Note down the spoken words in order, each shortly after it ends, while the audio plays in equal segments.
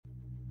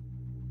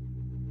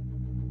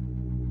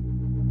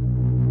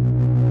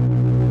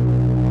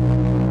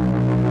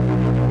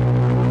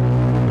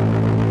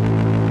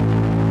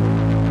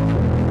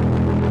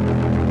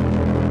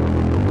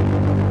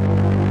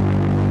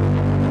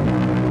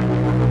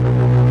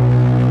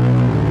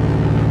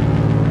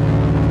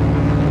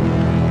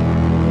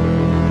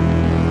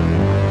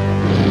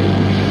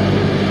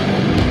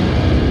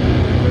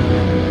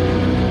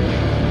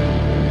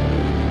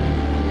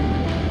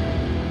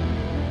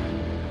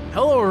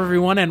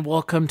everyone, and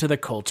welcome to the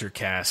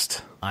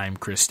Kulturecast. I'm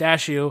Chris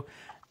Dashiu,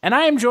 and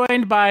I am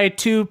joined by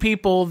two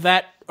people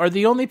that are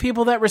the only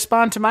people that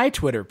respond to my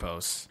Twitter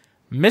posts.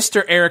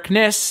 Mr. Eric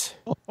Niss.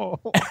 You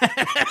like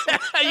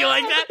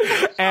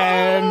that?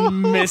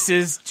 And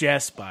Mrs.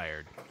 Jess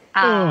Byard.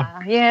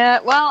 Yeah,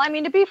 well, I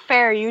mean, to be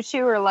fair, you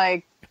two are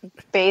like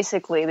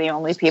basically the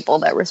only people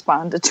that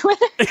respond to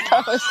Twitter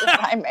posts that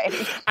I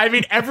make. I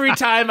mean, every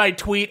time I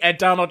tweet at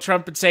Donald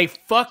Trump and say,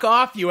 fuck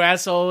off, you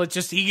asshole, it's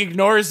just he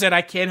ignores it.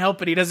 I can't help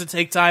it. He doesn't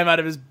take time out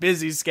of his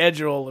busy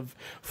schedule of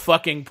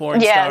fucking porn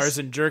stars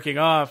and jerking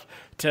off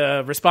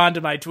to respond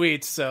to my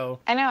tweets. So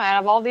I know, I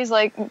have all these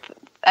like...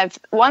 I have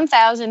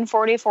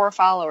 1,044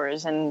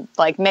 followers, and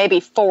like maybe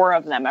 4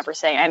 of them ever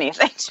say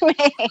anything to me.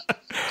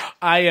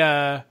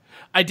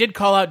 I did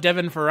call out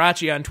Devin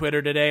Faraci on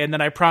Twitter today, and then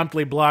I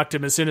promptly blocked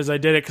him as soon as I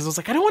did it because I was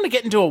like, I don't want to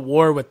get into a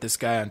war with this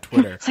guy on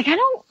Twitter. It's like I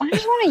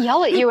just want to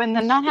yell at you and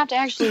then not have to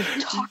actually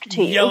talk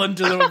to you. Yell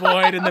into the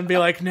void and then be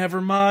like, never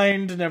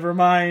mind.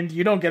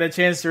 You don't get a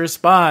chance to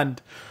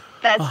respond.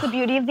 That's the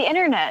beauty of the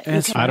internet.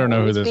 I don't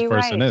know who this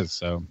person is,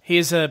 so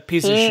he's a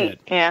piece of shit.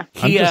 Yeah,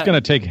 I'm just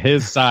gonna take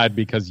his side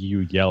because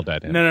you yelled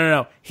at him.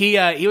 No. He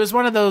was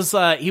one of those.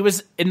 He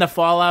was in the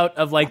fallout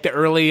of like the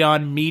early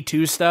on Me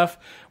Too stuff.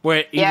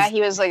 Where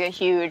he was like a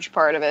huge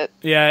part of it.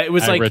 Yeah, it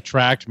was I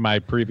retract my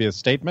previous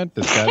statement.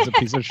 This guy's a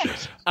piece of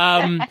shit.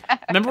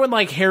 Remember when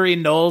like Harry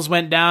Knowles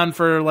went down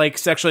for like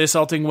sexually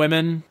assaulting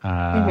women?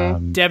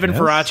 Devin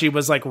Faraci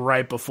was like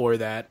right before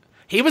that.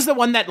 He was the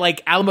one that,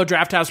 like, Alamo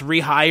Drafthouse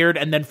rehired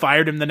and then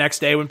fired him the next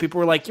day when people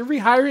were like, you're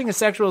rehiring a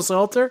sexual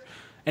assaulter?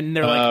 And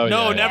they're like,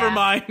 no, never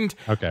mind.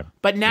 Okay.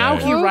 But now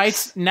he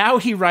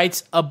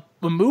writes a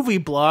movie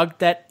blog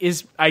that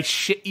is, I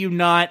shit you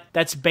not,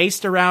 that's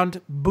based around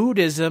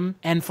Buddhism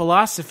and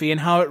philosophy and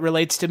how it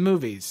relates to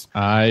movies.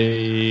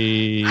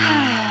 I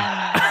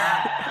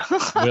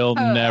will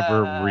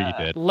never read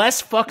it.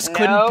 Less fucks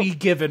couldn't be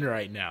given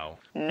right now.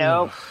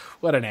 Nope.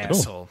 What an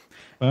asshole.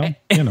 Well,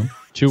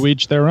 to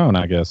each their own,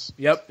 I guess.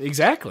 Yep,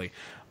 exactly.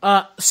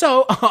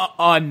 So,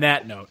 on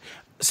that note,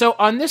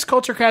 on this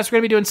Kulturecast, we're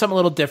going to be doing something a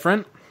little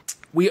different.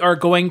 We are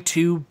going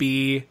to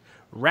be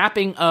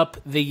wrapping up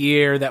the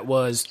year that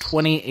was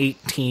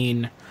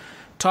 2018,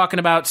 talking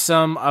about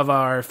some of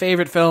our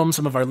favorite films,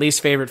 some of our least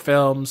favorite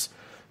films,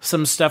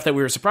 some stuff that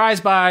we were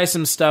surprised by,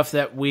 some stuff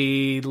that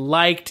we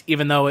liked,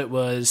 even though it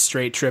was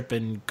straight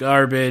tripping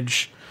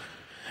garbage,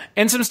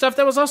 and some stuff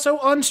that was also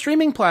on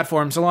streaming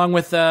platforms, along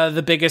with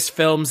the biggest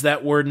films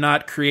that were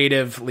not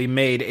creatively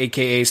made,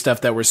 aka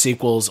stuff that were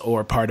sequels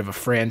or part of a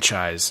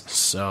franchise.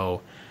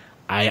 So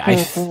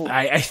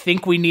I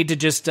think we need to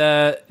just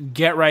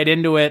get right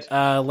into it.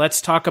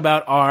 Let's talk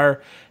about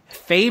our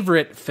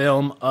favorite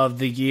film of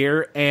the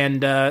year.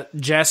 And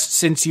Jess,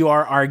 since you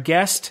are our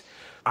guest,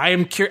 I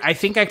am I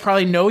think I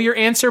probably know your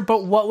answer,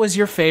 but what was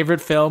your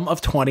favorite film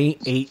of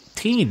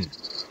 2018?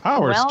 Oh,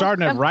 we're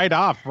starting it right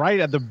off, right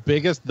at the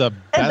best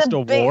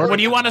award. When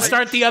you want to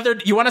start the other,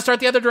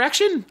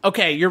 direction?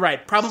 Okay, you're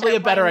right. Probably a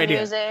better idea.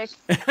 Music.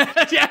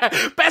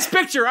 Yeah, best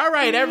picture. All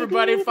right,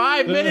 everybody,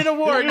 5-minute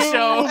award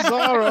show.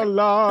 Are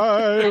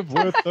alive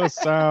with the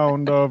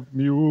sound of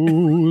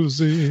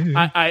music.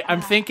 I'm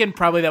thinking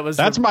probably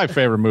that's my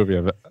favorite movie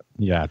of it.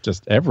 Yeah,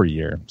 just every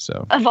year.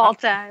 So of all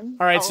time.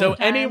 All right, so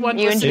anyone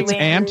listening,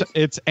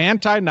 it's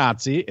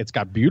anti-Nazi. It's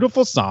got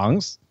beautiful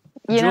songs.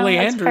 Julie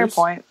that's Andrews. Fair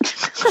point.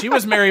 She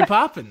was Mary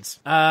Poppins.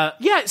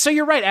 Yeah, so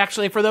you're right,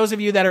 actually. For those of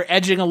you that are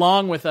edging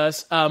along with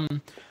us,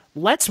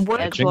 let's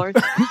work.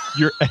 Edgelords.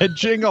 You're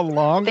edging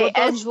along the with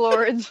us?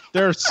 Edgelords.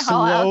 They're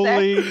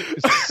slowly...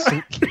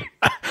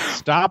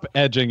 Stop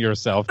edging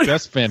yourself.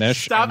 Just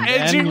finish. Stop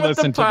edging with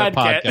listen the podcast. To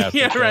the podcast.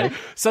 Yeah, okay? right.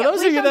 So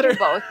those of you that are...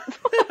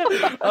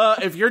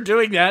 both. if you're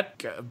doing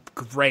that,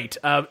 great.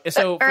 Or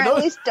at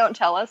least don't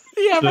tell us.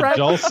 Yeah, the right.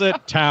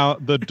 dulcet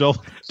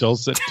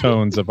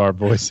tones of our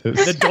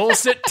voices. The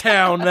dulcet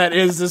tone that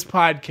is this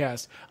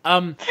podcast.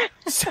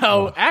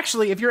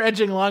 Actually, if you're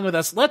edging along with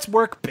us, let's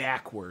work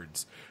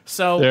backwards.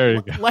 So there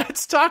you go.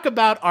 Let's talk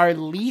about our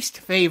least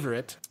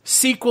favorite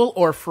sequel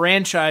or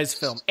franchise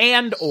film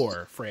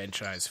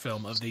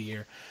of the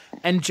year.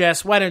 And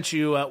Jess, why don't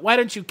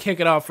you kick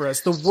it off for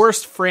us? The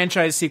worst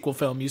franchise sequel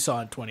film you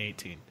saw in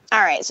 2018. All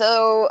right.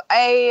 So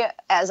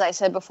as I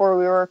said before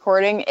we were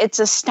recording, it's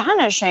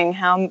astonishing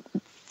how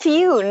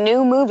few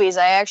new movies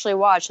I actually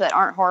watch that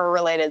aren't horror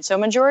related. So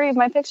majority of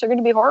my picks are going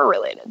to be horror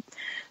related.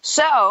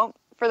 So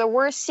for the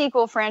worst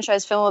sequel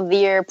franchise film of the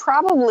year,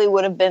 probably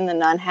would have been The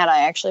Nun had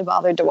I actually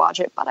bothered to watch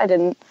it, but I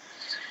didn't.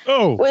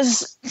 Oh,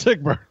 was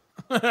sick burn.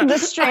 The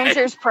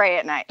Strangers Pray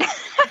at Night.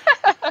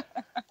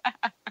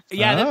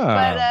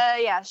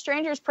 Yeah,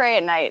 Strangers Pray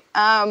at Night.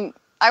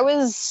 I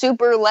was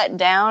super let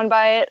down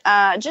by it.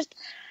 I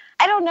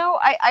don't know.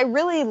 I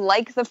really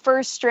like the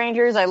first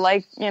Strangers. I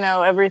like,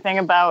 everything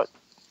about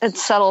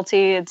It's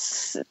subtlety,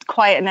 it's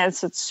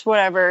quietness, it's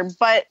whatever.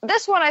 But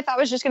this one I thought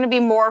was just going to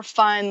be more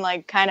fun,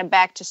 like kind of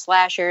back to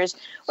slashers,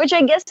 which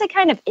I guess it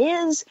kind of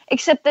is,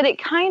 except that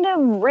it kind of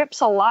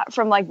rips a lot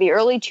from like the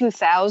early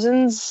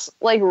 2000s,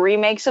 like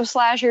remakes of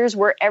slashers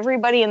where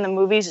everybody in the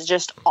movies is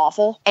just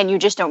awful and you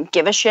just don't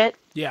give a shit.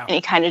 Yeah. And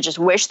you kind of just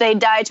wish they'd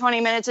die 20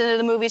 minutes into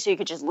the movie so you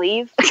could just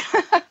leave.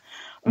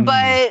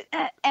 But,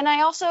 and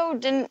I also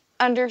didn't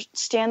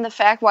understand the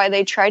fact why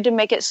they tried to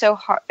make it so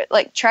hard,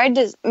 like tried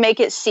to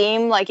make it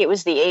seem like it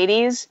was the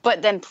 80s,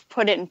 but then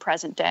put it in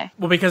present day.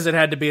 Well, because it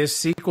had to be a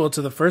sequel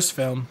to the first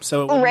film,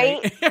 so it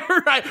right,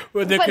 right,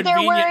 well,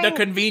 the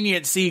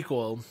convenient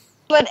sequel.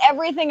 But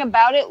everything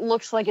about it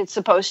looks like it's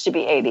supposed to be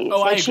 80s. Oh,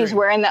 like I she's agree.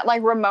 wearing that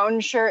like Ramon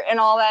shirt and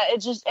all that.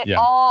 It just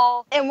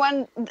all, and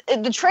when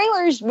the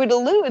trailers would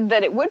allude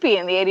that it would be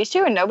in the 80s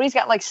too, and nobody's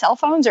got like cell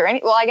phones or any.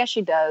 Well, I guess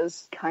she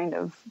does, kind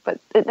of, but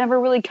it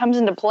never really comes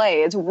into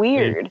play. It's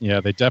weird.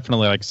 They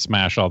definitely like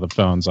smash all the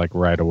phones like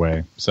right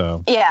away.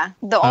 So yeah,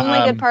 the only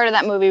good part of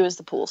that movie was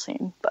the pool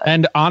scene. But.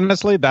 And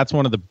honestly, that's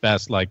one of the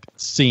best like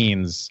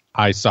scenes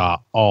I saw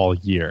all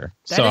year.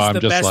 That so is I'm the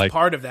just best like,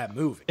 part of that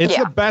movie. It's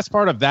the best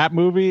part of that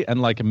movie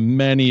and like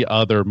many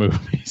other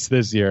movies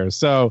this year.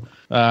 So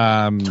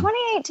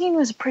 2018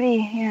 was pretty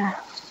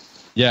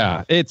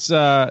it's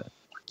I'm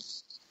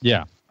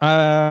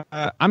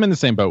in the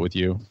same boat with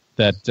you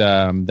that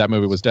that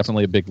movie was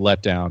definitely a big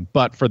letdown.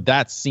 But for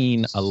that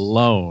scene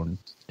alone,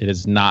 it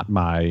is not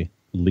my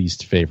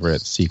least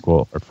favorite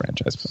sequel or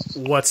franchise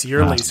film. What's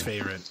your least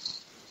favorite?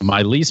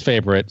 My least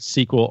favorite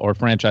sequel or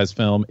franchise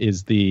film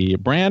is the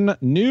brand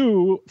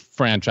new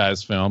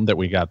franchise film that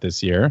we got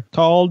this year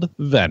called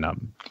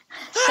Venom.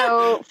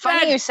 So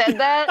funny you said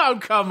that. Oh,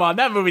 come on.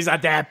 That movie's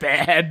not that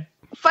bad.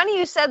 Funny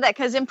you said that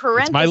because in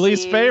parentheses... It's my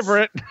least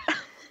favorite.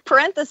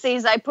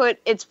 Parentheses, I put,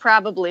 it's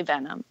probably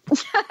Venom.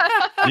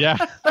 Yeah.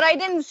 But I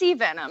didn't see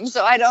Venom,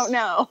 so I don't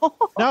know.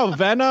 No,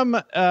 Venom,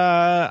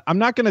 I'm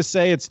not going to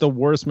say it's the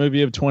worst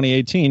movie of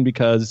 2018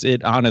 because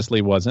it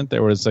honestly wasn't.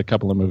 There was a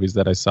couple of movies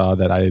that I saw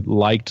that I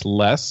liked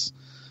less.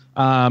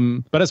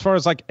 But as far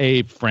as like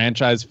a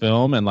franchise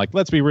film, and like,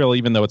 let's be real,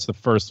 even though it's the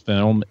first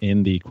film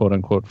in the quote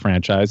unquote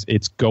franchise,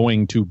 it's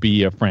going to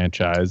be a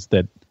franchise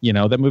that, you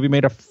know, that movie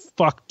made a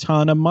fuck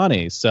ton of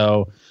money.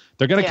 So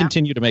they're going to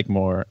continue to make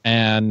more.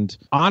 And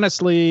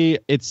honestly,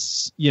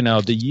 it's, you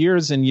know, the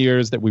years and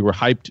years that we were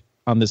hyped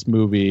on this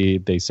movie,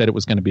 they said it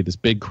was going to be this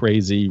big,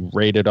 crazy,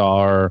 rated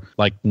R,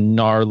 like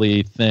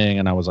gnarly thing.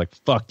 And I was like,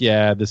 fuck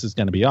yeah, this is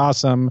going to be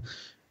awesome.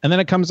 And then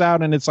it comes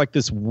out and it's like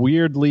this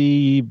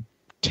weirdly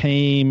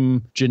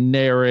tame,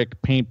 generic,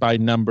 paint by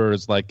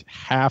numbers, like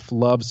half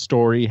love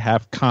story,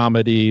 half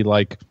comedy,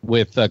 like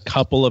with a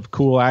couple of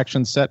cool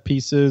action set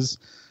pieces.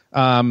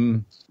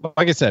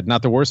 Like I said,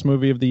 not the worst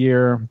movie of the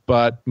year,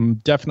 but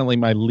definitely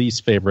my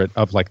least favorite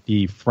of like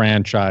the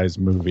franchise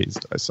movies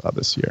that I saw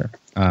this year.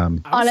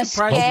 I'm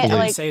surprised you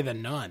didn't say The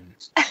Nun.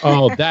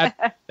 Oh,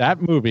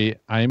 that movie!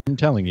 I'm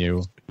telling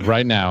you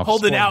right now,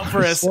 holding out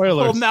for a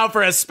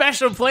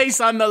special place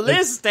on the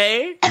list,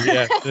 eh?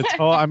 Yeah,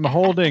 I'm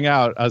holding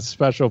out a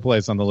special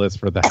place on the list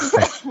for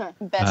that.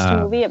 Best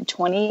movie of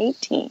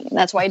 2018.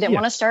 That's why I didn't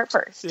want to start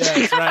first. Yeah,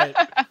 that's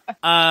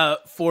right.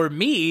 For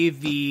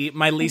me,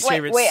 my least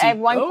favorite. Wait, I have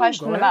one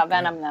question about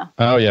Venom, though.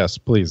 Oh yes,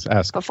 please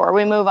ask before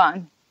we move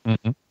on.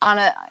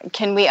 Mm-hmm.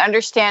 Can we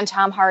understand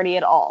Tom Hardy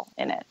at all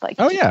in it? Like,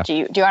 do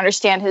you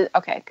understand his?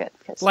 Okay, good.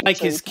 Like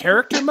his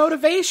character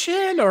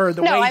motivation or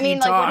the way he talks? No, I mean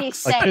like what he's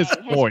saying, his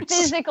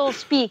physical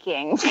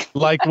speaking.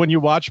 Like when you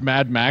watch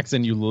Mad Max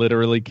and you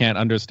literally can't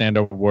understand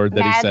a word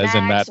that he says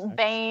in that.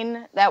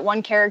 Bane, that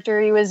one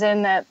character he was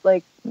in, that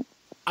like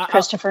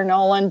Christopher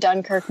Nolan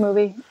Dunkirk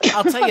movie.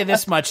 I'll tell you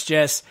this much,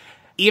 Jess.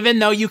 Even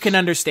though you can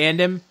understand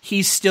him,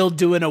 he's still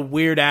doing a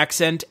weird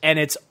accent, and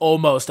it's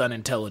almost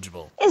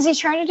unintelligible. Is he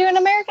trying to do an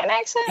American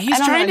accent? He's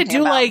trying to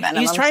do like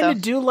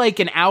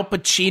an Al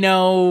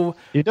Pacino.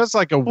 He does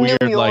like a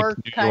weird New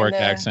York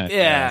accent.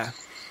 Yeah.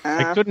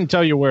 I couldn't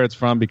tell you where it's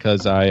from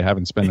because I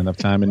haven't spent enough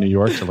time in New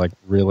York to like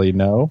really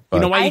know. But.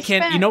 You know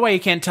why you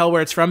can't tell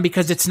where it's from?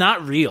 Because it's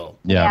not real.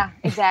 Yeah,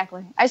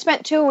 exactly. I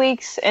spent 2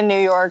 weeks in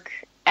New York,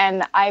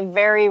 and I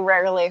very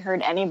rarely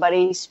heard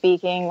anybody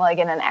speaking like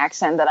in an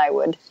accent that I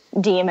would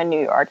deem a New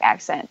York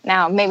accent.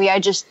 Now, maybe I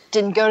just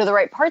didn't go to the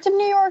right parts of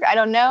New York. I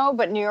don't know,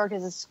 but New York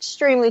is an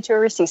extremely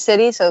touristy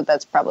city, so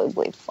that's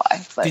probably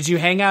why. But. Did you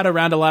hang out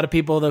around a lot of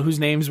people whose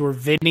names were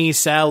Vinny,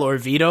 Sal, or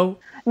Vito?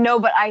 No,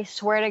 but I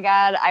swear to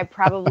God, I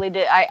probably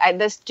did.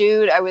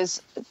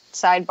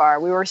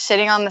 Sidebar, we were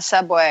sitting on the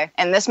subway,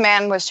 and this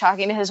man was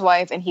talking to his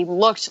wife, and he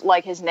looked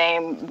like his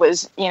name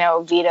was,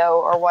 Vito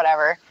or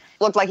whatever.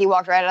 Looked like he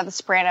walked right out of The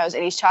Sopranos,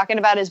 and he's talking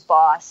about his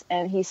boss,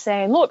 and he's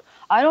saying, look,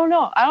 I don't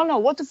know,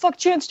 what the fuck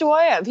chance do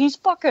I have? He's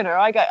fucking her.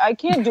 I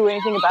can't do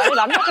anything about it.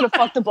 I'm not going to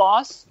fuck the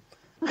boss.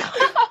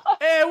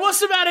 Hey, what's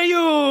the matter,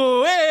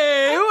 you?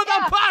 Hey, who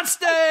the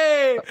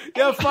pasta?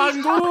 You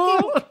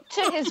fangu?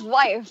 to his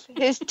wife,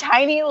 his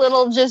tiny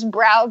little just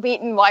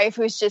browbeaten wife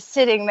who's just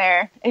sitting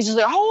there. He's just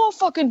like, I don't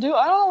fucking do.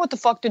 I don't know what the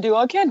fuck to do.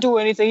 I can't do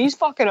anything. He's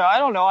fucking, I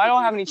don't know. I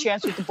don't have any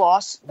chance with the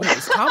boss. Wait,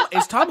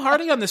 is Tom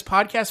Hardy on this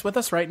podcast with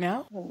us right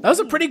now? That was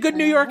a pretty good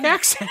New York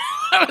accent.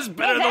 That was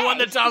better than the one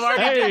that Tom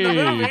Hardy did in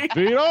the movie.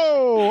 Vito!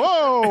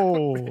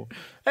 Oh!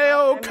 Hey,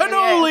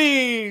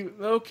 cannoli!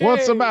 Okay.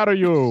 What's the matter,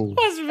 you?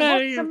 What's the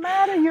matter,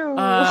 you?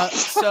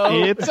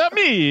 It's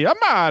me, a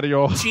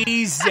Mario.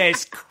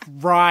 Jesus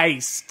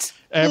Christ.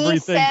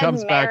 Everything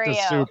comes back to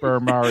Mario. Super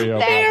Mario.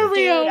 That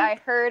dude I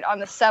heard on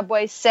the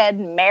subway said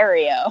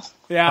Mario.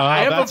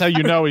 Yeah, that's how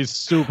you know he's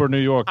super New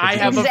York. I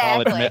have he doesn't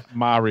call Exactly. it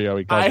Mario.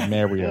 He calls it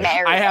Mario.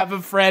 I have a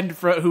friend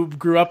who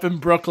grew up in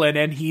Brooklyn,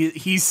 and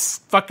he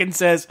fucking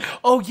says,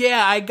 "Oh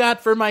yeah, I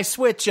got for my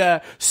Switch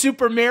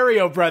Super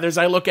Mario Brothers."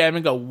 I look at him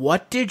and go,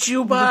 "What did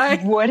you buy?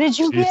 What did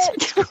you get?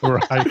 Jesus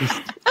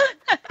Christ.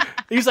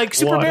 He's like,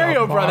 Super What a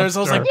Mario Brothers.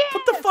 I was like, monster.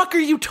 what the fuck are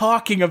you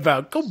talking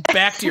about? Go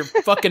back to your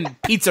fucking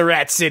Pizza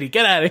Rat City.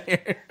 Get out of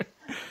here.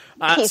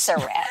 Piece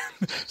of rat.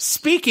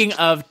 Speaking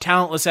of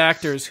talentless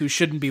actors who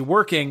shouldn't be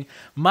working,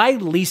 my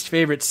least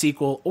favorite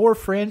sequel or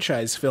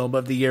franchise film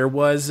of the year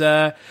was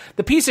the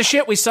piece of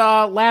shit we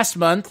saw last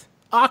month,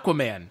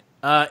 Aquaman.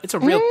 It's a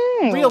real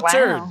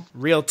wow.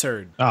 Real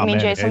turd. Oh, I mean,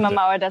 man, Jason I hate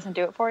Momoa doesn't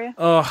do it for you?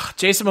 Oh,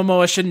 Jason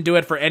Momoa shouldn't do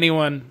it for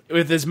anyone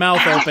with his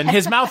mouth open.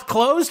 His mouth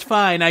closed,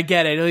 fine, I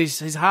get it.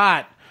 He's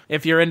hot.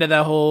 If you're into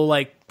the whole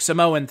like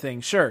Samoan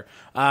thing, sure.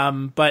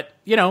 But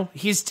you know,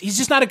 he's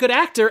just not a good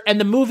actor, and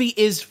the movie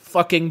is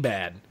fucking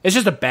bad. It's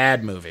just a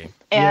bad movie.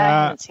 Yeah, I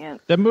Yeah, haven't seen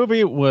it. the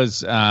movie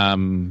was,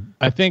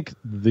 I think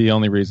the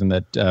only reason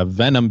that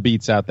Venom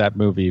beats out that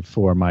movie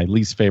for my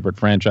least favorite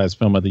franchise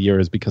film of the year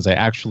is because I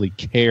actually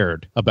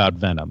cared about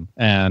Venom.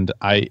 And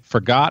I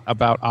forgot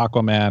about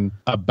Aquaman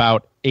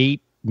about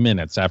 8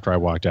 minutes after I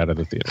walked out of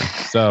the theater.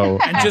 So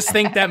And just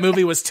think that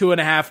movie was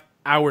 2.5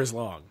 hours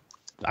long.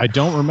 I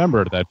don't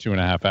remember that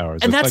 2.5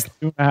 hours. And it's that's-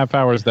 like 2.5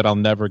 hours that I'll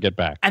never get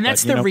back. And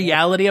that's But you the know,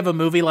 reality of a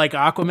movie like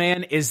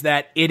Aquaman, is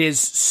that it is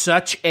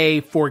such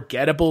a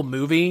forgettable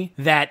movie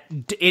that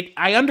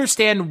I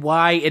understand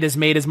why it has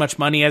made as much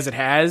money as it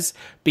has,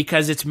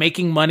 because it's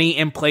making money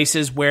in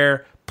places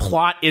where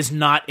plot is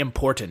not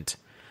important.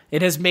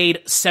 It has made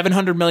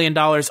 $700 million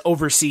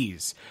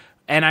overseas.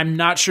 And I'm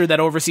not sure that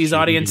overseas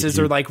audiences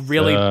are like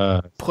really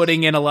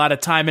putting in a lot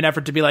of time and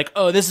effort to be like,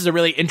 oh, this is a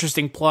really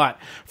interesting plot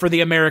for the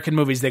American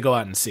movies they go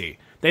out and see.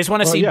 They just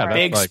want to see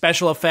big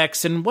special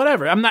effects and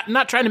whatever. I'm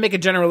not trying to make a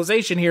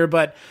generalization here,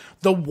 but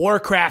the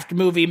Warcraft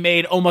movie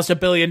made almost $1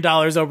 billion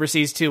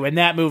overseas too, and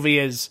that movie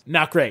is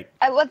not great.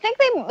 I think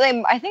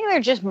I think they're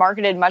just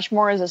marketed much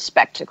more as a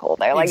spectacle.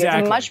 They're like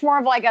Exactly. It's much more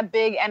of like a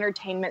big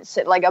entertainment,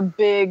 like a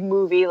big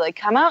movie. Like,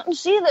 come out and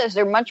see this.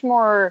 They're much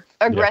more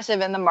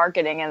aggressive in the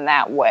marketing in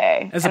that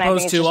way, As And I think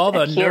opposed it's to just all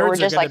the here, we're nerds are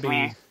just going like, to be...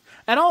 meh.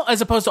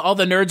 As opposed to all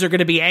the nerds are going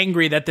to be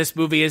angry that this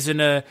movie isn't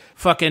a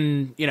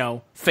fucking,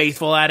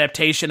 faithful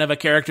adaptation of a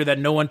character that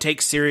no one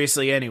takes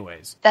seriously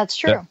anyways. That's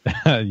true.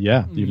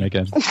 yeah, you make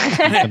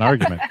an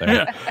argument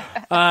there.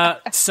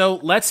 So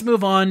let's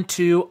move on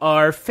to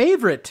our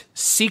favorite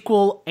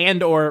sequel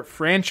and or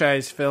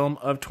franchise film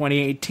of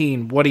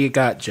 2018. What do you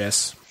got,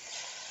 Jess?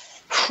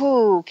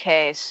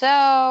 Okay,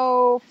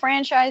 so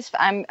franchise.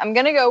 I'm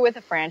gonna go with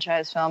a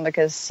franchise film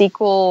because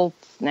sequel,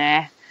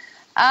 nah.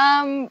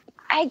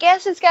 I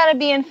guess it's got to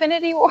be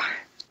Infinity War.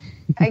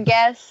 I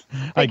guess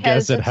because I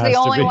guess it it's has the to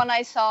only be. one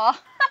I saw.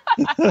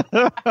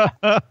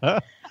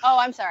 Oh,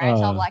 I'm sorry. I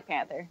saw Black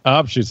Panther.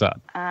 Up, she's up.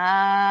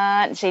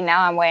 See,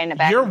 now I'm way in the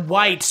back. You're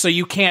white, so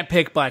you can't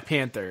pick Black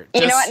Panther.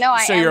 You know what? No,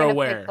 I so am you're gonna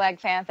aware. pick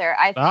Black Panther.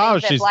 I think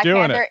that she's Black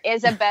doing Panther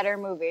is a better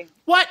movie.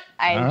 What?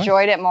 I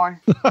enjoyed it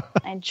more.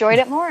 I enjoyed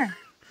it more.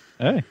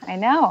 Hey, I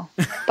know,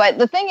 but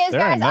the thing is,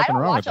 There ain't guys, I nothing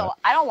don't wrong watch with that.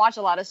 I don't watch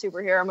a lot of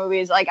superhero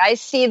movies. Like, I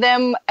see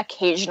them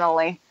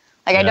occasionally.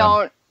 Like,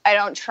 Yeah. I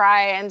don't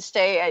try and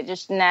stay. I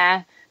just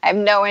I have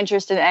no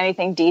interest in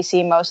anything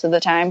DC most of the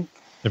time.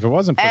 if it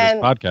wasn't for And-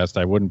 this podcast,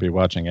 I wouldn't be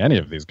watching any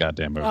of these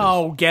goddamn movies.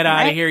 Oh, get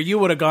out of here. You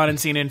would have gone and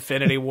seen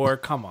Infinity War.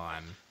 Come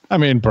on. I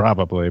mean,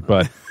 probably,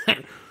 but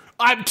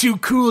I'm too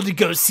cool to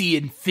go see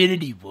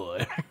Infinity War.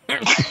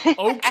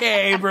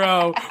 Okay,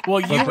 bro. Well,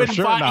 you for and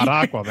sure not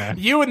Aquaman.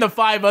 You and the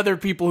 5 other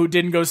people who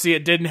didn't go see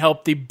it didn't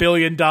help the $1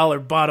 billion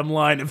bottom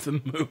line of the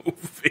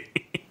movie.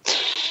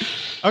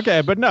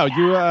 okay, but no,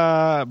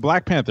 you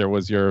Black Panther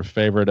was your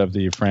favorite of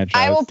the franchise.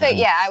 I will pick. and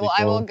Yeah, I will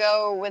sequel.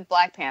 go with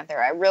Black Panther.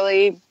 I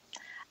really,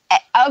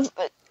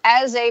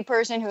 as a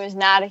person who is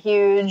not a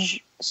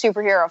huge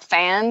superhero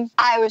fan,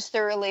 I was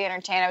thoroughly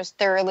entertained. I was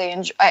thoroughly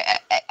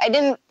I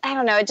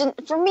don't know. It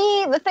didn't, for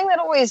me, the thing that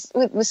always,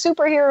 with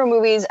superhero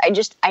movies,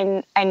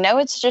 I know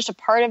it's just a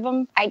part of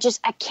them. I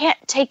can't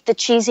take the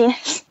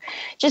cheesiness.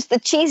 just the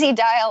cheesy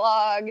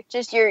dialogue,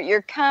 just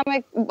your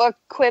comic book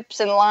quips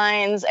and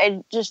lines.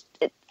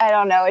 I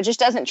don't know. It just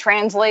doesn't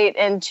translate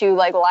into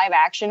like live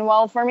action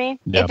well for me.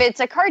 Yep. If it's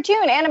a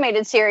cartoon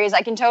animated series,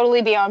 I can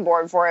totally be on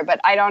board for it.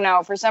 But I don't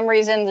know. For some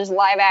reason, there's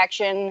live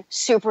action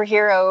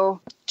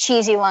superhero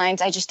cheesy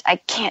lines I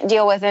can't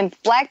deal with. And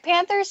Black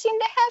Panther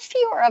seemed to have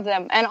fewer of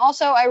them. And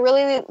also, I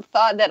really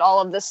thought that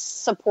all of the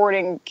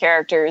supporting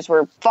characters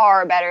were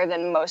far better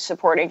than most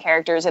supporting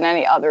characters in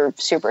any other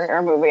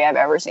superhero movie I've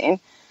ever seen.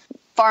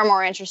 Far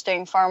more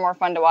interesting, far more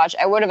fun to watch.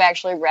 I would have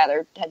actually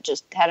rather had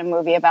just had a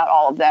movie about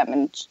all of them,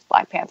 and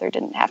Black Panther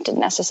didn't have to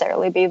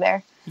necessarily be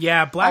there.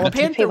 Yeah, Black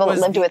Panther people was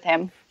that lived with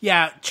him.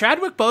 Yeah,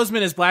 Chadwick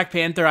Boseman as Black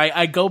Panther.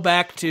 I go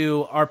back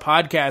to our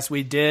podcast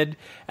we did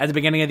at the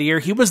beginning of the year.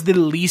 He was the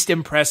least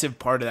impressive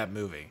part of that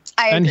movie.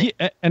 And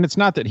it's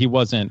not that he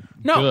wasn't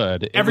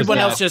good. Everyone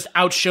else just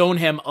outshone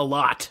him a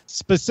lot.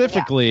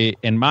 Specifically,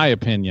 in my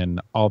opinion,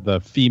 all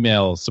the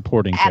female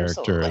supporting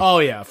characters. Oh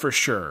yeah, for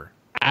sure.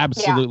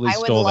 Absolutely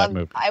stole that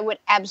movie. I would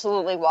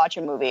absolutely watch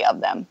a movie of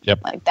them.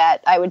 Yep. Like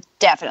that. I would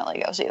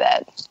definitely go see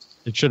that.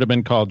 It should have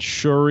been called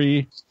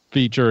Shuri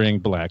featuring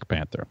Black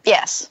Panther.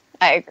 Yes,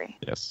 I agree.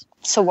 Yes.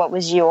 So what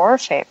was your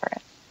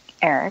favorite,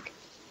 Eric?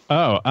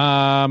 Oh,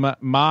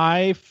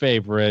 my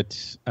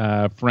favorite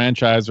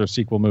franchise or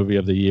sequel movie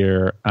of the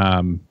year.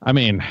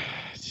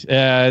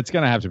 It's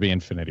going to have to be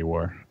Infinity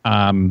War.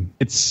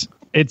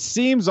 It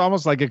seems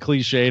almost like a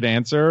cliched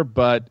answer,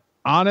 but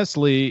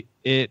honestly,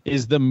 it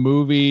is the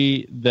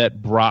movie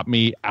that brought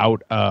me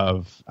out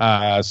of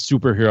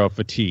superhero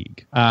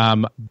fatigue.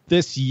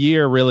 This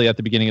year, really, at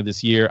the beginning of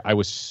this year, I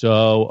was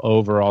so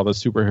over all the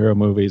superhero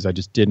movies. I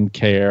just didn't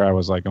care. I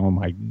was like, oh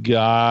my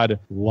God,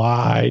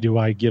 why do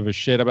I give a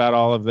shit about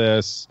all of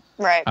this?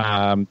 Right.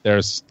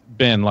 There's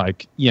been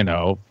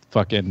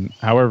fucking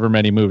however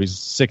many movies,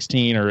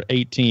 16 or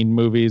 18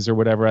 movies or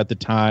whatever at the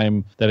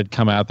time that had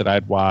come out that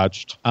I'd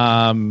watched.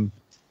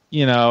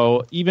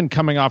 Even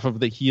coming off of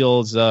the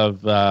heels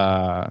of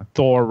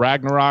Thor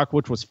Ragnarok,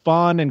 which was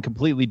fun and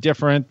completely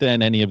different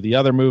than any of the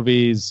other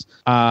movies,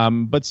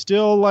 but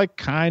still like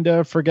kind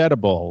of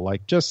forgettable.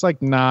 Like just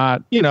like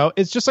not,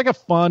 it's just like a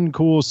fun,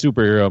 cool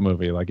superhero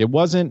movie. Like it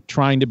wasn't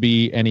trying to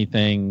be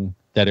anything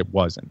that it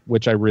wasn't,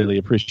 which I really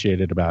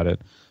appreciated about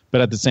it. But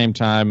at the same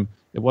time,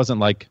 it wasn't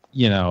like,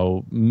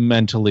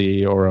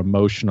 mentally or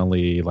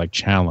emotionally like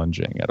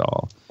challenging at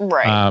all.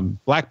 Right.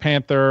 Black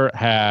Panther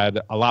had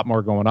a lot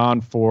more going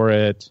on for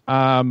it.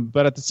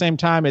 But at the same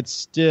time, it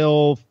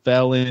still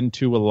fell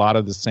into a lot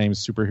of the same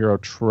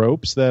superhero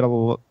tropes that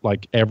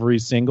like every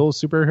single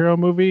superhero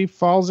movie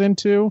falls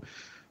into,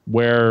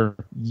 where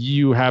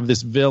you have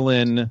this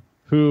villain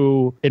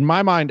who, in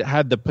my mind,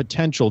 had the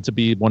potential to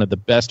be one of the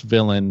best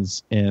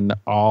villains in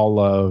all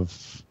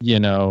of,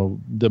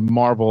 the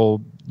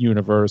Marvel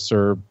universe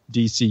or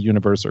DC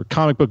universe or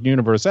comic book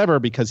universe ever,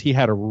 because he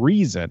had a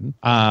reason.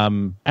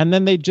 And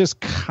then they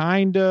just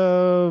kind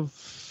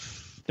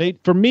of, they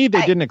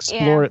didn't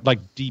explore it like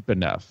deep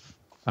enough.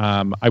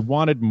 I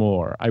wanted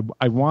more.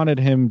 I wanted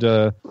him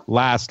to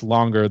last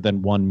longer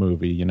than one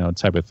movie,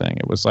 type of thing.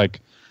 It was like,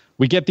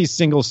 we get these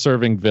single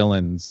serving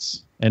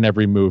villains in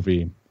every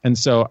movie. And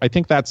so I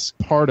think that's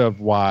part of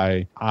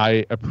why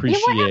I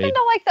appreciate. What happened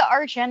to like the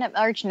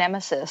arch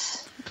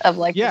nemesis of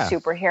like the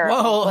superhero?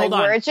 Well, like, hold on.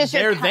 Where it's just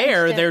they're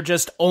there. They're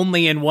just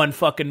only in one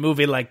fucking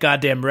movie, like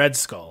goddamn Red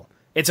Skull.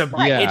 It's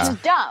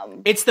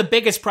dumb. It's the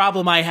biggest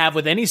problem I have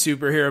with any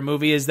superhero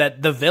movie is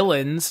that the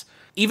villains,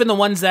 even the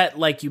ones that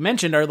like you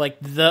mentioned are like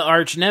the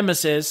arch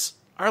nemesis,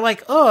 are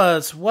like, oh,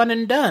 it's one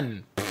and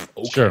done.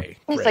 Okay, sure.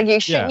 It's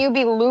like shouldn't you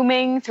be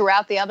looming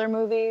throughout the other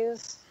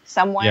movies?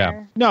 Somewhere.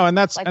 Yeah. No, and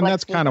that's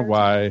kind of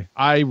why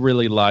I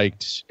really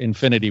liked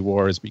Infinity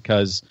Wars,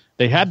 because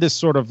they had this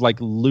sort of like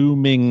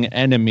looming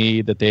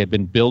enemy that they had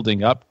been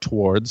building up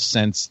towards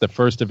since the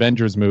first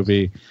Avengers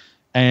movie,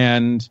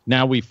 and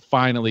now we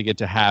finally get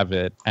to have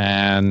it,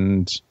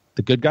 and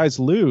the good guys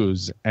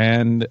lose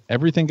and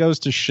everything goes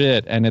to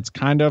shit, and it's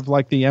kind of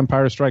like the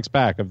Empire Strikes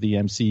Back of the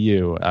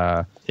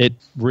MCU. It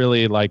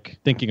really, like,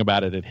 thinking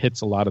about it, it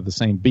hits a lot of the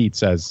same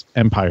beats as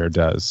Empire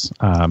does.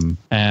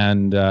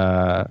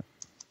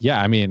 Yeah,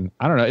 I mean,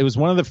 I don't know. It was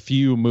one of the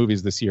few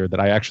movies this year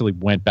that I actually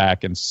went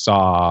back and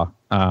saw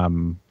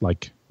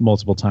like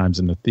multiple times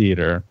in the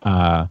theater.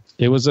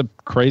 It was a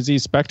crazy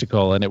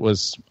spectacle, and it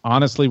was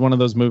honestly one of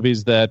those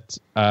movies that,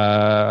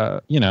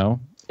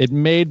 it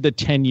made the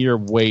 10-year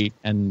wait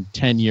and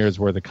 10 years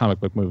worth of comic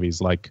book movies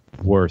like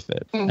worth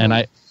it. Mm-hmm. And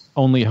I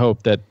only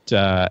hope that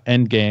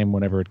Endgame,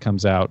 whenever it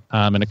comes out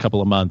in a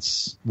couple of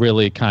months,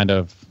 really kind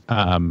of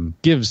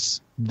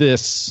gives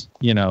this,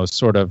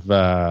 sort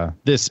of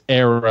this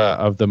era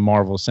of the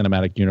Marvel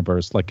Cinematic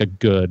Universe like a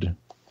good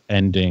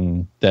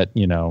ending that,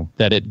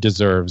 that it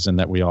deserves and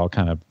that we all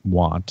kind of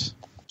want.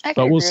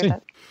 But we'll see.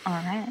 All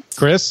right.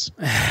 Chris,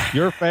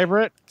 your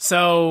favorite?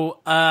 So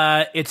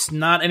it's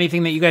not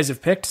anything that you guys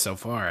have picked so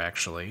far,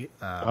 actually.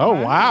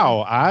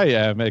 Wow. I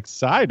am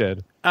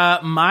excited.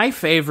 My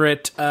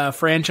favorite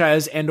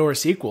franchise and or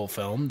sequel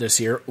film this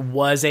year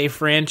was a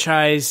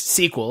franchise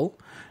sequel.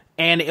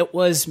 and it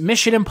was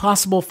Mission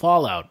Impossible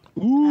Fallout.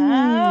 Ooh,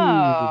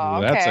 Oh,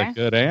 that's okay. a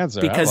good answer.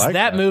 I Because like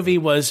that movie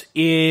was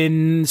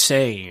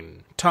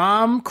insane.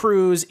 Tom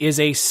Cruise is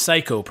a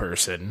psycho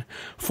person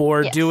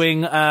for Yes.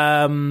 doing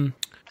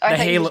I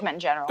thought you just meant in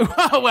general.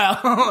 well,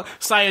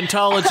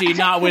 Scientology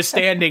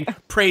notwithstanding,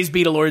 praise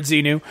be to Lord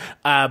Xenu.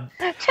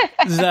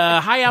 The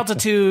high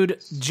altitude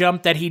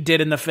jump that he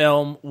did in the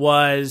film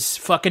was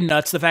fucking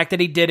nuts. The fact that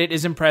he did it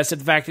is impressive.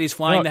 The fact that he's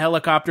flying the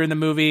helicopter in the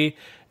movie,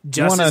 just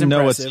You as want to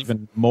know what's impressive.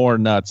 even more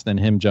nuts than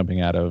him jumping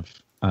out of?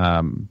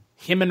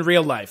 Him in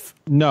real life.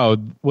 No,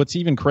 what's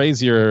even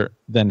crazier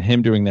than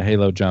him doing the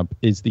Halo jump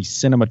is the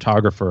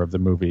cinematographer of the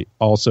movie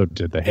also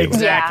did the Halo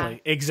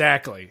jump.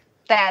 Exactly.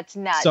 That's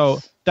nuts. So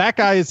that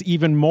guy is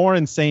even more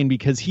insane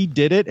because he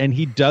did it and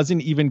he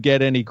doesn't even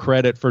get any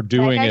credit for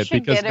doing guy it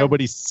should because get an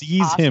nobody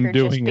sees Oscar him just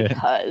doing it.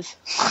 because.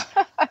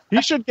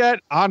 He should get,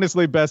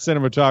 honestly, best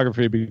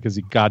cinematography because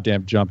he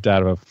goddamn jumped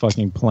out of a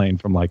fucking plane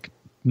from like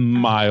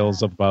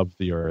miles above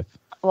the earth.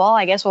 Well,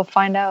 I guess we'll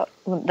find out.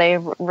 They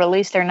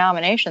release their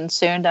nominations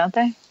soon, don't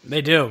they?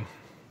 They do.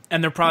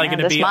 And they're probably Yeah,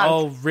 going to this be month.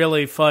 all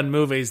really fun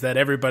movies that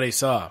everybody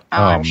saw.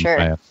 Oh, I'm sure.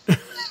 man.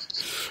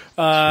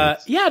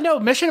 Yeah, no,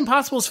 Mission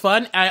Impossible's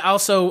fun. I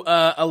also,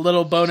 a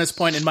little bonus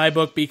point in my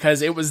book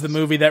because it was the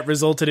movie that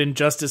resulted in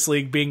Justice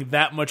League being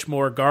that much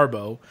more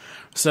Garbo.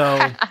 So,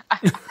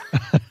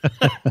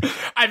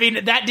 I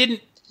mean, that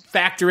didn't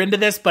factor into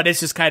this, but it's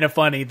just kind of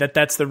funny that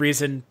that's the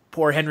reason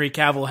poor Henry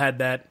Cavill had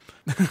that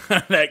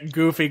that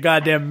goofy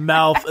goddamn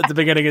mouth at the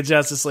beginning of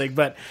Justice League.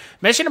 But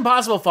Mission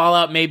Impossible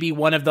Fallout may be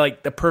one of the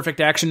perfect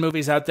action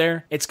movies out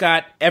there. It's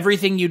got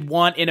everything you'd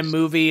want in a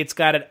movie. It's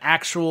got an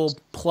actual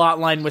plot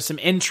line with some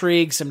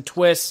intrigue, some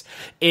twists.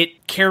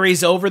 It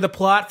carries over the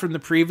plot from the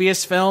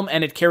previous film,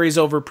 and it carries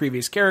over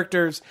previous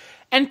characters.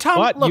 And Tom,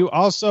 But look, you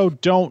also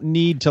don't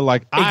need to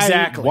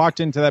Exactly. I walked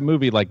into that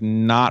movie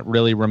not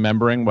really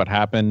remembering what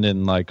happened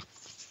in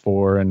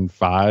 4 and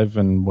 5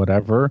 and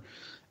whatever,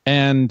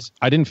 and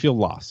I didn't feel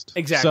lost.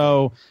 Exactly.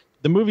 So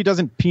the movie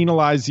doesn't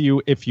penalize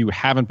you if you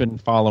haven't been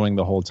following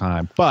the whole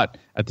time. But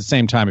at the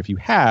same time, if you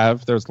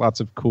have, there's lots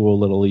of cool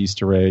little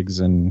Easter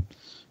eggs and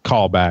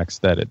callbacks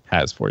that it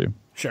has for you.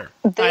 sure.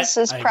 This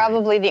is I agree.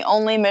 probably the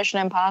only Mission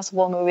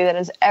Impossible movie that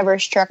has ever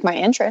struck my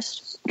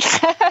interest.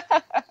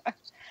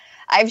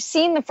 I've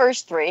seen the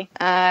first 3.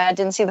 I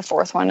didn't see the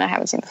 4th one. I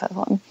haven't seen the 5th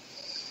one.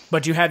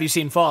 But you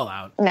seen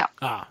Fallout? No.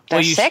 Well,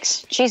 There's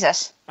 6?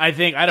 Jesus. I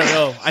don't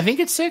know. I think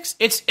it's 6.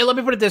 Let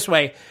me put it this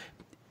way.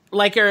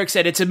 Like Eric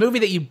said, it's a movie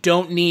that you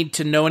don't need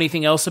to know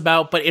anything else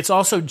about, but it's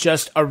also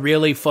just a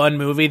really fun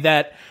movie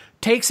that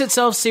takes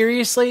itself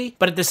seriously,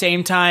 but at the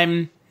same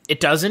time, it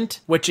doesn't,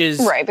 which is...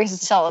 Right, because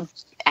it's all an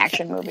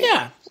action movie.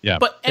 Yeah. Yeah,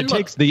 But, it and look,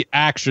 takes the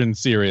action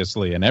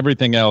seriously, and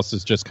everything else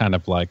is just kind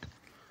of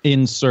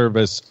in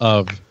service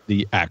of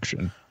the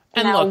action.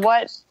 and Now, look,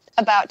 what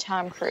about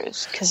Tom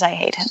Cruise? Because I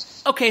hate him.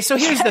 okay, so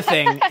here's the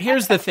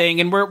thing.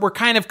 And we're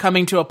kind of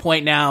coming to a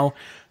point now,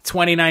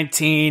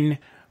 2019,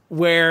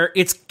 where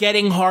it's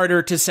getting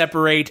harder to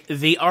separate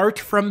the art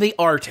from the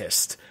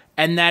artist.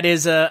 And that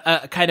is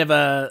a kind of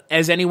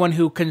as anyone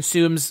who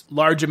consumes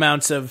large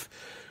amounts of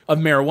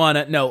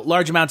marijuana,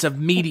 large amounts of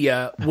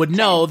media would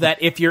know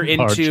that if you're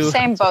into...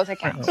 Same both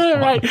accounts.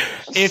 Right.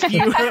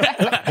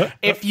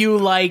 If you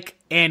like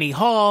Annie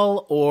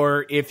Hall,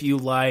 or if you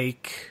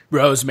like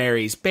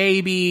Rosemary's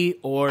Baby,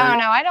 or Oh,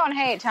 no, I don't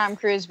hate Tom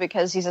Cruise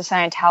because he's a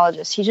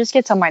Scientologist. He just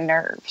gets on my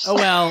nerves. Oh,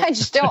 well. I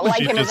just don't like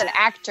She him as just- an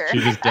actor. She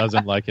just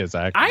doesn't like his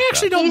acting. I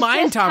actually don't He's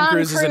mind just Tom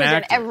Cruise as an in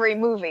actor. every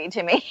movie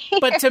to me.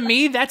 But to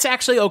me, that's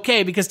actually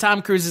okay because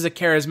Tom Cruise is a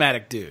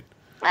charismatic dude.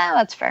 Well,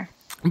 that's fair.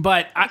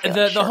 But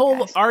the short whole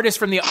guys.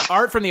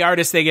 art from the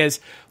artist thing is,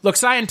 look,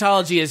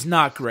 Scientology is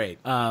not great.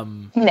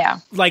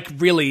 No.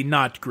 Really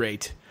not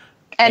great.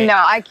 And no,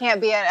 I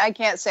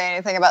can't say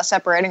anything about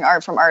separating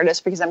art from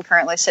artists because I'm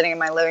currently sitting in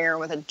my living room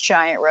with a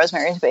giant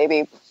Rosemary's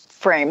Baby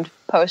framed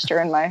poster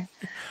in my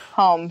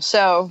home.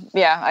 So,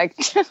 yeah. I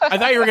I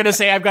thought you were going to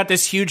say I've got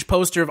this huge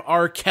poster of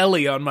R.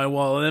 Kelly on my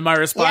wall, and then my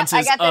response I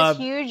is, got this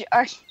huge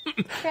art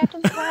trapped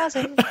in the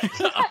closet.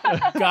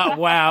 God,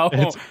 wow.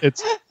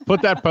 It's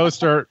put that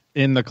poster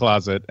in the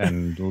closet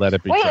and let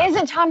it be. Wait, trapped.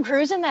 isn't Tom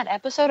Cruise in that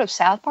episode of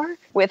South Park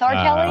with R.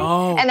 Kelly?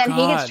 Oh, and then he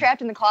God. gets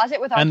trapped in the closet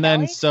with R. And Kelly?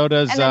 then so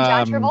does And then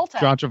John Travolta.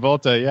 John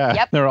Travolta, yeah.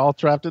 Yep. They're all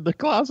trapped in the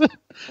closet.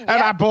 And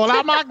I pull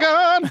out my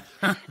gun.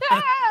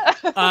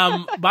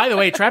 By the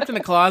way, Trapped in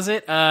the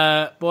Closet,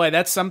 boy,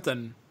 that's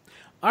something.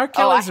 R.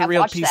 Kelly's I a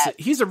real have piece. watched that.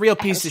 He's a real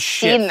piece of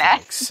shit, seen that.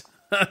 folks.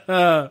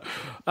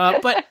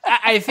 But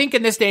I think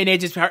in this day and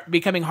age, it's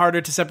becoming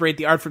harder to separate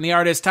the art from the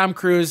artist. Tom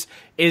Cruise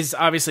is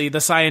obviously the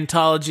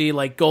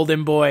Scientology,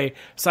 golden boy.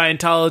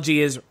 Scientology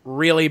is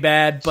really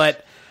bad,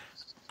 but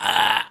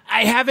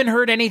I haven't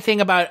heard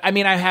anything about... I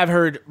mean, I have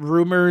heard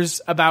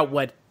rumors about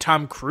what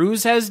Tom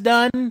Cruise has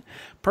done,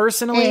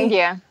 personally.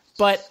 Yeah.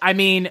 But, I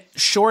mean,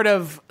 short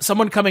of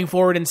someone coming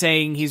forward and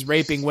saying he's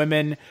raping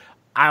women,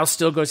 I'll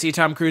still go see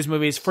Tom Cruise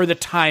movies for the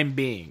time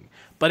being.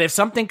 But if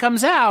something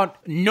comes out,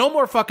 no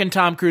more fucking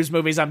Tom Cruise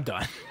movies, I'm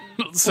done.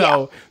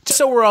 So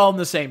we're all on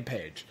the same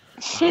page.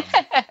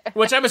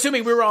 Which I'm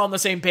assuming we were all on the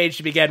same page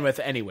to begin with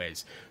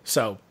anyways.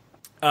 So,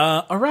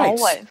 all right.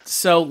 Always.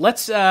 So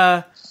let's,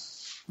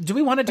 do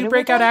we want to do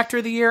Breakout Actor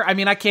of the Year? I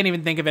mean, I can't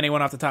even think of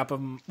anyone off the top of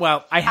them.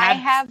 Well, I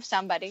have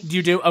somebody.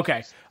 You do?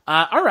 Okay.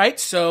 All right.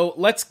 So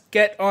let's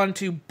get on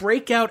to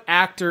Breakout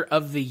Actor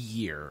of the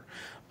Year.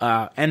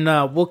 And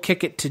we'll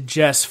kick it to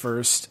Jess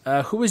first.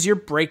 Who was your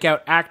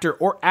breakout actor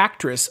or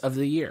actress of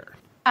the year?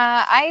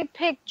 I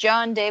picked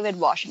John David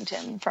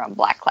Washington from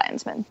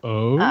BlacKkKlansman.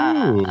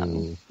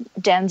 Oh.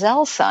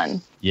 Denzel's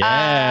son.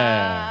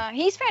 Yeah.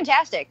 He's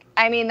fantastic.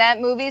 I mean, that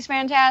movie's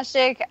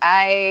fantastic.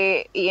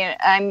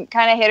 I'm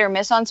kind of hit or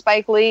miss on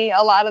Spike Lee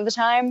a lot of the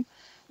time,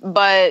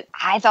 but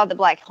I thought the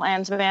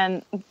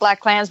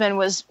BlacKkKlansman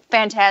was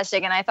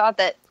fantastic, and I thought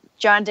that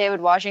John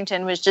David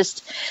Washington was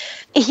just,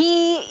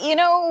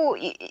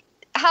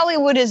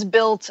 Hollywood is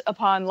built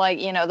upon,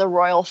 the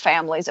royal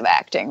families of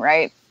acting,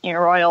 right?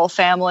 Royal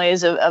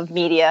families of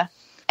media.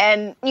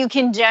 And you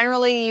can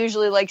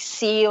usually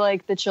see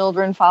the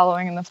children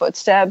following in the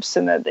footsteps,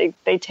 and that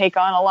they take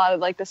on a lot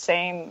of the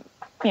same,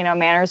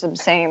 mannerism,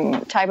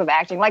 same type of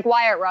acting. Like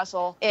Wyatt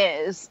Russell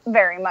is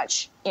very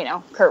much,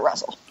 Kurt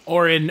Russell.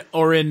 Or in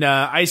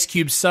Ice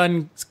Cube's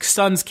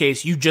son's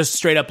case, you just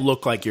straight up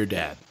look like your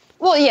dad.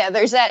 Well, yeah,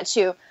 there's that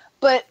too.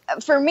 But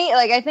for me,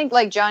 I think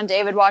John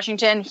David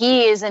Washington,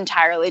 he is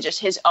entirely just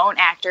his own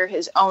actor,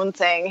 his own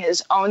thing,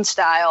 his own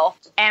style.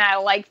 And I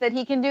like that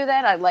he can do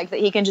that. I like that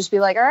he can just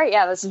be like, all right,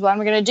 yeah, this is what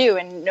I'm going to do.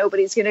 And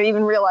nobody's going to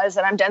even realize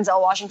that I'm Denzel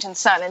Washington's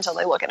son until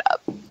they look it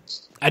up.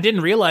 I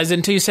didn't realize it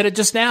until you said it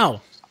just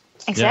now.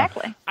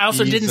 Exactly. Yeah. I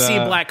also didn't see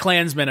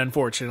BlacKkKlansman,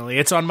 unfortunately.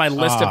 It's on my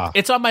list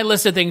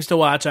of things to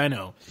watch, I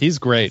know. He's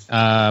great.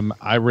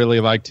 I really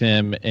liked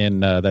him in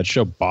that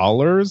show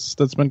Ballers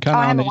that's been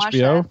kind of on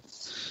HBO.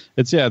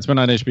 It's been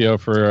on HBO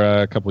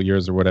for a couple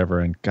years or whatever,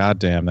 and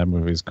goddamn, that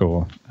movie's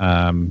cool.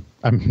 I'm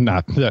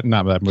not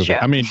that movie.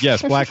 Sure. I mean,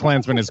 yes,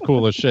 BlacKkKlansman is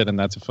cool as shit, and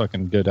that's a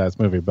fucking good ass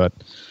movie. But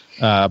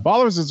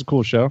Ballers is a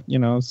cool show.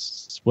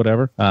 It's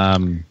whatever.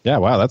 Yeah,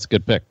 wow, that's a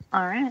good pick.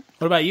 All right.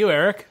 What about you,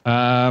 Eric? All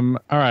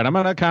right, I'm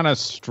gonna kind of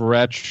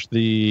stretch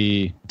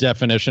the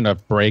definition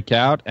of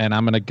breakout, and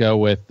I'm gonna go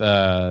with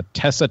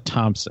Tessa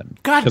Thompson.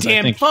 God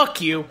damn,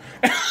 fuck you.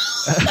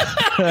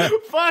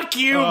 Fuck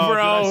you, bro. Did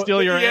I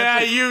steal your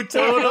answer? You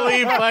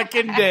totally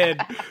fucking did.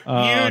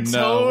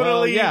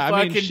 Totally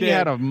she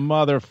had a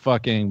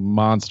motherfucking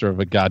monster of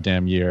a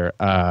goddamn year.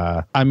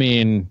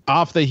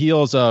 Off the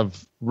heels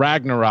of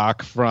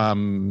Ragnarok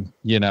from,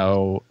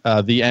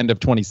 the end of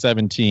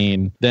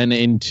 2017, then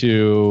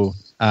into,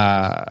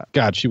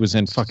 she was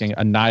in fucking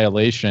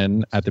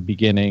Annihilation at the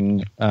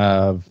beginning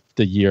of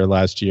the year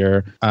last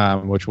year,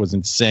 which was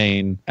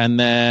insane. And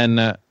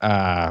then,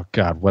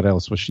 what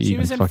else was she even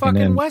was in fucking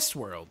in?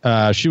 Westworld.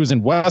 She was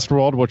in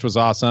Westworld, which was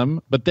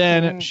awesome. But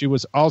then she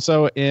was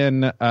also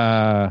in...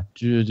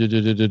 she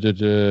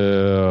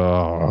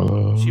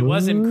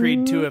was in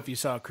Creed 2 if you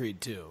saw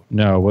Creed 2.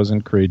 No, it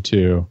wasn't Creed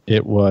 2.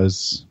 It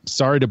was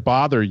Sorry to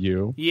Bother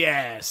You.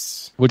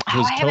 Yes. Which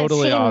was I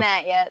totally haven't seen awesome.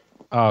 that yet.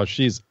 Oh,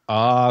 she's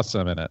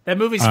awesome in it. That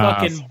movie's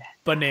fucking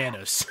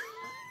bananas.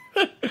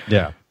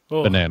 Yeah.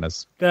 Oh.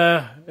 Bananas.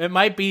 It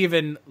might be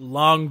even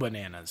long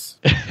bananas.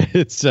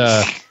 It's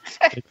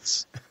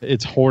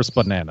horse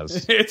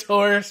bananas. It's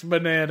horse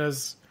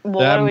bananas.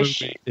 That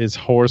movie is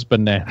horse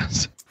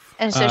bananas.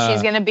 And so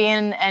she's going to be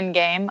in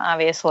Endgame,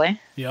 obviously.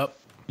 Yep.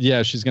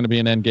 Yeah, she's going to be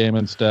in Endgame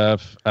and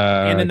stuff.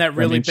 And in that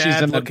really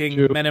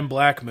bad-looking Men in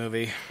Black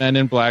movie. Men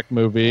in Black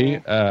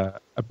movie.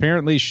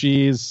 Apparently,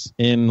 she's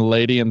in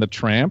Lady and the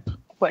Tramp.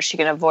 What's she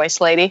going to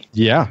voice, Lady?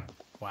 Yeah.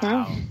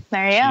 Wow.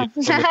 There you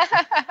go.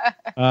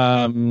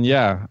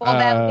 Yeah. Will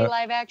that be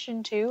live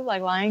action too,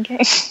 like Lion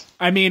King?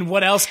 I mean,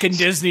 what else can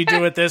Disney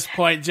do at this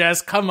point,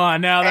 Jess? Come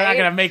on now. They're not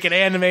going to make it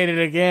animated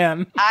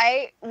again.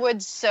 I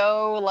would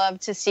so love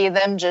to see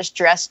them just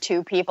dress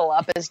two people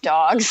up as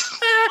dogs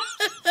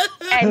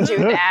and do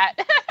that.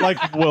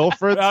 Like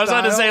Wilfred I was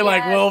about to say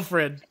like Yes.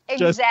 Wilfred.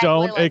 Just Exactly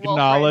don't like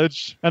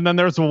acknowledge. And then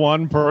there's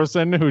one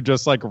person who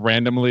just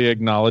randomly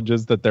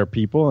acknowledges that they're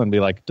people and be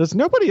like, does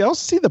nobody else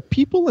see the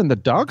people in the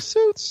dog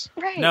suits?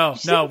 Right. No,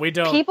 we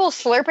don't. People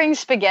slurping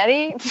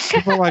spaghetti.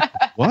 People are like,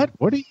 what?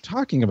 What are you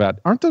talking about?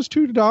 Aren't those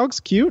two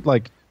dogs cute?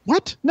 Like,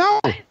 what?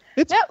 No.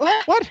 It's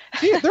what?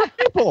 They're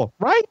people,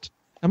 right?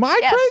 Am I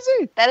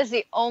crazy? That is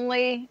the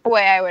only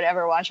way I would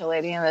ever watch a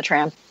Lady and the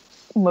Tramp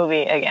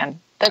movie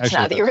again. That's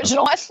not the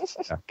original one.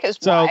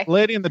 So,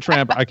 Lady and the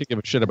Tramp, I could give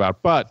a shit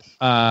about. But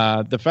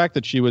the fact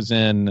that she was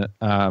in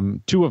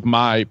two of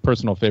my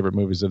personal favorite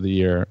movies of the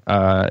year,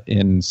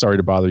 in Sorry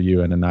to Bother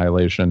You and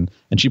Annihilation,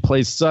 and she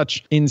plays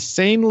such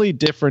insanely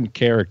different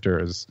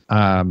characters,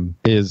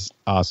 is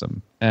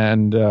awesome.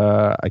 And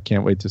I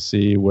can't wait to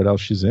see what else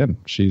she's in.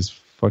 She's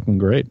fucking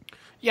great.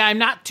 Yeah, I'm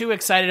not too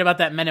excited about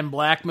that Men in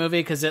Black movie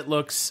because it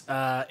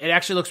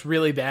actually looks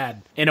really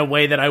bad in a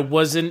way that I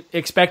wasn't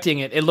expecting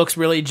it. It looks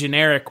really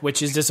generic,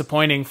 which is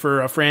disappointing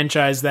for a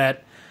franchise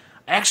that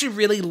I actually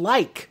really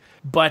like.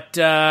 But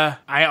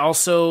I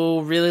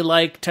also really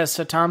like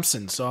Tessa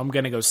Thompson, so I'm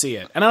going to go see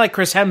it. And I like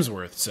Chris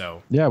Hemsworth,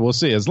 so. Yeah, we'll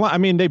see. I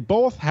mean, they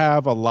both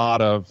have a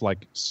lot of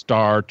like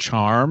star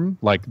charm,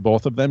 like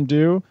both of them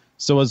do.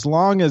 So as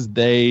long as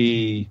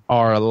they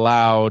are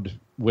allowed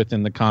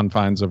within the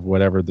confines of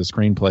whatever the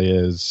screenplay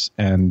is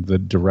and the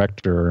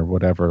director or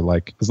whatever,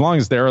 like as long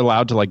as they're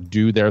allowed to like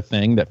do their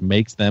thing that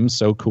makes them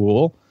so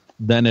cool,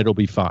 then it'll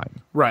be fine.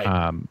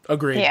 Right.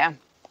 Agreed. Yeah.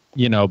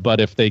 You know,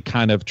 but if they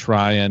kind of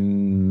try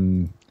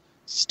and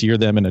steer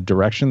them in a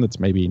direction that's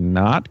maybe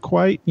not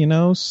quite, you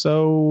know,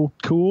 so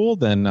cool,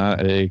 then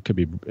it could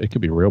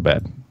be real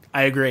bad.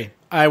 I agree.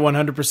 I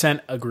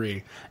 100%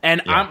 agree.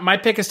 And my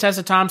pick is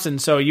Tessa Thompson,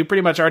 so you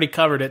pretty much already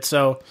covered it.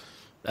 So,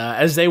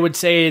 as they would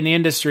say in the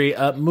industry,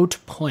 moot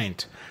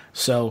point.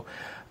 So,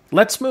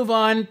 let's move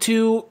on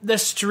to the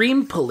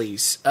Stream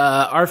Police,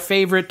 our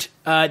favorite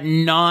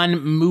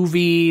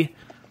non-movie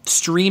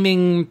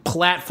streaming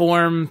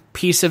platform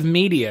piece of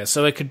media.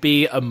 So it could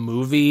be a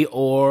movie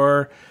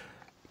or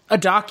a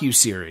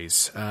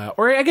docuseries,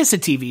 or I guess a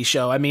TV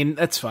show. I mean,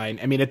 that's fine.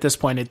 I mean, at this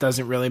point, it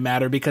doesn't really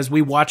matter because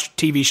we watch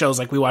TV shows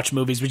like we watch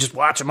movies. We just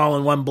watch them all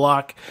in one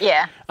block.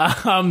 Yeah.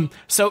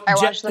 So I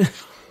watched the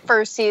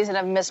first season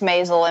of Miss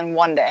Maisel in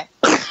one day.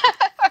 Oh,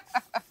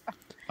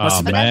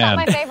 but that's not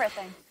my favorite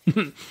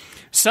thing.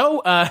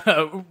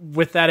 So,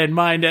 with that in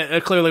mind,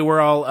 clearly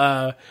we're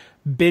all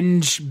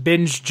binge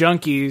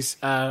junkies.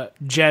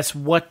 Jess,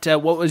 what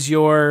was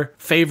your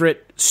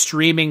favorite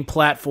streaming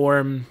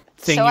platform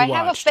thing you watched? So I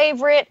have a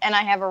favorite and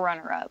I have a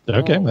runner-up.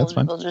 Okay, that's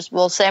fine.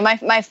 We'll say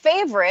my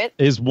favorite.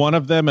 Is one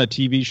of them a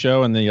TV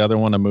show and the other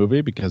one a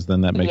movie? Because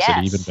then that makes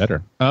it even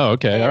better. Oh,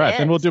 okay. All right.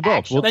 Then we'll do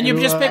both. Then you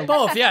just pick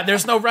both. Yeah,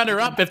 there's no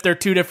runner-up if they're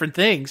two different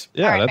things.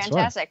 Yeah, all right, that's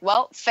fantastic. Fine.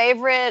 Well,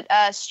 favorite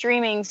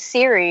streaming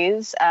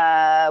series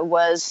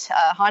was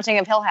Haunting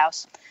of Hill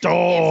House.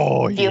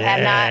 Oh, if you have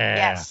not,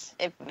 yes.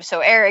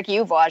 So, Eric,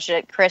 you've watched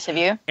it. Chris, have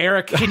you?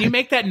 Eric, can you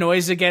make that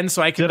noise again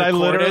so I can Did I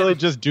literally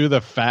just do the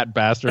fat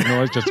bastard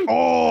noise? Just,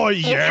 oh,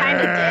 yeah. You kind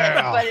of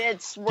did, but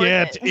it's worth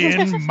Get it.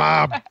 in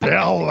my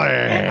belly.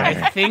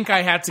 I think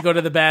I have to go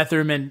to the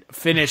bathroom and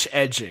finish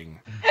edging.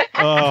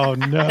 Oh,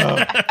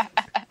 no. I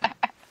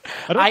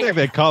don't think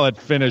they call it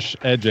finish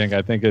edging.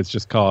 I think it's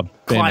just called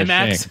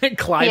Climax. finishing.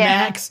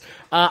 Climax.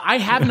 Yeah. I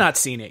have not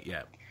seen it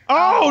yet.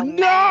 Oh,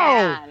 no.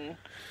 Man.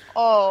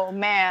 Oh,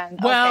 man.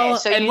 Well, okay,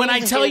 so and when I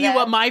tell you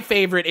what my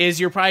favorite is,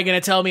 you're probably going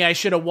to tell me I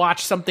should have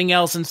watched something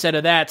else instead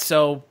of that,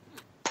 so...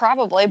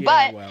 Probably,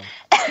 but... Well.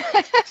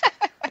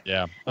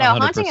 Yeah. No,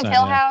 Haunting of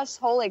Hill House,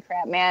 holy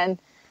crap, man.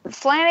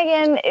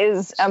 Flanagan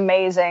is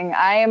amazing.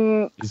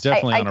 He's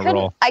definitely on a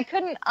roll. I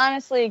couldn't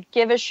honestly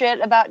give a shit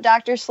about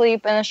Dr.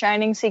 Sleep and the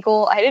Shining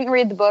sequel. I didn't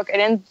read the book.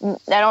 I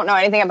don't know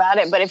anything about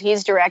it, but if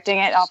he's directing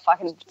it, I'll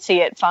fucking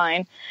see it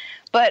fine.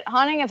 But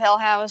Haunting of Hill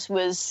House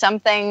was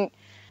something...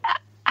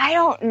 I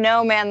don't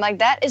know, man. Like,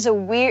 that is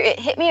it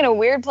hit me in a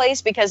weird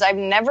place because I've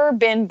never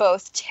been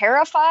both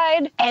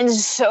terrified and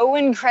so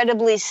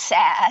incredibly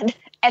sad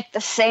at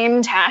the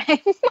same time.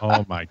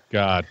 Oh my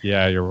God.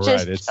 Yeah, you're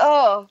right. It's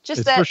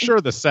that, for sure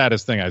the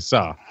saddest thing I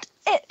saw.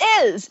 It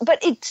is, but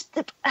it's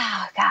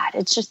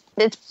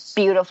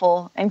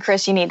beautiful. And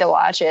Chris, you need to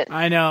watch it.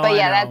 I know. But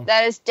yeah,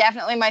 that is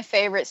definitely my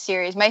favorite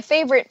series. My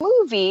favorite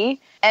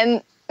movie,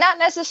 and not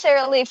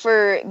necessarily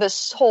for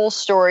this whole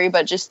story,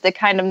 but just the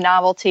kind of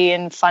novelty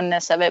and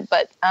funness of it.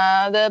 But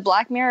the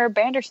Black Mirror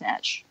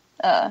Bandersnatch.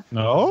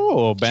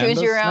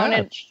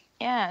 Bandersnatch.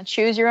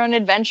 Choose your own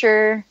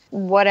adventure.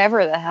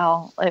 Whatever the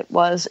hell it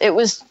was. It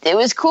was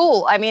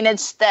cool. I mean,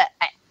 nice.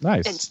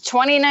 It's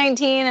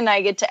 2019, and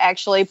I get to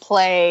actually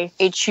play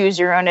a choose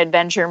your own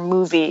adventure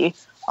movie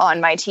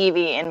on my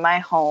TV in my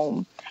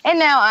home. And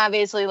now,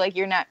 obviously, like,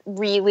 you're not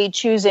really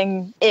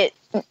choosing it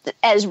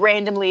as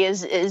randomly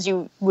as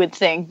you would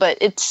think, but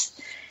it's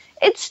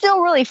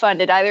still really fun.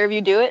 Did either of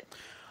you do it?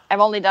 I've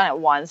only done it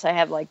once. I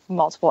have like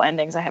multiple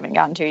endings I haven't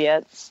gotten to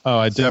yet. Oh,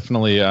 I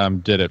definitely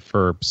did it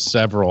for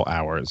several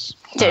hours.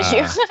 Did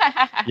you?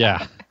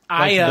 Yeah.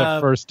 The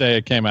first day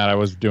it came out, I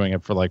was doing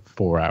it for like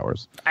 4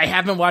 hours. I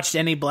haven't watched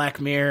any Black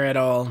Mirror at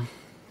all.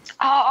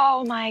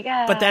 Oh my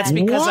God. But that's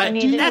because what do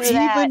you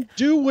even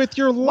do with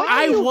your life?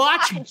 I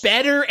watch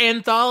better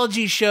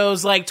anthology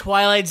shows like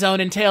Twilight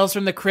Zone and Tales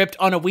from the Crypt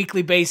on a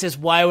weekly basis.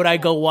 Why would I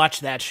go watch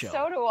that show?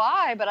 So do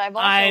I, but I've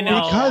also I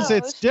know. Because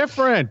it's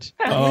different.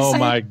 Oh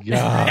my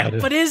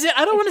God. But is it?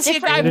 I don't want to see a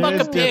guy fuck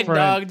a pig, different.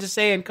 Dog. Just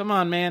saying, come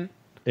on, man.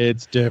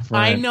 It's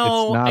different. I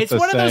know. It's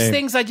one of those same.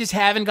 things I just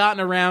haven't gotten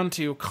around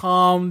to.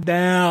 Calm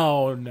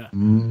down.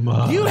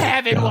 You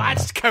haven't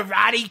watched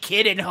Karate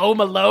Kid and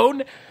Home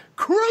Alone?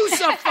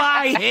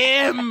 Crucify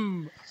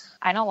him!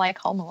 I don't like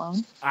Home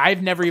Alone.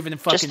 I've never even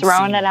fucking just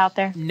throwing seen it out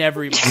there.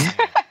 Never even seen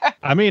it.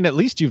 I mean, at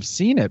least you've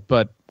seen it,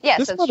 but yes,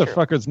 this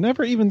motherfucker's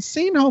never even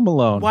seen Home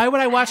Alone. Why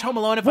would I watch Home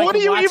Alone if what I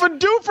do you even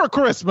do for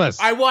Christmas?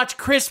 I watch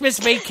Christmas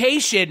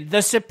Vacation,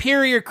 the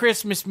superior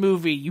Christmas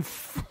movie. You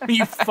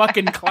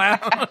fucking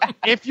clown.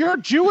 If you're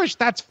Jewish,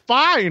 that's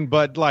fine,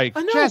 but like,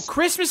 I know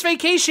Christmas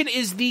Vacation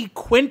is the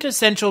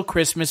quintessential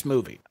Christmas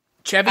movie.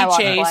 Chevy I watched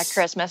Chase. Black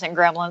Christmas and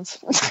Gremlins.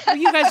 Oh,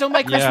 you guys don't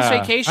like Christmas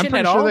Vacation I'm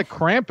pretty at sure all? that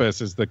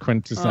Krampus is the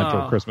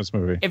quintessential Christmas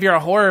movie. If you're a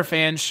horror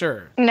fan,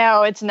 sure.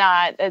 No, it's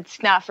not.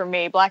 It's not for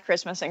me. Black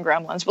Christmas and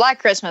Gremlins. Black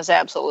Christmas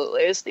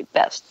absolutely is the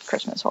best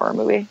Christmas horror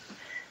movie.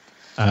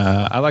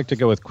 I like to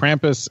go with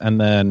Krampus and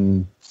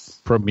then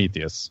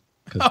Prometheus.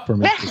 Because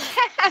Prometheus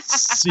is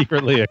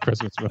secretly a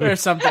Christmas movie. There's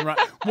something wrong.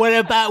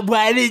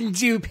 Why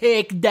didn't you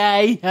pick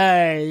Die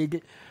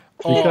Hard?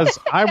 Because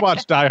I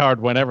watch Die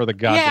Hard whenever the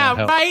goddamn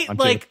hell right? I'm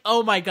Like, to.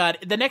 oh my God.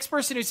 The next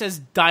person who says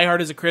Die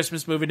Hard is a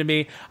Christmas movie to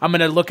me, I'm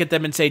going to look at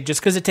them and say,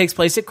 just because it takes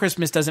place at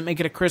Christmas doesn't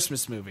make it a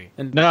Christmas movie.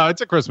 And No,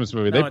 it's a Christmas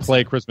movie. No, They it's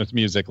play not. Christmas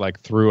music like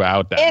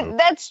throughout that movie.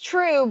 That's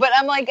true, but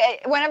I'm like,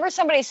 whenever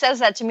somebody says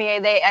that to me,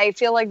 I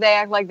feel like they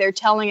act like they're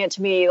telling it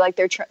to me, like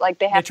they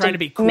have trying to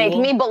be cool. make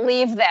me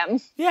believe them.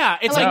 yeah,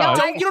 it's I'm like, like,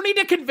 no, you don't need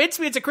to convince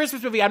me it's a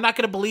Christmas movie. I'm not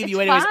going to believe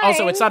you It's anyways. Also,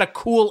 fine. it's not a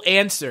cool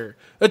answer.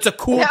 It's a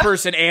cool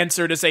person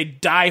answer to say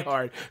Die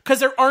Hard because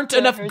there aren't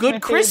enough Hard's good my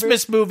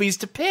Christmas movies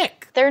to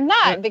pick. They're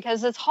not,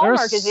 because it's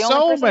Hallmark There's is the only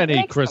so person that many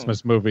picks them.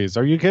 Christmas movies.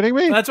 Are you kidding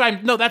me? That's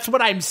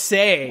what I'm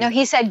saying. No,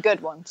 he said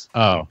good ones.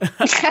 Oh.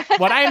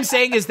 What I am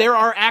saying is there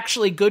are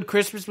actually good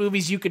Christmas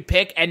movies you could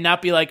pick and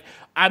not be like,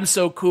 I'm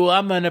so cool,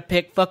 I'm going to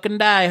pick fucking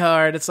Die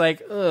Hard. It's like,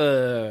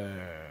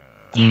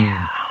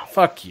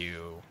 fuck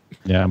you.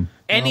 Yeah.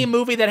 Any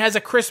movie that has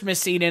a Christmas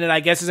scene in it,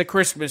 I guess, is a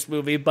Christmas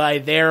movie by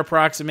their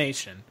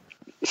approximation.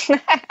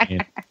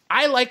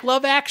 I like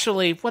Love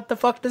Actually. What the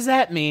fuck does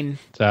that mean?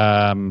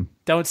 Don't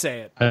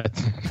say it.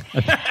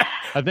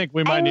 I think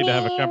we might need to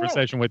have a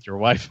conversation with your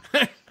wife.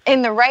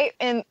 At the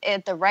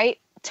right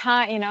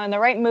time, in the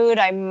right mood,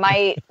 I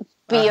might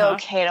be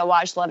okay to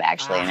watch Love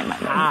Actually, and it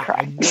might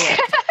make me cry.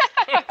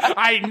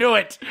 I knew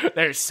it.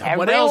 There's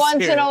someone Every else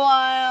once here. in a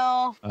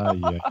while.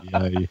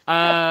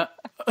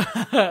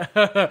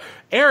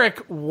 Eric,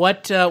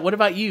 what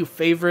about you?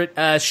 Favorite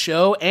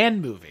show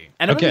and movie?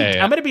 And I'm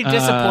gonna be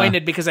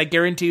disappointed because I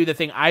guarantee you the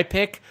thing I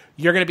pick,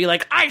 you're gonna be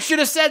like, I should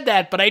have said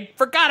that, but I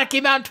forgot it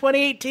came out in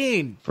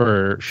 2018.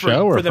 For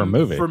show or for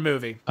movie? For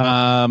movie.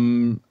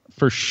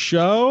 For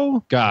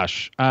show,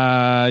 gosh,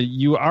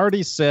 you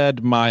already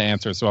said my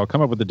answer, so I'll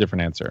come up with a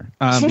different answer.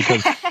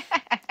 Because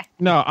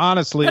no,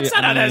 honestly, That's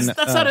not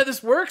how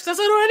this works. That's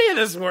not how any of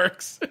this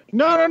works.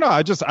 No.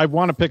 I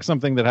want to pick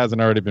something that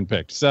hasn't already been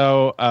picked.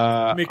 So,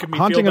 Making me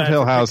Haunting feel of bad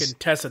Hill for House. picking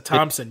Tessa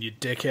Thompson, you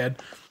dickhead.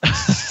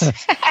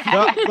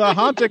 The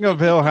Haunting of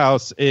Hill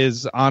House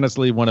is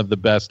honestly one of the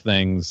best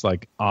things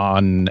like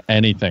on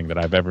anything that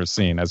I've ever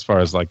seen, as far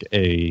as like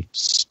a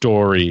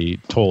story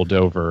told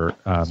over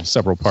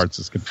several parts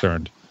is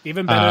concerned.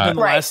 Even better than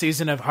the Right. last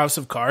season of House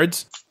of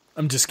Cards.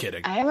 I'm just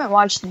kidding. I haven't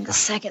watched the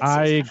second season.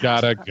 I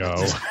gotta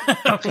go.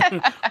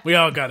 We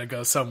all gotta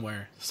go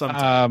somewhere.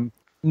 Sometime.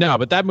 No,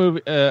 but that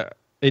movie,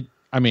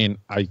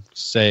 I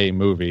say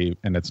movie,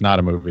 and it's not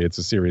a movie; it's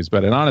a series.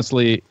 But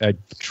honestly, I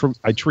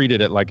treated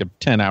it like a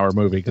 10-hour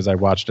movie because I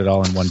watched it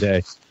all in one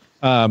day.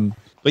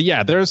 But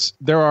yeah,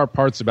 there are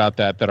parts about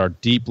that are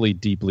deeply,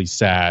 deeply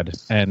sad,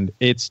 and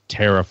it's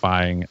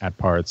terrifying at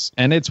parts.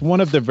 And it's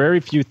one of the very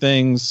few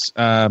things.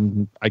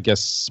 I guess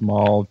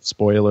small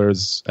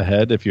spoilers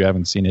ahead if you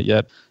haven't seen it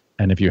yet,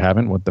 and if you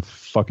haven't, what the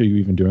fuck are you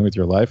even doing with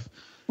your life?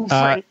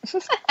 Right.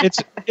 It's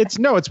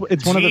one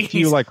of the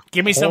few like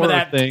give me some of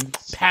horror that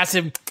things.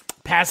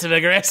 passive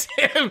aggressive.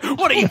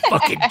 What are you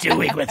fucking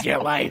doing with your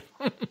life?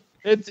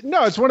 It's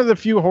one of the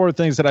few horror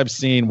things that I've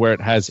seen where it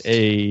has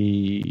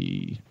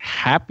a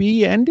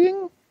happy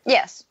ending.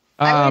 Yes,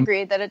 I would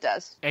agree that it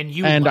does. And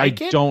you and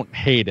like I it? don't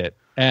hate it.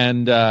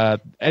 And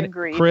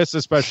Agreed. Chris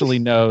especially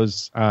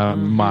knows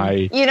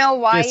my You know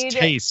why you did?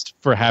 distaste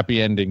for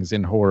happy endings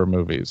in horror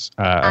movies.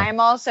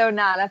 I'm also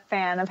not a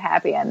fan of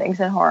happy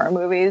endings in horror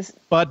movies.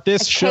 But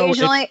this show,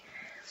 Occasionally,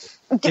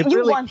 it you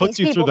really want puts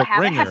these you through people the to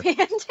have ringer. a happy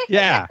ending.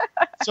 yeah.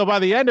 So by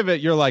the end of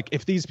it, you're like,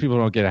 if these people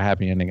don't get a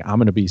happy ending, I'm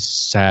going to be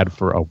sad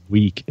for a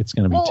week. It's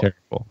going to be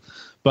terrible.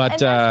 But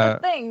And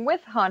that's the thing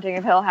with Haunting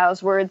of Hill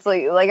House, where it's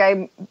like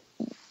I'm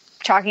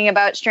talking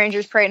about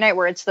Strangers Pray at Night,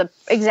 where it's the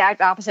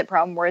exact opposite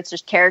problem, where it's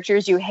just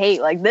characters you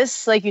hate. Like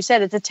this, like you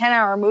said, it's a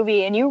 10-hour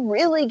movie, and you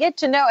really get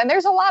to know. And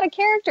there's a lot of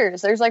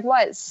characters. There's like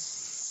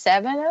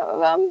 7 of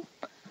them.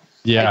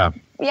 yeah.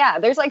 Yeah,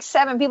 there's like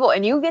 7 people,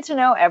 and you get to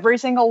know every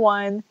single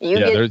one. You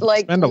get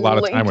like spend a lot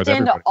of time linked with into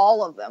everybody.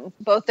 all of them,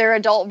 both their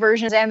adult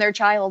versions and their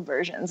child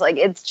versions. Like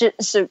it's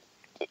just so,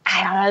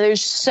 I don't know.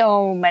 There's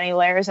so many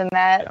layers in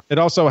that. It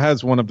also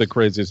has one of the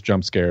craziest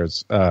jump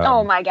scares.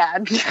 Oh my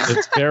god!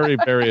 It's very,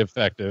 very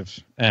effective,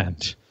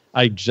 and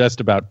I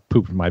just about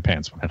pooped my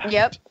pants when it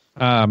happened.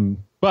 Yep.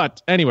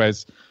 But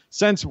anyways,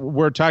 since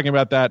we're talking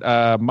about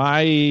that,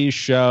 my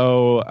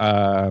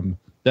show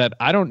that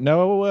I don't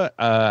know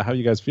how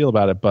you guys feel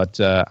about it, but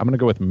I'm going to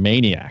go with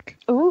Maniac.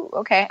 Ooh,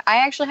 okay. I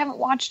actually haven't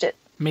watched it.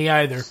 Me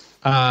either.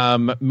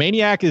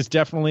 Maniac is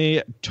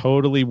definitely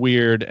totally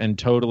weird and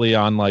totally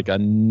on like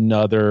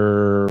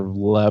another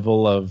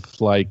level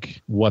of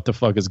like what the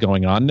fuck is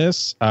going on in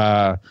this.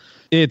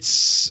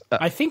 It's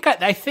I think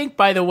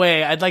by the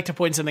way, I'd like to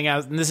point something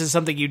out, and this is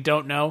something you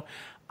don't know.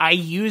 I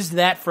used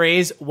that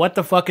phrase, what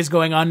the fuck is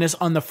going on this,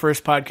 on the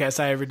first podcast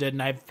I ever did,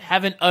 and I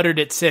haven't uttered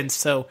it since,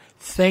 so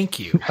thank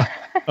you.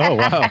 Oh,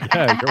 wow.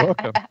 Yeah, you're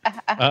welcome.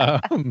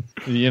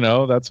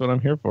 That's what I'm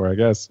here for, I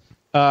guess.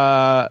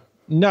 No,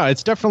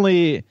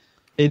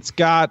 it's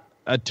got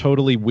a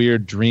totally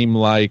weird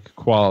dreamlike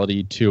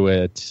quality to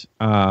it.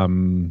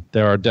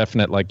 There are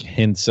definite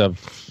hints of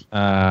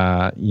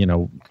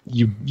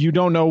you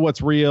don't know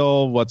what's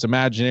real, what's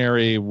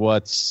imaginary,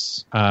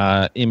 what's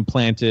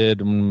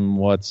implanted, and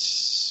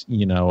what's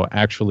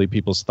actually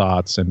people's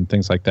thoughts and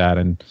things like that.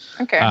 And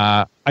okay,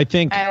 I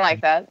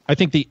like that. I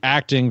think the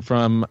acting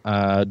from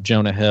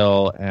Jonah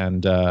Hill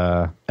and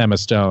Emma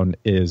Stone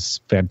is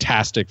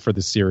fantastic for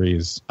the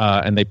series,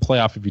 and they play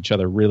off of each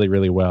other really,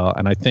 really well.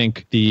 And I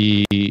think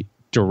the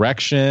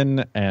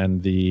direction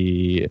and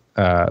the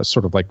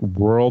sort of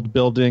world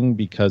building,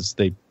 because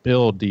they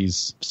build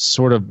these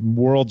sort of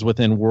worlds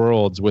within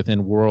worlds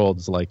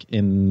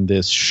in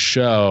this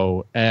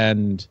show,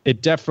 and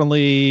it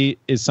definitely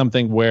is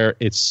something where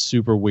it's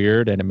super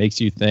weird and it makes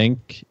you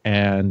think.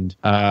 And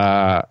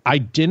I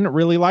didn't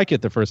really like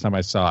it the first time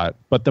I saw it,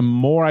 but the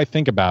more I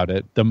think about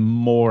it, the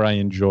more I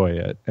enjoy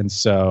it. And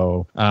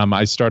so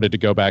I started to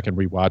go back and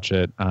rewatch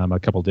it a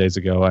couple days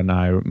ago, and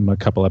I'm a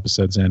couple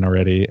episodes in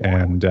already,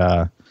 and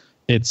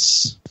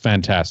it's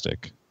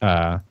fantastic.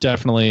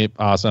 Definitely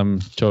awesome.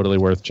 Totally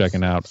worth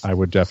checking out. I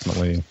would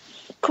definitely.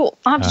 Cool.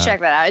 I'll have to check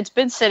that out. It's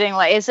been sitting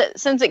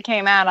since it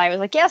came out. I was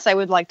like, yes, I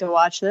would like to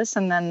watch this.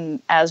 And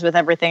then, as with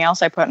everything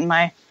else I put in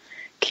my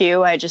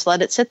queue, I just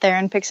let it sit there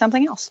and pick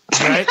something else.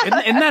 Right?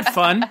 Isn't that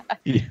fun?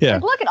 Yeah.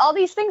 Look at all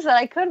these things that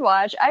I could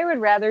watch. I would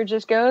rather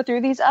just go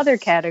through these other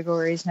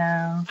categories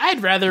now.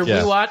 I'd rather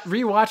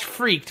rewatch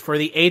Freaked for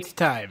the 8th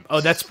time. Oh,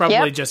 that's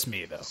probably just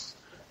me, though.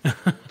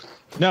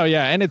 No,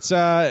 yeah, and it's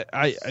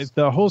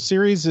the whole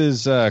series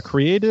is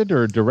created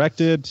or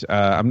directed.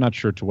 I'm not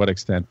sure to what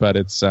extent, but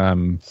it's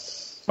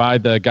by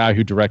the guy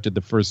who directed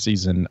the first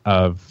season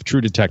of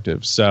True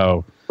Detective.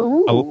 So,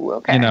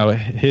 okay.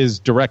 His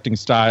directing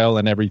style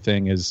and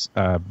everything is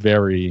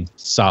very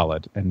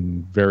solid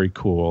and very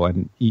cool.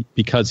 And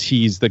because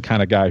he's the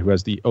kind of guy who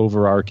has the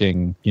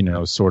overarching,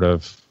 sort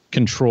of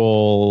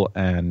control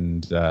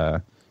and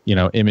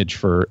image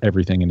for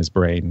everything in his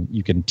brain,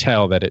 you can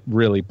tell that it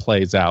really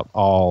plays out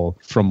all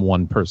from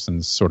one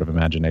person's sort of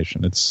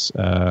imagination. It's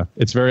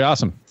very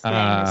awesome.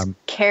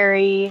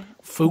 Cary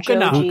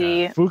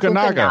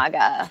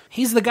Fukunaga.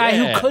 He's the guy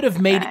who could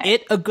have made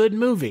it a good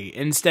movie.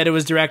 Instead, it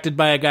was directed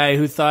by a guy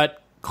who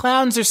thought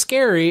clowns are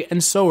scary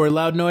and so are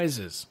loud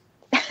noises.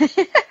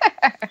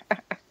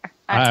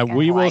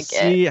 We will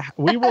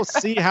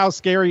see how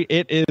scary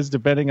it is,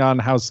 depending on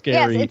how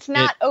scary. Yes, it's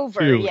not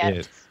over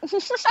yet.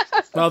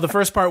 Well, the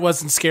first part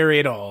wasn't scary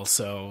at all,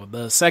 so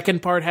the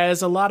second part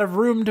has a lot of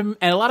room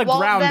and a lot of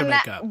ground to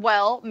make up.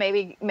 Well,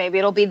 maybe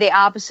it'll be the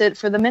opposite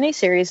for the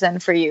miniseries then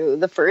for you.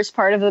 The first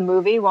part of the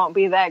movie won't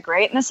be that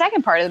great, and the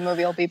second part of the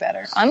movie will be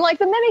better. Unlike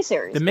the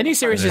miniseries. The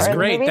miniseries is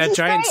great. That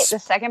giant. The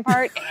second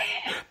part.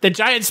 The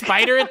giant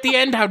spider at the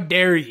end. How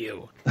dare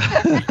you?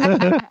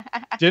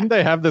 Didn't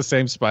they have the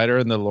same spider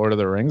in the Lord of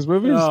the Rings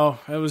movies? No,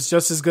 it was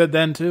just as good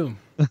then too.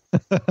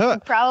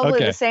 Probably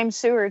the same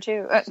sewer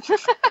too.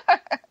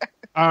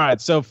 All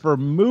right, so for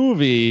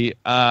movie,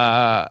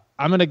 I'm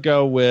going to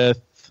go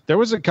with. There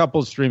was a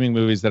couple streaming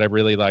movies that I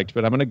really liked,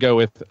 but I'm going to go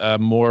with a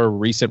more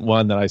recent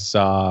one that I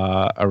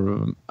saw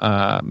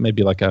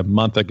maybe a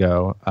month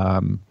ago,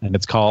 and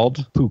it's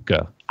called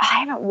Puka. I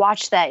haven't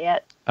watched that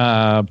yet.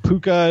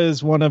 Puka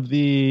is one of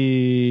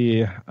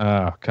the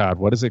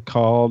what is it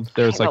called?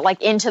 There's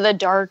Into the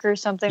Dark or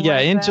something. Yeah,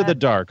 Into the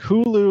Dark.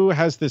 Hulu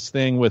has this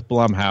thing with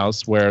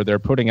Blumhouse where they're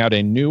putting out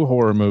a new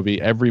horror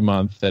movie every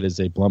month that is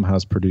a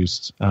Blumhouse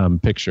produced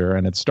picture,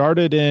 and it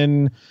started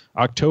in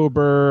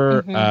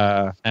October.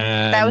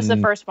 And that was the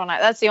first one.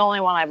 That's the only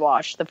one I've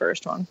watched. The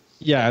first one.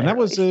 Yeah, and that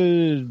was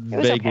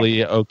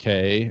vaguely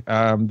okay.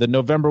 The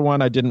November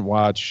one I didn't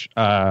watch,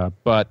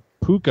 but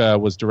Puka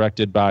was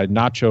directed by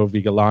Nacho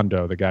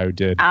Vigalondo, the guy who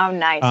did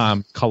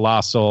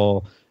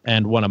Colossal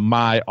and one of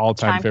my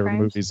all-time favorite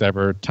movies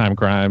ever, Time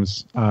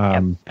Crimes.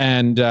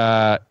 And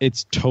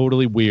it's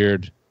totally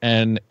weird,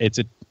 and it's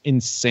an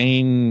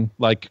insane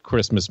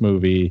Christmas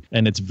movie,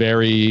 and it's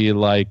very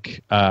it's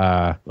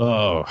a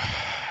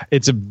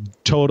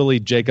totally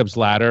Jacob's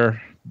Ladder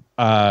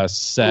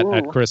set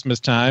at Christmas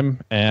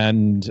time,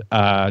 and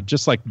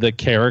just the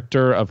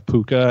character of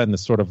Puka and the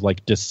sort of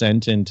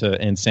descent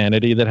into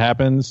insanity that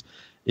happens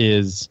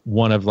is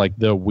one of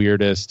the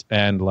weirdest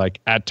and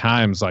at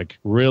times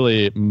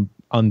really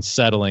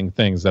unsettling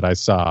things that I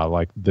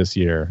saw this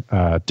year.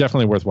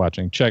 Definitely worth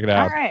watching. Check it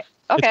out. All right.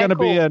 Okay, it's going to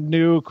be a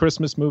new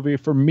Christmas movie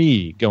for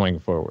me going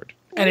forward.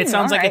 And it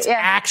sounds like it's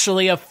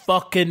actually a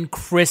fucking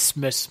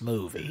Christmas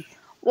movie.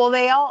 Well,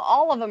 they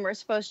all of them are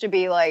supposed to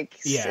be holiday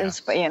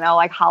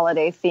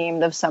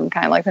themed of some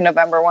kind. Like the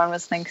November one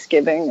was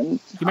Thanksgiving. And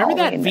you remember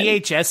that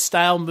VHS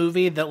style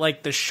movie that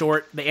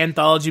the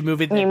anthology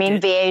movie? You mean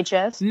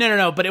VHS?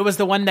 No. But it was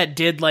the one that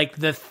did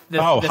the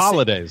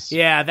Holidays.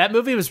 Yeah, that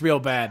movie was real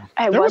bad.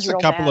 There was a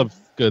couple of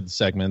good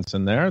segments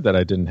in there that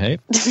I didn't hate.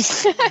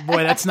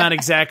 Boy, that's not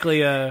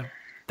exactly a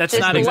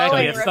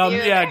thumb.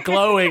 Review. Yeah,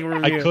 glowing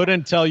review. I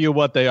couldn't tell you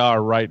what they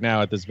are right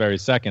now at this very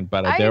second,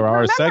 but there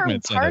are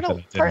segments in it that I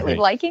didn't partly hate.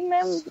 liking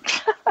them.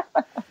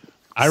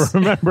 I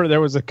remember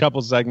there was a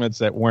couple segments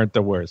that weren't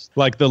the worst,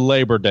 like the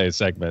Labor Day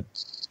segment.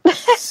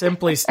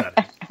 Simply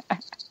stunning.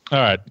 All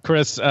right,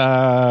 Chris,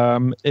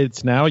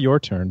 it's now your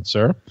turn,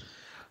 sir.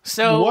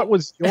 So, what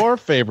was your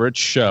favorite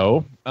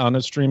show on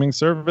a streaming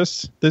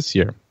service this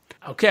year?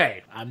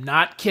 Okay, I'm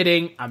not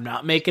kidding. I'm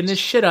not making this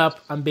shit up.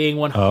 I'm being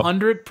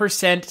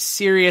 100%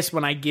 serious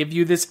when I give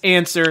you this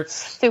answer.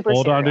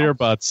 Hold on to your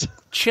butts.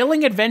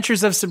 Chilling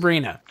Adventures of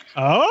Sabrina.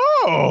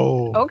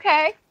 Oh.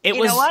 Okay.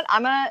 You know what?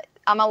 I'm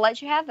gonna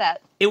let you have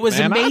that. It was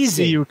amazing. I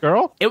see you,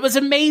 girl. It was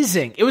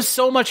amazing. It was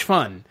so much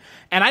fun.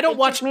 And I don't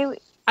watch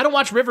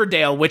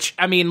Riverdale, which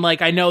I mean,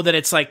 like, I know that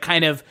it's like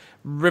kind of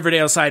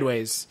Riverdale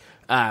sideways.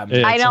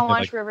 I don't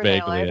watch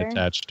Riverdale vaguely either.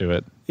 Attached to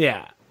it.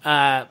 Yeah.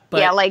 But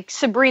yeah, like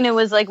Sabrina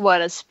was like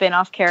what, a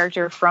spin-off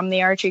character from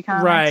the Archie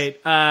comics?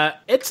 Right.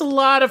 It's a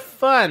lot of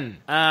fun.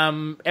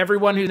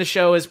 Everyone who in the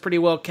show is pretty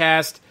well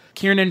cast.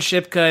 Kiernan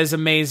Shipka is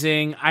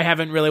amazing. I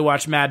haven't really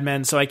watched Mad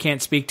Men, so I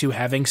can't speak to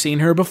having seen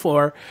her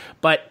before.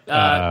 But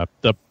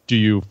do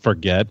you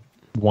forget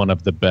one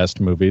of the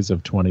best movies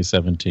of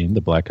 2017,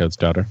 The Black Coat's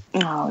Daughter?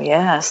 Oh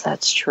yes,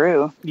 that's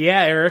true.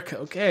 Yeah, Eric.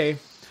 Okay.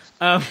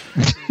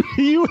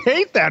 You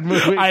hate that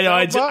movie. I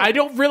know. I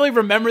don't really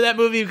remember that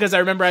movie because I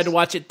remember I had to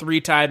watch it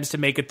 3 times to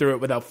make it through it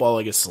without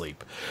falling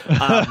asleep.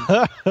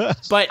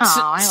 But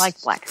I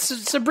like Black.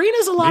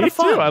 Sabrina's a lot of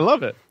fun. Me too. I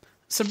love it.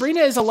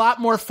 Sabrina is a lot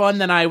more fun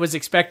than I was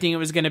expecting it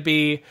was going to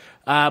be.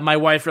 My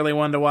wife really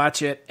wanted to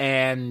watch it,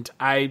 and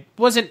I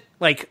wasn't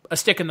like a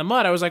stick in the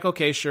mud. I was like,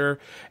 okay, sure.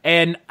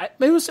 And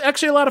it was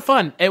actually a lot of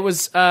fun. It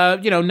was,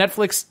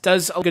 Netflix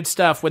does good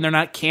stuff when they're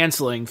not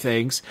canceling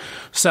things.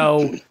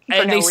 So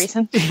For no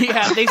reason.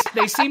 Yeah,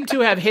 they seem to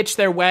have hitched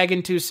their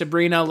wagon to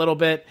Sabrina a little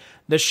bit.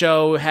 The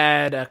show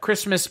had a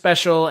Christmas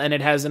special, and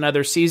it has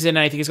another season.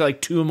 I think it's got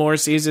like 2 more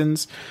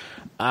seasons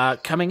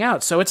coming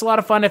out. So it's a lot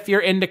of fun if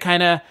you're into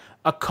kind of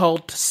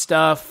occult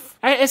stuff.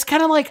 It's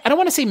kind of like, I don't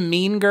want to say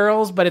Mean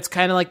Girls, but it's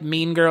kind of like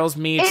Mean Girls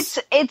meets...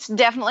 It's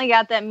definitely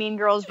got that Mean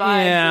Girls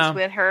vibe, just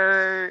with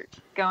her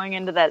going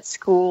into that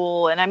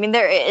school. And I mean,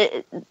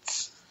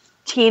 it's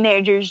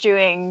teenagers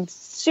doing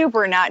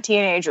super not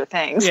teenager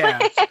things. Yeah.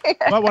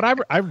 But what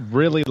I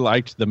really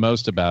liked the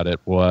most about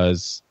it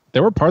was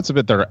there were parts of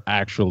it that are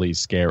actually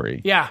scary.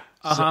 Yeah,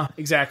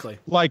 exactly.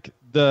 Like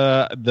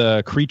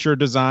the creature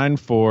design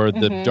for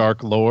the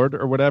Dark Lord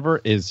or whatever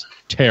is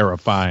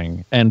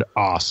terrifying and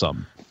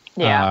awesome.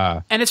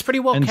 Yeah. And it's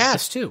pretty well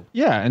cast, too.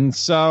 Yeah, and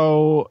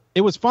so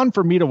it was fun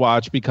for me to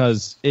watch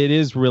because it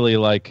is really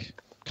like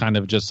kind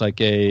of just like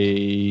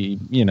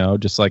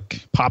just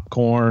like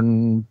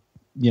popcorn,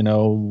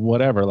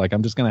 whatever. Like,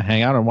 I'm just going to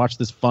hang out and watch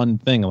this fun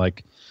thing.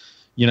 Like,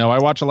 I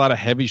watch a lot of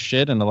heavy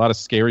shit and a lot of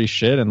scary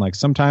shit. And like,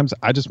 sometimes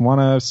I just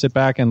want to sit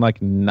back and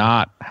like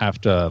not have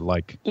to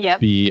like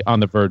be on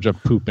the verge of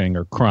pooping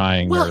or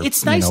crying. Well, or,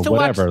 it's nice to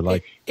whatever.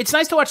 watch. It's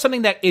nice to watch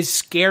something that is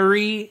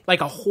scary,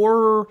 like a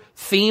horror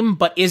theme,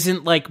 but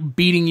isn't like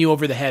beating you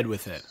over the head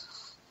with it.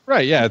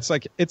 Right. Yeah. It's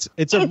like, it's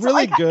a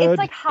really good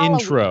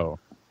intro.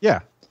 Yeah.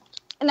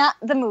 Not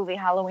the movie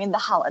Halloween, the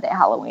holiday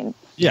Halloween.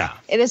 Yeah.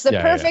 It is the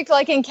perfect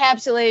like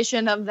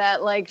encapsulation of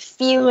that like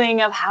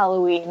feeling of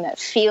Halloween, that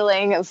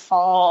feeling of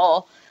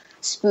fall,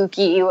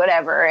 spooky,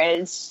 whatever.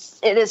 And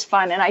it is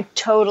fun, and I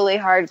totally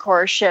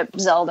hardcore ship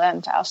Zelda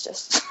and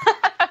Faustus.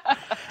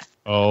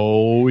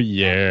 Oh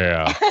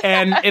yeah.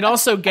 And it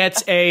also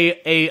gets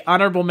a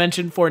honorable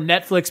mention for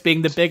Netflix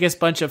being the biggest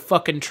bunch of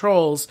fucking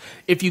trolls.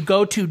 If you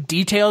go to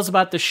details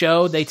about the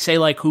show, they say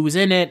like who's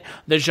in it,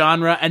 the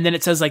genre, and then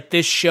it says like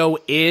this show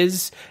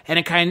is, and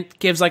it kind of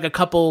gives like a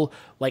couple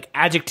like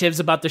adjectives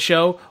about the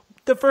show.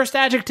 The first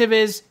adjective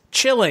is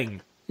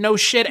chilling. No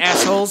shit,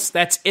 assholes.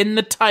 That's in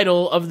the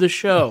title of the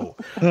show.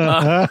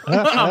 Thanks,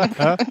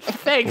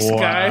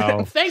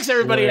 guys. Thanks,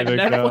 everybody at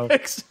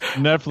Netflix.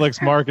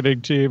 Netflix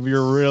marketing team,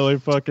 you're really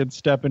fucking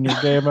stepping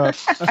your game up.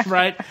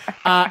 Right.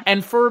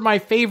 And for my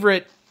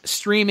favorite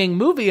streaming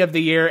movie of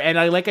the year, and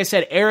like I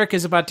said, Eric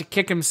is about to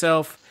kick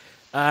himself.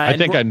 I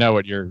think I know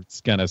what you're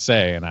going to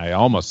say, and I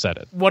almost said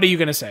it. What are you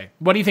going to say?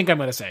 What do you think I'm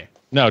going to say?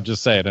 No,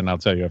 just say it, and I'll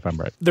tell you if I'm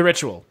right. The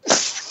Ritual.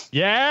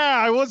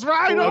 Yeah, I was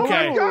right.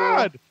 Okay. Oh, my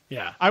God.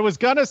 Yeah, I was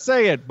gonna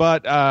say it,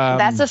 but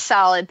that's a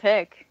solid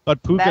pick.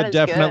 But Puka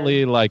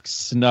definitely like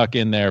snuck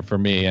in there for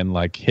me and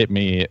like hit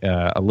me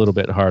a little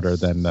bit harder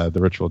than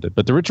The Ritual did.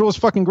 But The Ritual is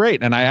fucking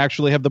great, and I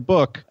actually have the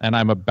book, and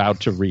I'm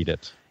about to read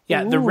it.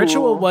 Yeah, The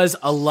Ritual was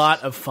a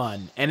lot of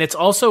fun, and it's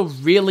also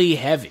really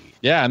heavy.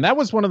 Yeah, and that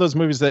was one of those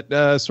movies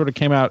that sort of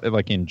came out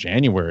like in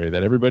January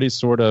that everybody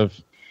sort of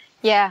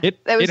it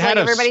was like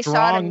everybody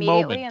saw it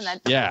immediately,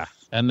 moment.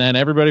 And then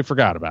everybody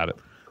forgot about it.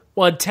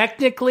 Well,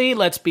 technically,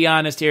 let's be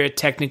honest here, it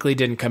technically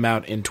didn't come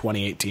out in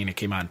 2018. It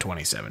came out in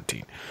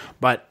 2017.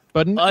 But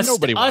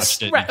nobody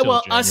watched it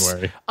until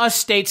January.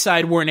 Us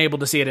stateside weren't able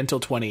to see it until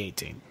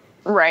 2018.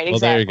 Right, exactly. Well,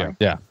 there you go.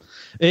 Yeah.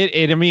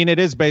 I mean, it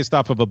is based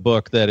off of a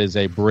book that is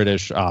a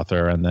British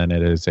author, and then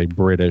it is a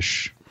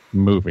British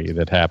movie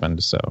that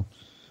happened. So,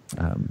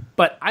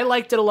 but I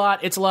liked it a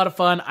lot. It's a lot of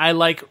fun. I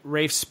like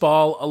Rafe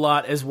Spall a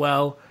lot as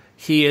well.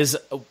 He is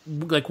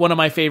like one of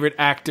my favorite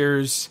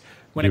actors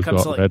when it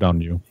comes to red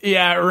on you.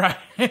 Yeah, right.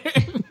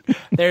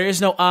 There is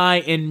no I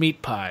in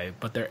Meat Pie,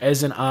 but there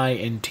is an I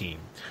in Team.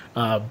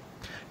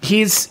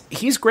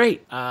 He's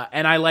great,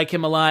 and I like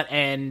him a lot.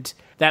 And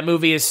that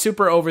movie is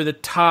super over the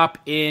top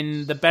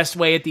in the best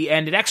way at the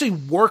end. It actually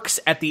works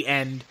at the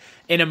end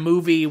in a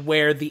movie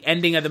where the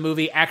ending of the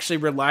movie actually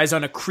relies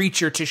on a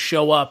creature to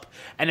show up,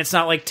 and it's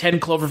not like 10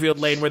 Cloverfield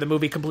Lane where the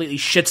movie completely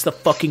shits the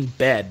fucking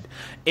bed.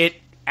 It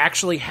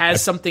actually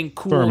has something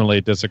cool. Firmly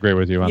disagree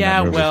with you on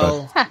that movie.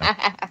 Yeah,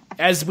 well,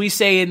 as we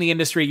say in the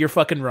industry, you're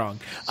fucking wrong.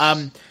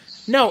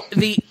 No,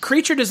 the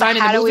creature design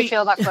in the movie... How do we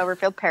feel about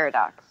Cloverfield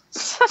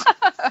Paradox?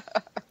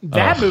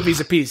 That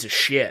movie's a piece of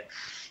shit.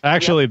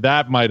 Actually,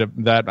 that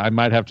I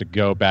might have to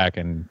go back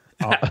and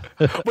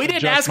we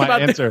didn't ask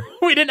about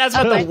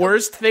the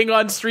worst thing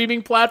on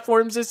streaming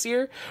platforms this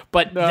year,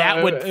 but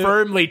that would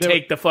firmly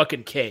take the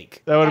fucking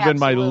cake. That would have been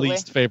my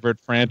least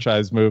favorite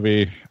franchise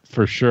movie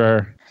for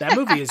sure.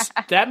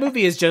 That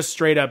movie is just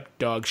straight up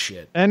dog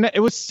shit. And it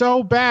was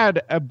so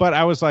bad, but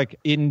I was like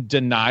in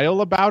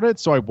denial about it,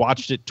 so I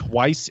watched it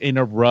twice in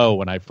a row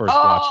when I first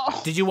watched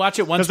it. Did you watch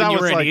it once when you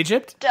were in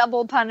Egypt?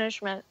 Double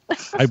punishment.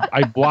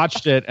 I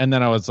watched it and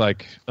then I was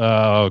like,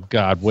 oh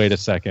God, wait a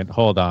second,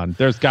 hold on.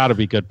 There's got to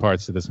be good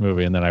parts to this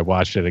movie, and then I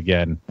watched it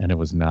again and it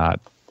was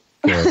not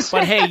good.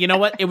 But hey, you know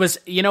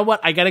what?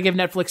 I got to give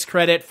Netflix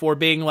credit for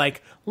being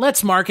like,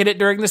 let's market it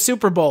during the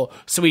Super Bowl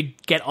so we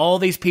get all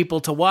these people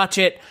to watch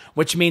it,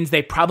 which means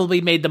they probably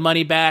made the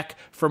money back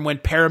from when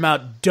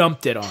Paramount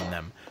dumped it on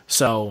them.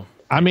 So,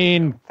 I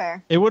mean,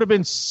 fair. It would have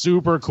been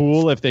super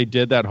cool if they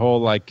did that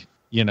whole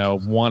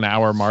 1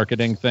 hour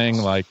marketing thing,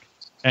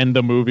 and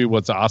the movie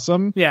was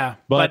awesome. Yeah,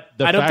 but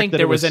I don't think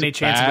there was any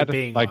chance of it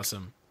being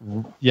awesome.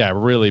 Yeah,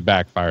 really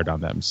backfired on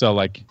them. So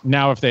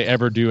now if they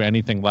ever do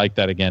anything like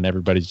that again,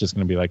 everybody's just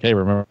going to be like, hey,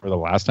 remember the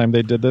last time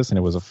they did this and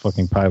it was a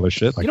fucking pile of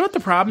shit? You know what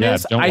the problem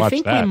is? I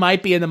think we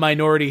might be in the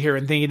minority here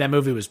in thinking that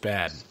movie was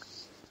bad.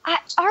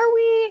 Are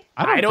we?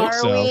 I don't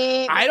think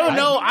so. I don't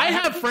know. I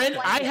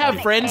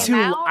have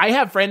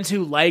friends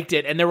who liked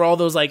it, and there were all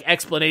those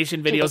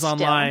explanation videos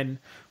online,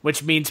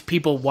 which means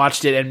people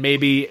watched it and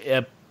maybe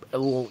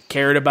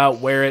cared about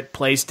where it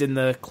placed in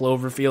the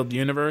Cloverfield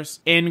universe,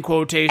 in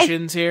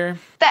quotations here.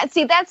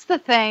 That's the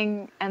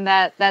thing, and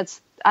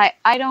that's I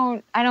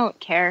don't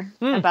care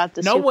about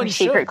the super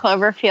secret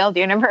Cloverfield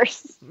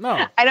universe.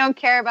 No, I don't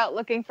care about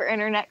looking for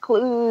internet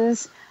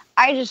clues.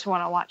 I just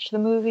want to watch the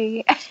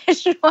movie. I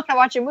just want to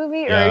watch a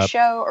movie or a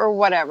show or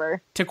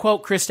whatever. To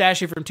quote Chris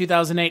Dashy from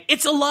 2008,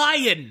 "It's a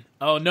lion."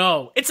 Oh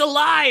no, it's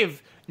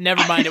alive.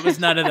 Never mind, it was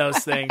none of those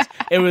things.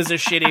 It was a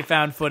shitty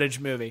found footage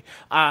movie.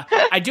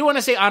 I do want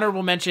to say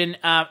honorable mention.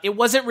 It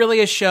wasn't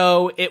really a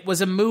show. It was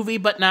a movie,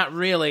 but not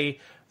really.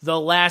 The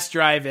Last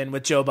Drive-In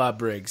with Joe Bob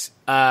Briggs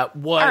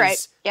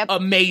was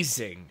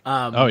amazing.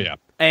 Oh, yeah.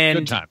 And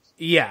good time.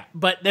 Yeah,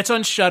 but that's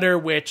on Shudder,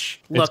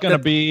 which... It's going to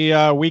be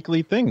a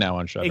weekly thing now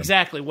on Shudder.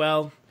 Exactly.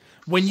 Well,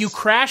 when you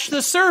crash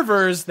the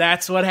servers,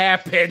 that's what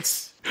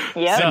happens.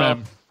 Yeah. So,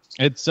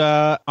 it's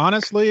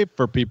honestly,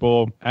 for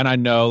people, and I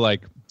know,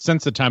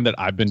 since the time that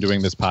I've been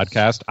doing this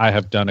podcast, I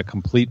have done a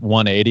complete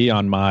 180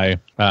 on my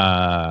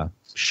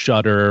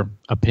Shudder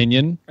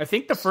opinion. I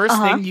think the first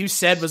thing you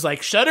said was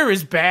Shudder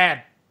is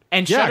bad.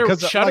 And Shudder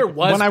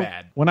was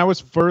bad. When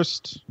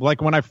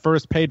I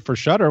first paid for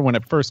Shudder, when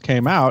it first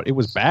came out, it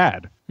was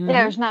bad.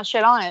 Yeah, there's not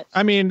shit on it.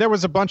 I mean, there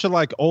was a bunch of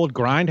old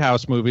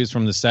Grindhouse movies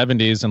from the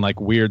 70s and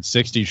weird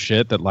 60s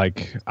shit that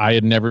I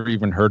had never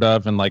even heard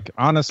of and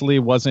honestly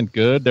wasn't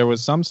good. There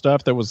was some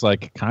stuff that was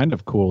kind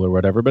of cool or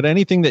whatever, but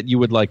anything that you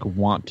would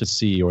want to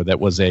see or that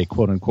was a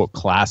quote unquote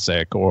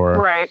classic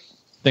or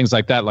things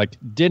like that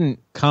didn't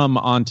come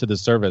onto the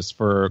service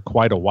for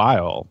quite a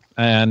while.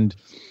 And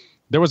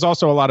there was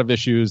also a lot of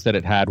issues that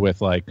it had with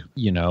the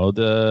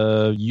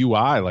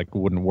UI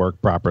wouldn't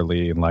work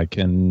properly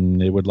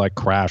and it would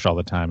crash all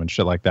the time and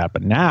shit like that.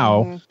 But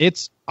now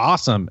it's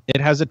awesome.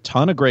 It has a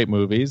ton of great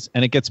movies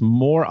and it gets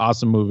more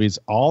awesome movies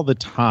all the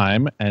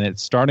time. And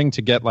it's starting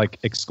to get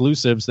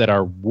exclusives that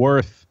are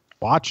worth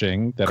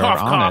watching that are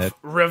on it.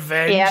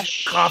 Revenge. Yeah,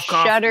 cough,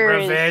 Shudder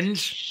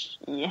Revenge.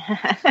 Yeah.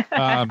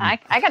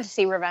 I got to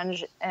see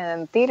Revenge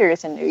in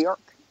theaters in New York.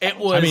 It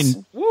was.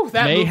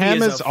 That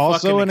Mayhem is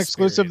also an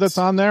exclusive that's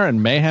on there,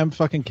 and Mayhem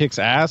fucking kicks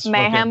ass.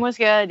 Mayhem was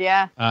good,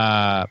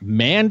 yeah.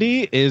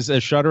 Mandy is a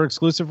Shudder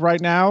exclusive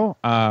right now.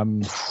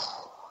 Gosh,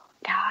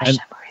 that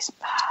movie's.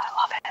 I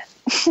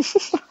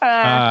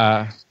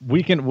love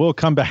it. We'll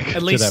come back.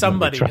 At least to that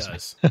somebody movie,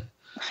 does.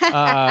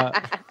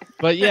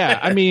 But yeah,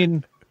 I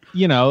mean,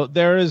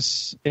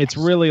 it's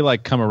really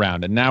come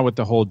around, and now with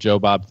the whole Joe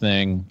Bob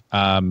thing.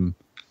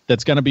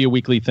 That's going to be a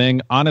weekly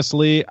thing.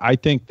 Honestly, I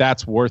think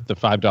that's worth the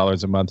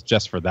 $5 a month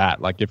just for that.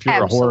 If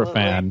you're a horror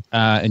fan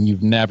and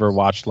you've never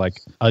watched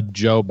a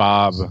Joe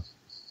Bob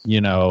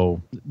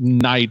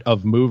night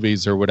of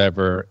movies or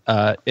whatever.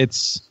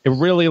 It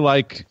really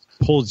like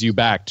pulls you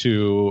back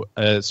to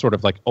a sort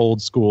of like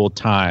old school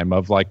time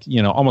of like,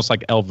 almost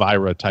like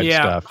Elvira type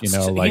stuff,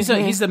 like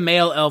he's the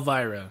male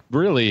Elvira.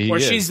 Really? Or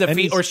she's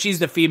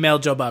the female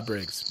Joe Bob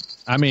Briggs.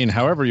 I mean,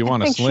 however you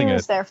want to swing she it.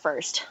 was there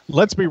first.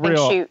 Let's be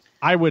real.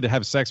 I would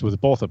have sex with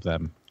both of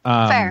them.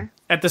 Fair.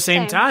 At the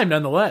same time,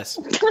 nonetheless.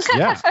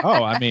 Yeah.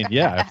 Oh, I mean,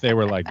 yeah. If they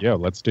were like, "Yo,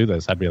 let's do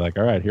this," I'd be like,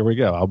 "All right, here we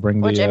go. I'll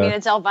bring Which, I mean,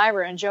 it's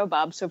Elvira and Joe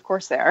Bob, so of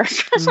course they are.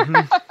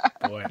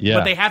 Boy. Yeah.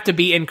 But they have to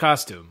be in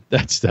costume.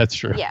 That's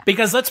true. Yeah.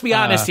 Because let's be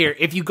honest here,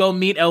 if you go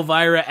meet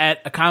Elvira at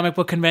a comic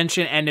book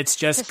convention and it's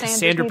just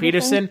Cassandra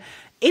Peterson,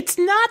 it's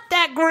not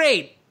that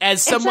great.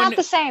 It's not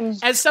the same.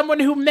 As someone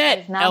who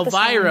met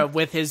Elvira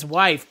with his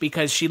wife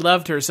because she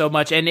loved her so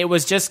much, and it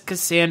was just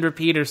Cassandra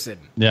Peterson.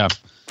 Yeah.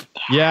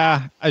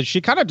 Yeah,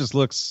 she kind of just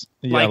looks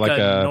like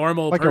a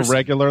normal, like person. A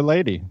regular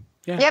lady.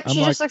 Yeah. Yep,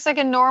 she just looks like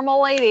a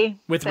normal lady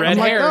with red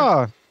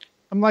hair.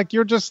 I'm like,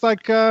 you're just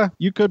like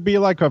you could be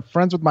like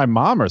friends with my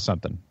mom or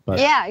something. But,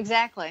 yeah,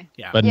 exactly.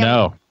 Yeah, but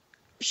no.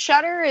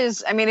 Shudder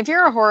is. I mean, if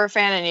you're a horror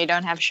fan and you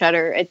don't have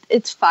Shudder,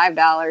 it's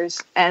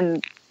 $5,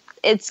 and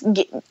it's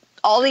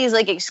all these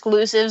like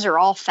exclusives are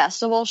all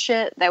festival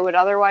shit that would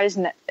otherwise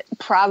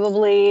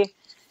probably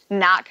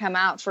not come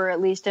out for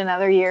at least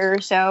another year or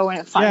so when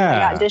it finally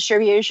got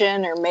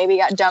distribution or maybe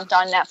got dumped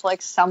on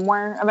Netflix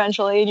somewhere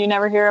eventually. You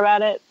never hear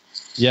about it.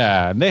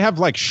 Yeah, and they have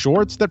like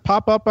shorts that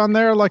pop up on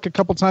there like a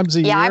couple times a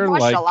year. Yeah, I've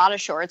watched a lot of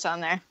shorts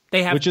on there.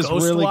 They have which is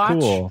Ghost really Watch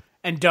cool.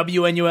 And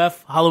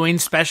WNUF Halloween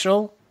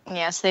Special.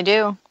 Yes, they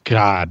do.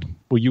 God,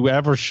 will you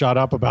ever shut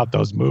up about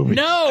those movies?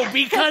 No,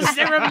 because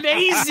they're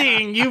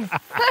amazing.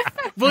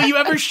 Will you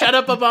ever shut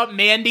up about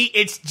Mandy?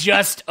 It's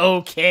just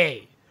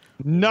okay.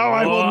 No,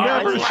 I will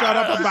never shut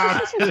up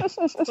about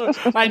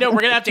it. I know,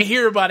 we're going to have to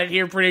hear about it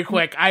here pretty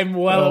quick. I'm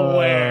well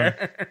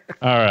aware.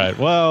 All right.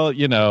 Well,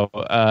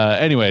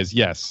 anyways,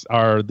 yes.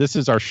 This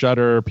is our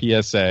Shudder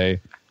PSA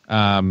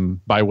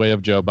by way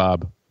of Joe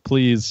Bob.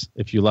 Please,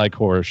 if you like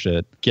horror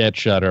shit, get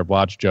Shudder,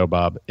 watch Joe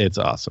Bob. It's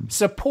awesome.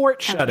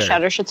 Support Shudder.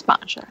 Shudder should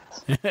sponsor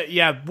us.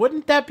 Yeah,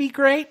 wouldn't that be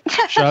great?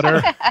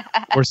 Shudder,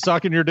 we're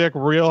sucking your dick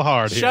real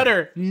hard here.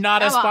 Shudder,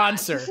 not a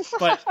sponsor,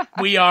 but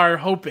we are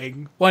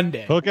hoping one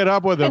day. Hook it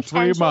up with a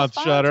free month,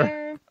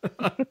 Shudder.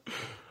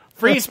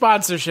 Free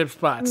sponsorship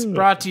spots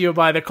brought to you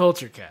by the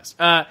Kulturecast.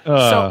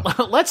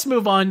 So let's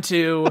move on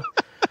to...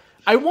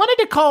 I wanted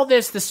to call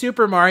this the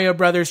Super Mario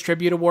Brothers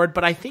Tribute Award,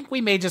 but I think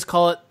we may just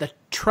call it the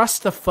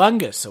Trust the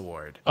Fungus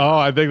Award. Oh,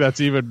 I think that's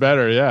even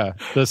better, yeah.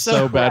 The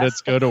So Bad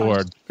It's Good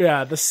Award.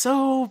 Yeah, the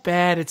So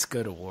Bad It's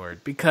Good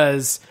Award,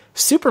 because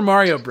Super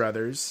Mario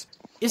Brothers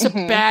is a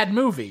bad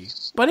movie,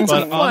 but it's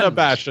a fun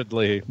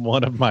unabashedly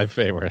one of my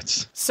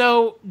favorites.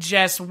 So,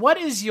 Jess, what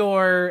is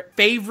your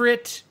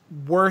favorite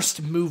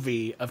worst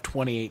movie of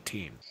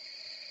 2018?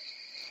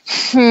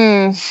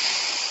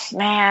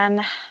 Man,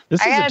 I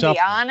gotta be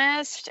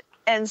honest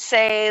and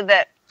say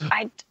that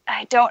I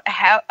don't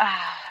have.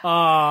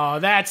 Oh,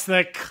 that's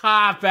the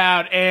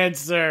cop-out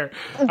answer.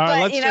 All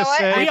right, let's just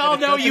say we all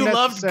know you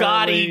loved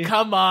Gotti.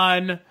 Come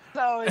on.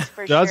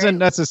 Doesn't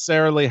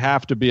necessarily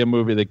have to be a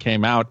movie that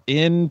came out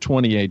in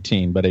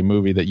 2018, but a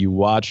movie that you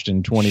watched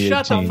in 2018.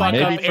 Shut the fuck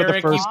maybe up, for Eric.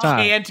 the first time.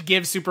 You can't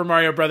give Super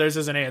Mario Brothers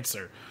as an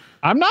answer.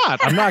 I'm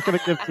not going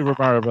to give Super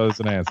Mario Brothers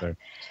an answer.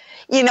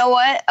 You know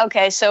what?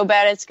 Okay, So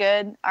Bad It's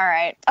Good. All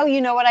right. Oh, you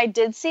know what I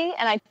did see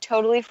and I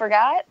totally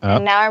forgot?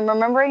 And now I'm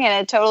remembering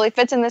and it totally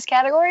fits in this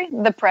category?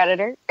 The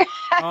Predator.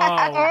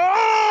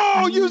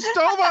 Oh, you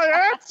stole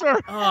my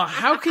answer. Oh,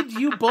 how could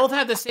you both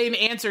have the same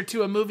answer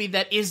to a movie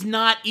that is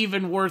not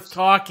even worth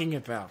talking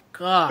about?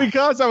 God.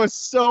 Because I was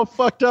so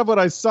fucked up when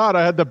I saw it.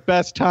 I had the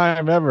best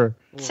time ever.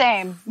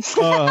 Same.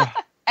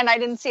 And I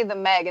didn't see the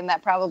Meg, and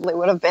that probably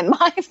would have been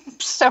my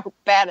So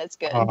Bad It's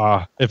Good.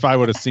 If I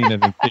would have seen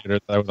it in theaters,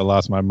 I would have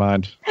lost my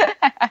mind.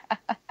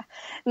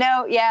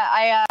 No,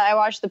 yeah, I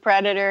watched The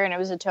Predator, and it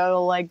was a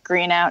total, like,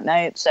 green out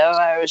night, so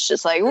I was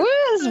just like,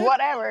 whiz,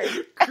 whatever.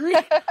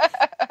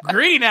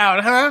 Green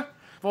out, huh?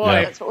 Boy.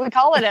 Yeah. That's what we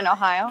call it in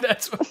Ohio.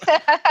 That's what...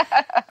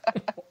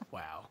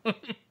 Wow.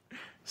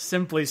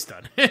 Simply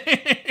stunning.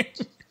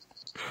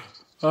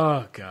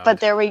 Oh, God. But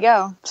there we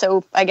go.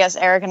 So I guess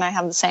Eric and I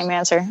have the same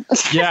answer.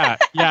 Yeah.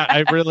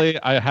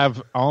 I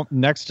have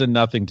next to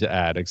nothing to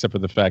add except for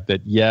the fact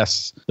that,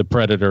 yes, The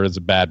Predator is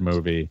a bad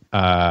movie.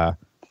 But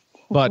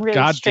really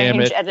God damn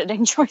it,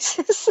 editing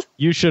choices.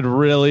 You should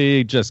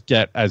really just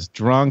get as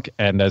drunk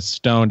and as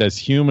stoned as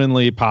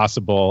humanly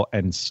possible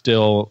and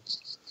still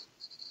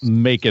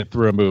make it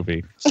through a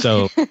movie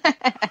so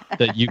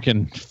that you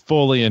can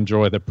fully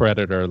enjoy The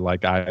Predator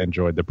like I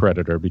enjoyed The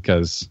Predator,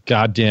 because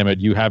God damn it,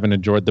 you haven't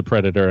enjoyed The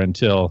Predator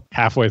until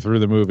halfway through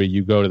the movie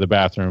you go to the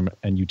bathroom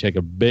and you take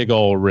a big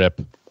old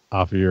rip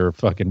off of your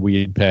fucking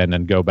weed pen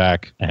and go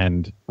back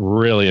and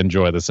really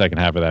enjoy the second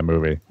half of that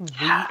movie.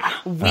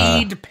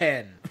 Weed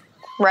pen.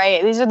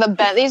 Right. These are the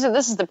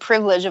this is the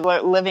privilege of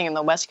living in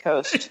the West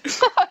Coast.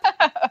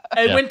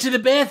 I went to the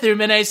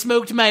bathroom and I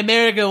smoked my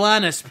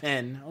marijuana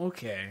pen.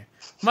 Okay.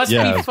 Must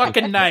be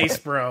fucking nice,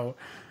 bro.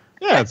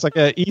 Yeah, it's like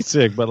an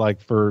e-cig, but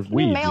like for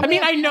weed. mail I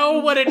mean, I know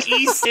what an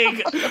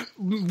e-cig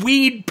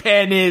weed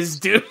pen is,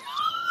 dude.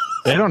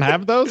 They don't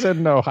have those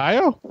in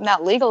Ohio?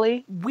 Not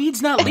legally.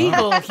 Weed's not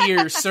legal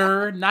here,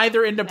 sir.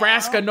 Neither in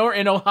Nebraska nor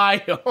in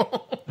Ohio.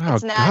 Oh,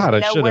 It's not God,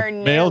 I should nowhere have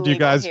near mailed you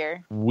legal guys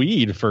here.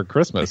 weed for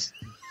Christmas.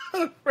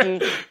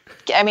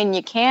 I mean,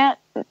 you can't.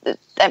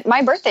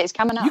 My birthday's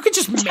coming up. You could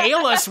just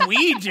mail us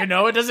weed, you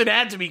know? It doesn't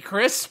have to be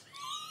Christmas.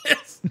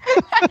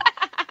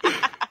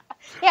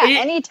 Yeah, You-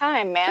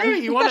 anytime, man. Hey,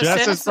 you want to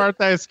Jess's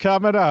birthday's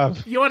coming up.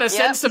 You want to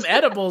send some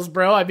edibles,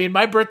 bro? I mean,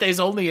 my birthday's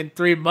only in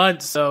 3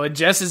 months, so and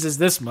Jess's is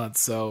this month,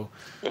 so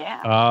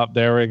Yeah.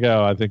 There we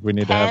go. I think we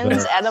need to have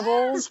Pens, that.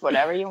 edibles,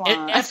 whatever you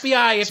want.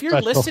 FBI, if you're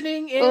Special.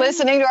 listening, in,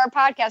 Listening to our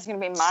podcast is going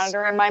to be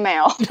monitoring my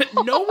mail.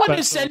 no one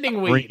is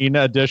sending weed. Green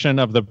edition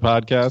of the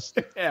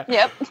podcast. Yeah.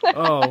 Yep.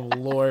 Oh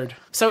Lord.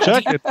 So,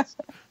 Check it.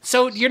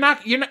 so you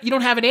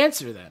don't have an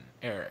answer then,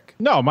 Eric.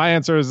 No, my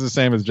answer is the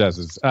same as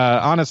Jess's.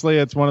 Honestly,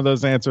 it's one of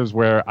those answers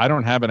where I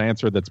don't have an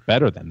answer that's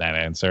better than that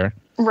answer.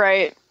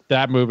 Right.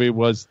 That movie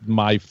was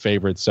my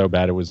favorite so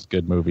bad it was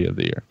good movie of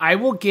the year. I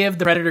will give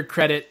The Predator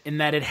credit in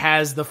that it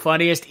has the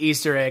funniest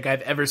Easter egg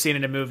I've ever seen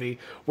in a movie,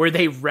 where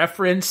they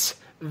reference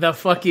the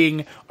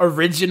fucking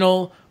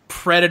original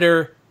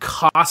Predator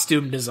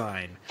costume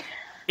design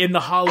in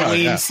the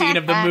Halloween scene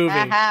of the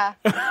movie.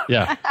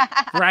 Yeah.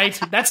 Right?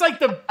 That's like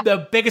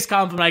the biggest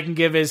compliment I can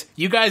give is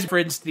you guys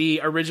referenced the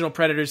original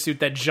Predator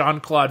suit that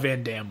Jean-Claude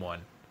Van Damme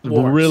won.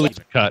 Wore. Really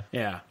cut.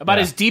 Yeah. About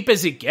as deep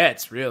as it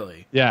gets,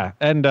 really. Yeah.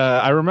 And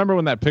I remember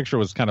when that picture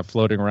was kind of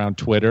floating around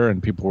Twitter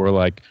and people were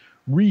like,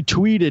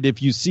 retweet it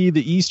if you see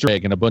the Easter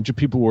egg. And a bunch of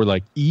people were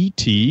like,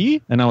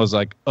 E.T.? And I was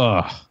like,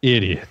 ugh,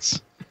 idiots.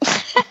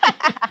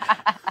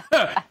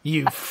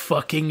 You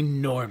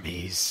fucking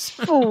normies.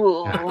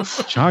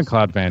 Fools.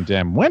 Jean-Claude Van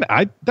Damme.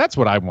 That's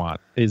what I want,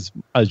 is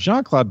a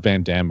Jean-Claude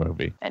Van Damme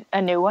movie. A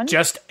new one?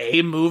 Just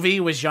a movie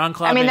with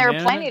Jean-Claude I mean, Van there are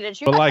Damme? plenty to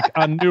choose. But like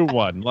a new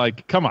one.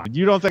 Like, come on.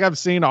 You don't think I've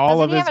seen all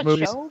Doesn't of he his have a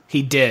movies? show?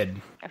 He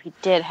did. Oh, he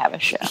did have a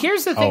show.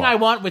 Here's the thing Oh. I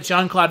want with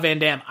Jean-Claude Van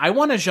Damme. I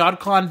want a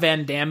Jean-Claude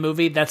Van Damme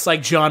movie that's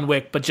like John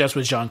Wick, but just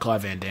with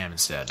Jean-Claude Van Damme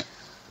instead.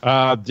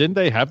 Didn't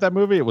they have that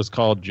movie? It was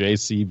called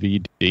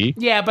JCVD.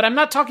 Yeah, but I'm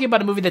not talking about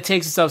a movie that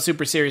takes itself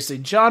super seriously.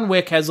 John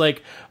Wick has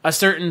like a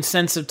certain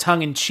sense of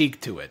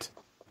tongue-in-cheek to it.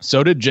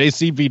 So did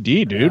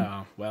JCVD, dude.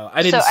 Oh, well,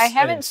 I didn't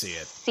haven't see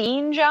it.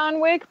 seen John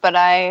Wick, but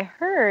I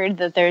heard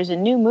that there's a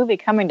new movie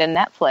coming to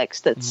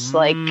Netflix that's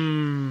like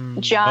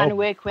John Oh,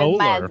 Wick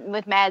Polar.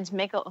 with Mads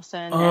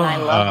Mikkelsen, and I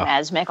love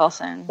Mads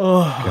Mikkelsen.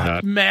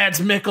 God. Mads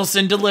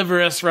Mikkelsen, deliver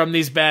us from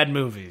these bad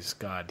movies.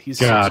 God, he's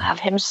God. I love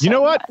him so You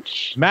know what?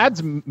 much.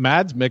 Mads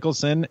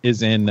Mikkelsen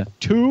is in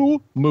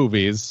 2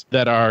 movies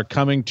that are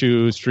coming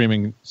to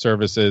streaming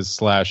services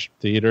 /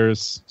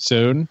 theaters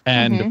soon,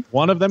 and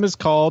one of them is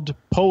called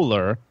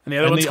Polar, And the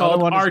other one's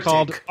called one Arctic. is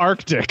called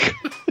Arctic.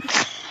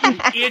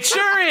 It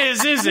sure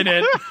is, isn't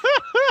it?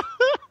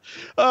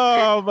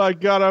 Oh my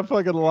God, I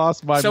fucking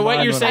lost my mind. So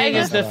what you're when I saying saw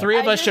is the that. three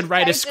of I us should just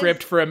write a typed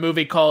script in- for a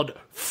movie called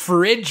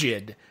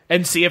Frigid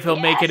and see if he'll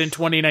make it in Yes.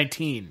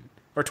 2019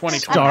 or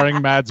 2020.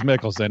 Starring Mads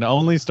Mikkelsen,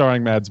 only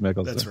starring Mads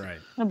Mikkelsen. That's right.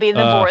 It'll be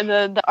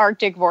the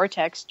Arctic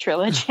Vortex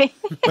trilogy.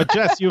 But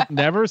Jess, you've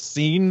never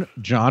seen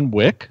John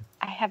Wick?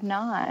 I have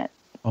not.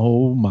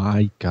 Oh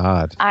my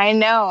God. I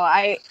know.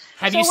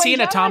 Have So you when seen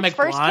John Atomic Wick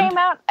first Blonde? came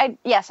out,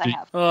 yes, I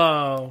have.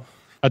 Oh,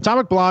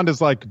 Atomic Blonde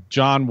is like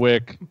John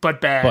Wick,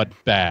 but bad.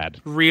 but bad.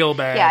 Real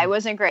bad. Yeah, it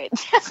wasn't great.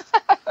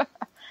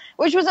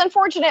 Which was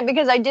unfortunate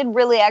because I did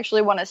really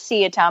actually want to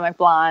see Atomic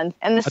Blonde,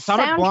 and the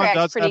Atomic Blonde soundtrack's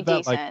does pretty have that,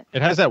 decent. like,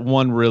 it has that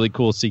one really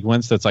cool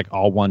sequence that's like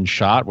all one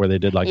shot where they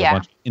did like a Yeah.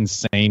 bunch of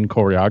insane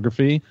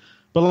choreography.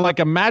 But like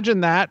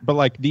imagine that, but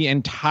like the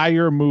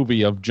entire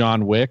movie of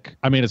John Wick.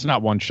 I mean, it's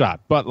not one shot,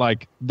 but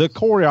like the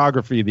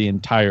choreography the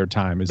entire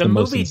time is the the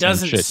most movie insane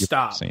doesn't shit you've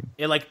stop. ever seen.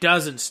 It like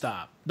doesn't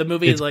stop. The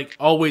movie is It's- like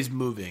always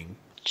moving.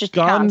 Just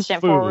gun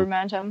constant fu forward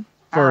momentum.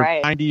 All For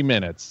right. 90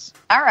 minutes.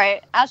 All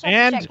right. I'll have to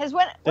And check. Because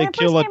when They it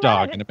kill first a came out,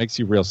 dog and it makes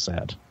you real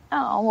sad.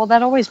 Oh, well,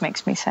 that always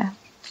makes me sad.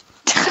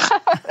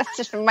 That's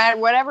just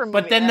whatever movie.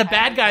 But then the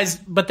that bad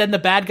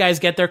happens. guys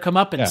get their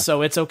comeuppance, Yeah.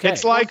 so it's okay.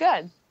 It's like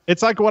Well, good.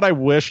 it's like what I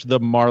wish the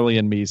Marley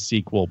and Me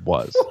sequel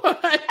was.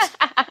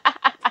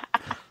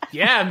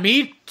 Yeah,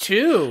 me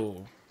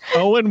too.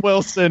 Owen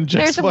Wilson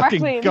just There's a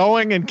fucking Marley and-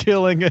 going and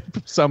killing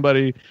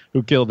somebody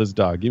who killed his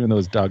dog, even though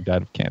his dog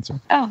died of cancer.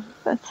 Oh,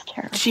 that's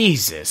terrible.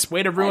 Jesus,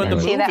 way to ruin the didn't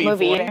movie. see that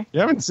movie boy. either. You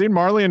haven't seen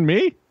Marley and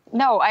Me?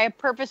 No, I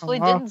purposefully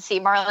Uh-huh. didn't see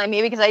Marley and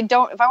Me because I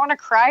don't. If I want to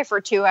cry for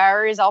 2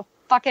 hours, I'll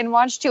fucking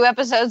watch 2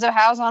 episodes of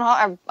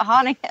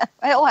Haunting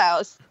Hill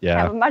House. Yeah.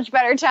 Have a much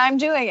better time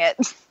doing it.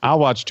 I'll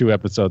watch 2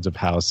 episodes of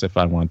House if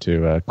I want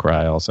to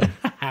cry also.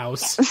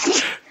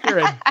 House. You're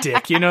a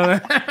dick, you know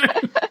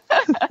that?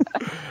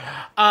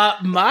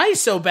 My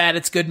So Bad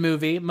It's Good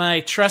movie,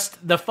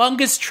 the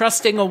Fungus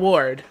Trusting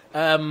Award,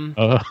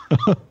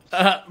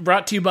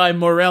 brought to you by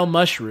Morel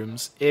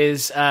Mushrooms,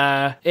 is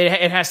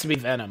it has to be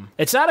Venom.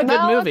 It's not a good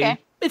Oh, movie. okay.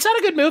 It's not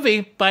a good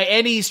movie by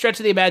any stretch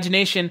of the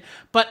imagination,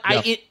 but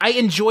I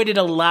enjoyed it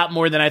a lot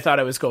more than I thought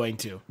I was going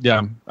to.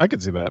 Yeah, I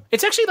could see that.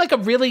 It's actually like a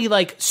really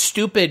like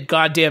stupid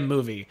goddamn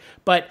movie,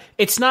 but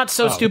it's not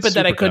so stupid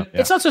that I couldn't.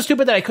 It's not so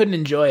stupid that I couldn't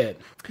enjoy it.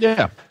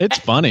 Yeah, it's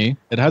funny.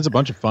 It has a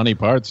bunch of funny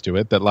parts to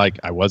it that like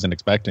I wasn't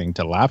expecting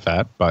to laugh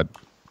at, but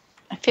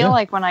I feel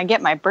like when I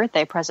get my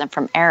birthday present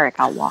from Eric,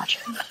 I'll watch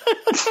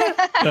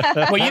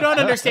it. What you don't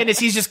understand is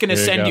he's just going to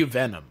send you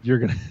Venom.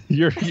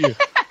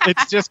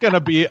 It's just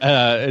gonna be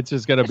a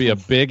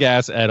big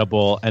ass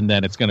edible, and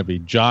then it's gonna be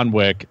John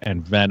Wick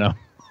and Venom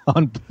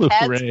on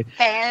Blu-ray. That's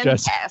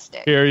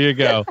fantastic. Here you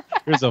go.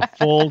 Here's a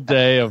full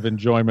day of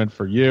enjoyment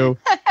for you.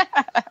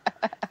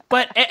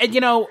 But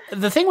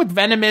the thing with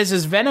Venom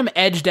is Venom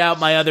edged out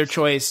my other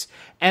choice,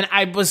 and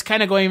I was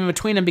kind of going in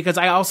between them because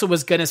I also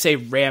was gonna say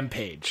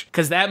Rampage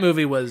because that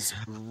movie was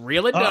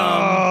really dumb.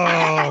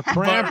 Oh,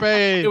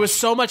 Rampage! It was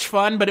so much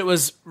fun, but it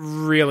was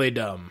really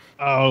dumb.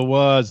 Oh, it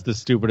was the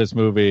stupidest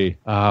movie.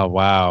 Oh,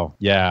 wow.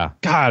 Yeah.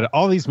 God,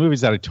 all these movies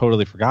that I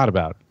totally forgot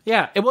about.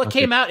 Yeah. It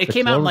came out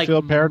in like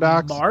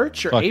Paradox,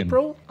 March or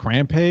April.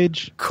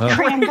 Rampage.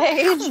 Rampage.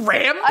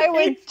 I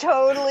would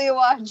totally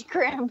watch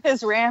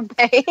Krampus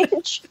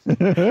Rampage.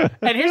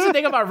 And here's the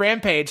thing about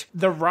Rampage.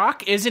 The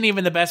Rock isn't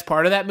even the best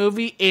part of that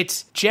movie.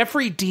 It's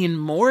Jeffrey Dean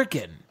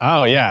Morgan.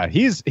 Oh, yeah.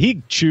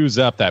 He chews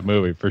up that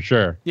movie for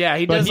sure. Yeah,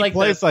 he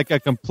plays like a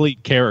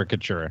complete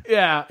caricature.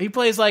 Yeah, he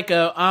plays like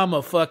I'm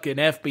a fucking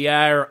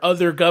FBI or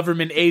other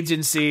government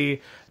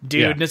agency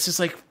dude. Yeah. And it's just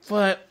like,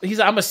 what?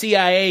 I'm a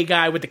CIA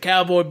guy with the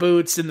cowboy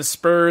boots and the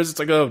spurs. It's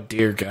like, oh,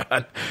 dear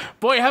God.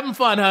 Boy, you're having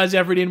fun, huh,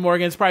 Jeffrey Dean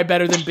Morgan? It's probably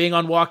better than being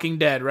on Walking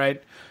Dead,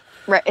 right?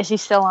 Right. Is he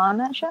still on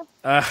that show?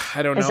 I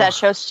don't know. Is that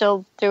show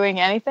still doing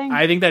anything?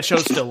 I think that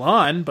show's still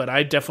on, but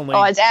I definitely...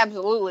 Oh, it's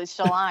absolutely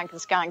still on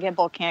because Scott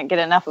Gimple can't get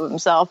enough of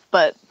himself,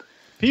 but...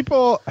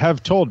 People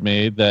have told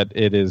me that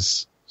it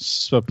is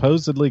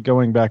supposedly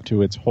going back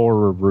to its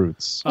horror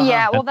roots.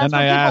 Yeah, well, that's what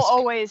people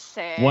always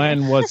say.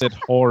 When was it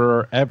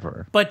horror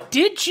ever? But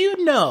did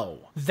you know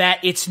that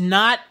it's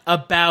not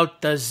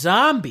about the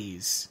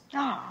zombies?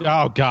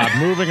 Oh, God.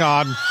 Moving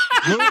on.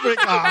 Moving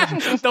on.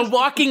 The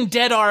Walking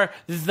Dead are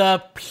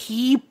the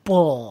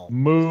people.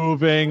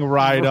 Moving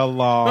right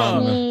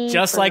along.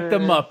 Just like the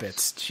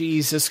Muppets.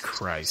 Jesus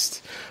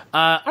Christ.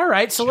 All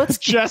right, so let's...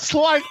 Just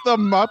like the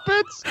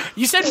Muppets?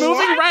 You said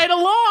moving right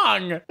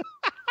along.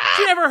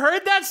 You never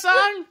heard that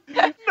song?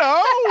 No.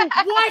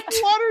 What?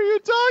 What are you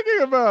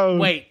talking about?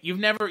 Wait,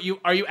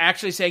 are you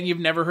actually saying you've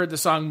never heard the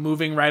song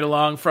Moving Right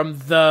Along from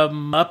the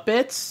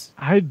Muppets?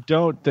 I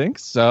don't think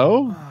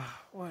so.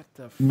 What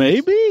the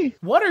Maybe?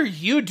 What are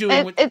you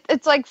doing?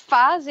 It's like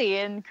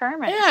Fozzie and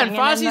Kermit. Yeah, and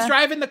Fozzie's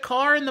driving the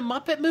car in the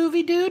Muppet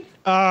movie, dude.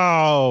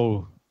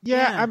 Oh.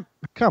 Yeah.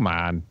 Come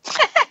on.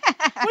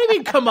 What do you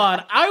mean, come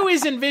on? I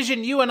always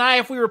envision you and I,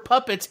 if we were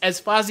puppets,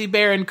 as Fozzie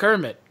Bear and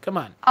Kermit. Come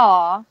on.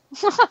 Aw.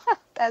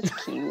 That's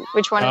cute.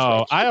 Which one is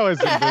which? I always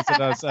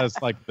envision us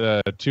as like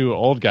the two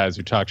old guys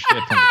who talk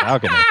shit from the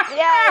balcony.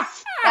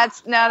 Yes.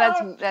 That's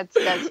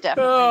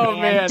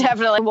definitely man.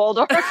 Definitely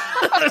Waldorf.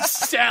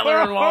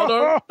 Statler and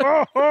Waldorf.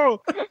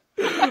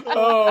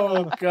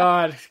 Oh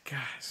God.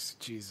 Gosh,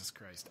 Jesus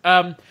Christ.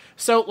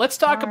 So let's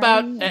talk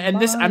about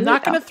this. I'm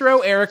not going to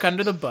throw Eric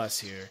under the bus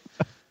here.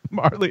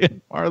 Marley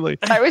and Marley.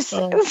 That's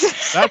a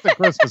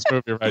Christmas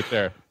movie right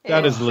there.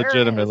 That is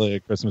legitimately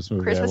a Christmas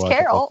movie. Christmas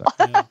Carol.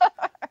 It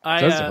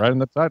says it right in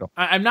the title.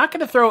 I'm not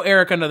going to throw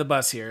Eric under the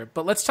bus here,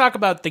 but let's talk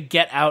about the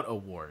Get Out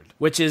Award,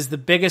 which is the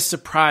biggest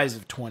surprise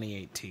of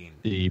 2018.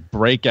 The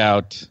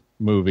breakout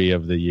movie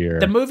of the year.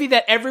 The movie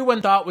that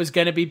everyone thought was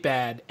going to be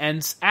bad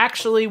and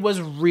actually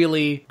was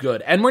really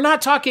good. And we're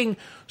not talking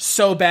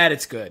so bad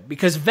it's good,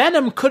 because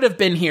Venom could have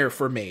been here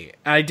for me.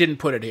 I didn't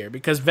put it here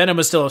because Venom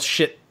was still a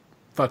shit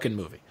fucking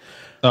movie.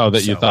 Oh,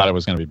 you thought it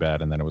was going to be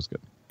bad and then it was good.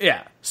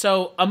 Yeah.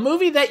 So a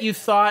movie that you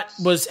thought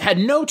had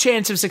no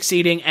chance of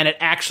succeeding and it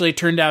actually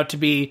turned out to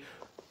be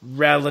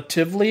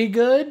relatively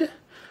good?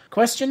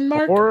 Question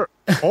mark?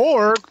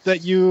 Or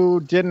that you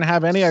didn't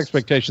have any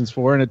expectations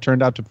for and it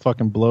turned out to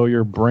fucking blow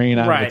your brain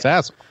out of its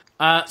ass.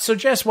 So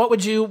Jess, what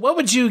would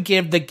you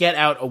give the Get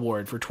Out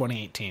Award for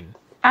 2018?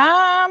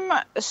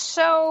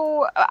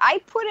 So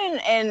I put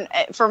in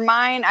for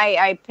mine,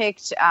 I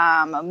picked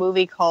a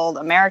movie called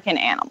American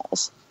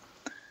Animals.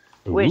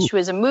 Ooh. Which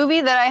was a movie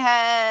that I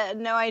had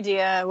no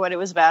idea what it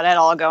was about at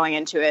all going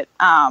into it.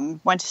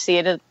 Went to see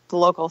it at the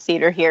local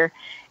theater here.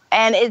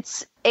 And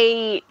it's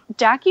a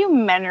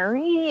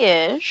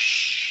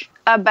documentary-ish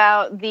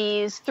about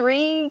these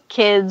three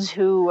kids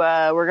who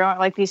were going,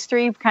 like these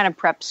three kind of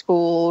prep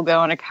school,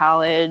 going to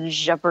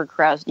college, upper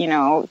crust,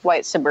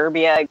 white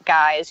suburbia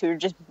guys who are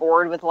just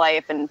bored with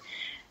life. And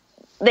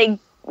I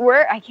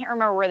can't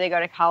remember where they go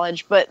to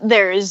college, but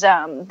there's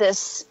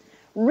this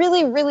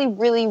really, really,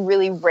 really,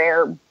 really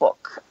rare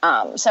book,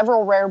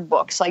 several rare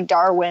books like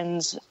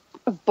Darwin's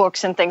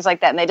books and things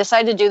like that. And they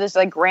decided to do this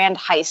like grand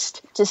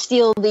heist to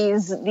steal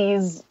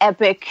these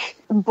epic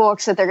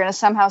books that they're going to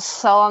somehow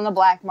sell on the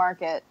black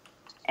market.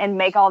 and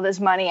make all this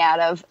money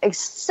out of,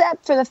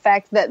 except for the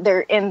fact that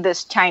they're in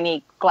this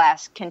tiny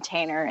glass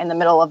container in the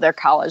middle of their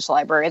college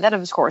library that,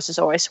 of course, is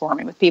always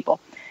swarming with people.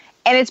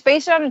 And it's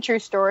based on a true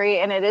story,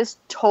 and it is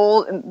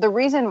told. The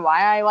reason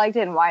why I liked it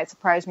and why it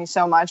surprised me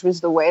so much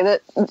was the way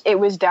that it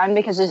was done,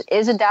 because it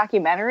is a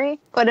documentary,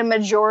 but a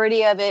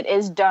majority of it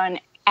is done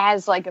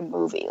as like a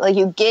movie. Like,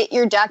 you get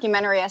your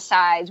documentary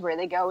asides where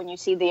they go and you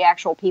see the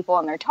actual people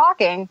and they're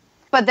talking,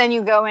 but then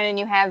you go in and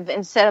you have,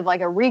 instead of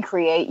like a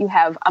recreate, you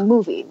have a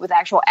movie with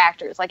actual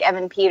actors, like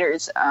Evan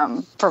Peters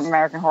from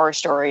American Horror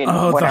Story and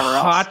whatever else. The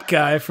hot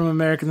guy from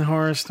American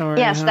Horror Story.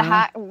 Yes, huh? the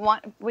hot one.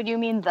 What do you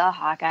mean the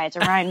hot guy? It's a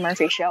Ryan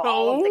Murphy show.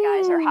 All of the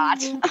guys are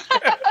hot.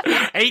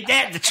 Ain't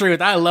that the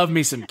truth? I love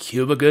me some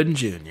Cuba Gooding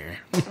Jr.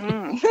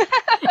 Man.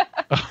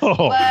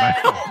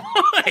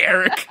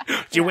 Eric,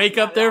 did you wake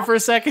up there for a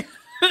second?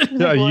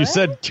 Yeah, you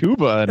said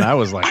tuba, and I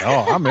was like,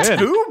 oh, I'm in.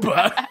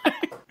 Tuba?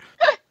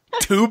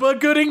 Tuba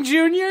Gooding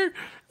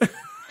Jr.?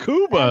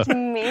 Cuba. That's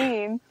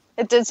mean.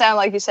 It did sound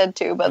like you said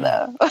tuba,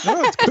 though.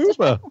 No, it's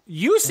Cuba.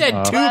 You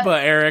said tuba,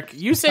 Eric.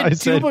 You said I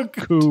tuba.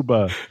 said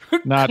Cuba,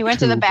 not He went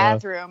to the tuba.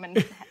 bathroom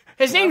and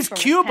His name's from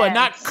Cuba, his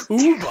not pants.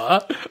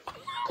 Cuba.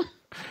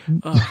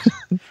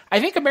 I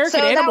think American So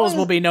that Animals was-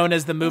 will be known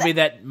as the movie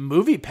that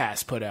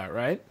MoviePass put out,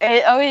 right?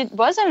 it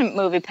was a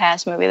Movie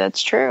Pass movie.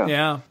 That's true.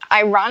 Yeah.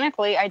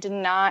 Ironically, I did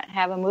not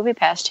have a Movie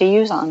Pass to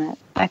use on it.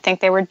 I think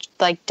they were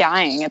like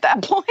dying at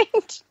that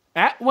point.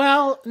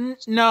 No, But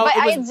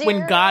I it had was when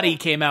zero- Gotti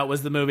came out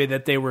was the movie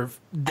that they were.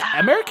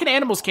 American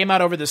Animals came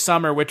out over the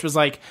summer, which was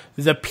like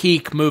the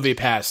peak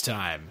MoviePass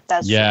time.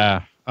 That's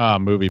Yeah,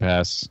 Movie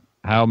Pass.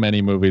 How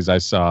many movies I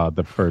saw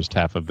the first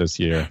half of this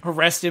year?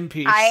 Rest in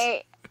peace.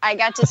 I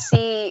got to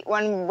see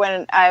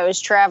when I was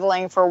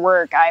traveling for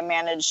work. I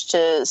managed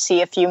to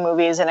see a few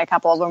movies, and a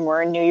couple of them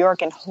were in New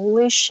York. And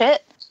holy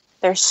shit,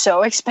 they're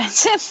so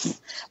expensive.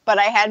 But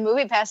I had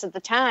MoviePass at the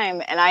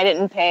time, and I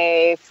didn't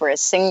pay for a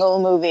single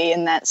movie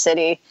in that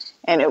city,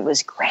 and it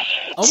was great.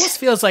 Almost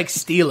feels like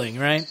stealing,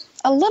 right?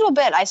 A little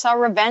bit. I saw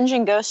Revenge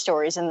and Ghost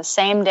Stories in the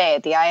same day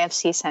at the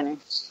IFC Center. It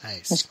was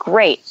Nice.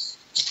 great.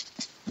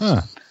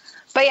 Huh.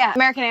 But yeah,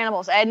 American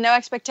Animals. I had no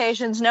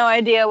expectations, no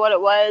idea what it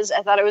was.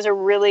 I thought it was a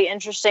really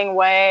interesting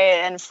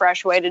way and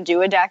fresh way to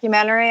do a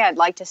documentary. I'd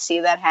like to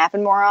see that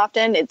happen more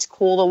often. It's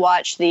cool to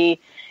watch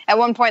at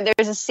one point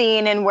there's a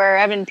scene in where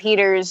Evan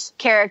Peters'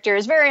 character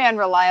is very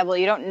unreliable.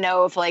 You don't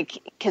know if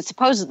because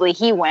supposedly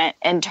he went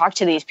and talked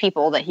to these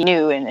people that he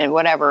knew and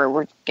whatever,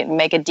 we're going to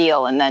make a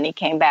deal, and then he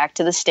came back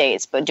to the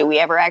States. But do we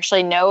ever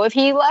actually know if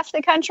he left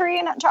the country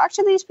and talked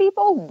to these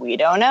people? We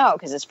don't know,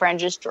 because his friend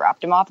just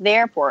dropped him off at the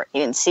airport. He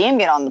didn't see him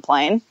get on the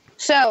plane.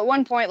 So at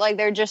one point,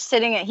 they're just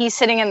he's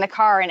sitting in the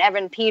car, and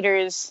Evan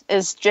Peters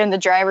is in the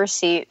driver's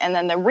seat, and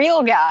then the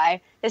real guy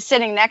is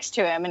sitting next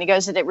to him, and he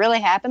goes, "Did it really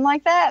happen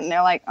like that?" And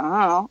they're like,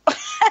 "Oh."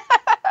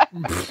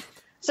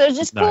 So it's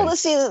just cool to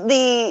see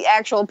the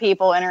actual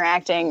people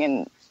interacting in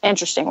an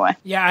interesting way.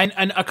 Yeah,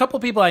 and a couple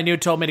people I knew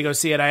told me to go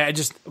see it. I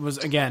just was,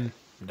 again,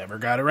 never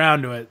got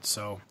around to it.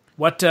 So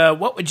what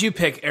would you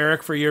pick,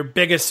 Eric, for your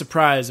biggest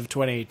surprise of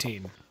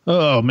 2018?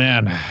 Oh,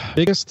 man.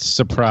 Biggest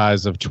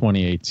surprise of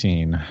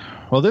 2018.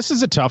 Well, this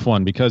is a tough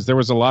one because there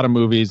was a lot of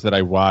movies that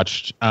I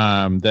watched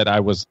that I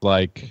was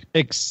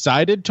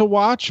excited to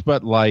watch,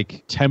 but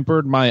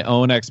tempered my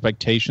own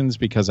expectations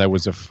because I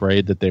was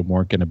afraid that they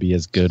weren't going to be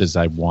as good as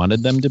I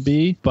wanted them to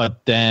be.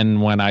 But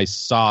then when I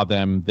saw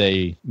them,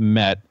 they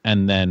met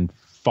and then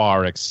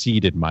far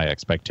exceeded my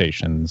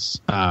expectations.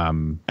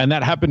 And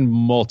that happened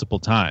multiple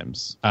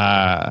times.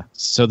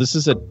 So this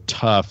is a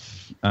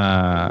tough...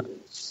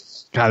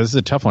 this is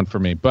a tough one for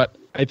me, but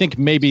I think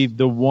maybe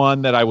the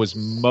one that I was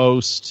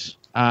most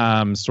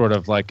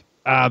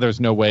there's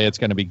no way it's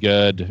going to be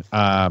good,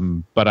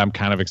 but I'm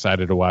kind of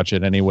excited to watch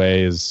it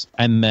anyways.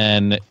 And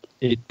then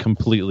it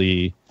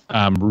completely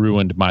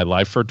ruined my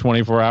life for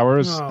 24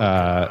 hours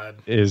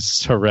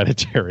is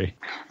Hereditary.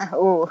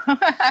 Ooh.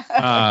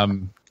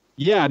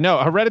 Yeah, no,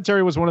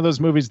 Hereditary was one of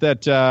those movies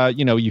that,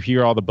 you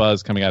hear all the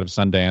buzz coming out of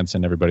Sundance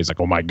and everybody's like,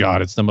 oh my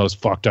God, it's the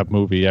most fucked up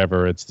movie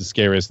ever. It's the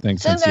scariest thing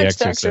since The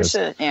Exorcist.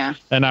 Yeah.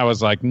 And I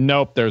was like,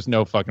 nope, there's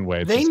no fucking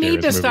way. It's They the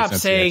need to scariest movie stop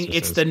since saying The it's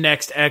Exorcist. the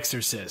next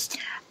Exorcist.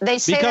 They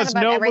say Because that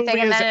about no everything, movie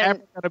and is then ever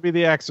going to be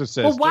The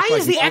Exorcist. Well, why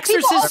is The people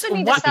Exorcist... also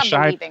need to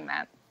stop believing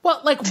that.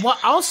 Well,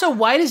 also,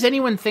 why does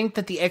anyone think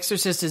that The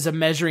Exorcist is a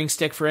measuring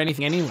stick for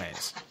anything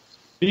anyways?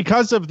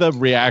 Because of the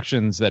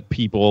reactions that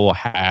people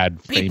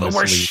had People were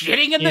famously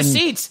shitting in the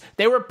seats.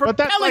 They were that's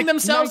propelling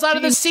themselves out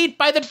of the seat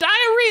by the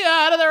diarrhea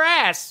out of their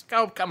ass.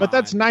 Oh, come on. But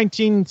that's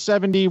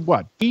 1970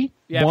 what?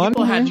 Yeah, One?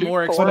 people had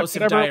more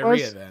explosive Whatever it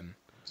diarrhea was. then.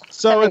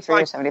 So it's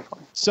 73 or 74.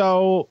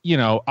 So,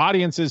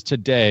 audiences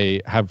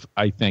today have,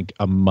 I think,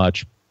 a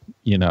much,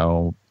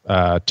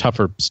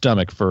 tougher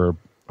stomach for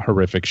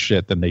horrific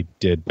shit than they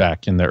did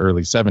back in the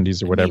early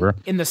 70s or whatever.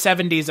 In the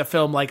 70s, a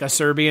film like a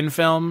Serbian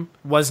film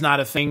was not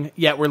a thing,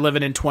 yet we're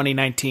living in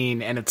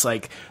 2019, and it's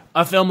like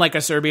a film like a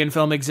Serbian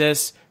film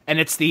exists and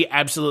it's the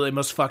absolutely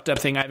most fucked up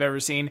thing I've ever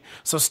seen.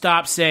 So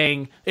stop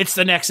saying it's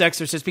the next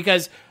Exorcist,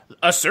 because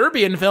a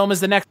Serbian film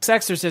is the next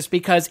Exorcist,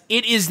 because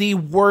it is the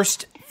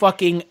worst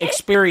fucking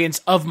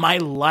experience of my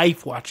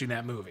life watching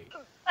that movie.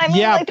 I mean,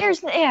 Yeah, like,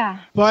 there's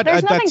but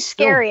nothing that's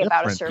still scary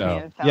about a different,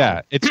 Serbian though. film.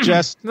 Yeah, it's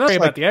just Not like,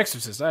 about The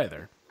Exorcist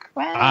either.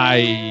 Well,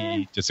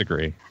 I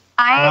disagree.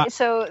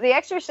 So The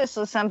Exorcist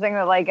was something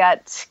that like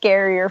got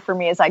scarier for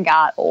me as I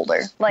got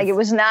older. Like it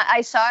was not.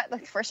 I saw it the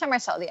first time I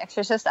saw The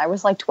Exorcist. I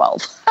was like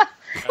 12,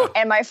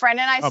 and my friend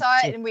and I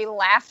saw it, and we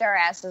laughed our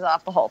asses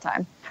off the whole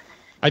time.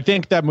 I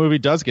think that movie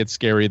does get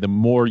scary the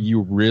more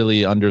you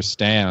really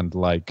understand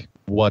like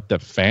what the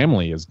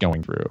family is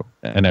going through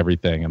and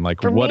everything, and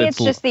like For what me, it's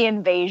it's just the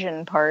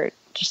invasion part.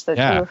 Just the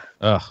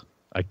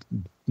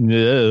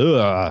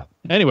yeah.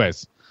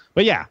 Anyways,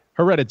 but yeah,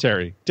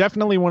 Hereditary,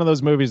 definitely one of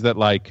those movies that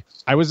like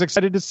I was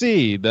excited to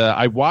see.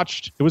 It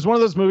was one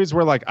of those movies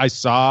where like I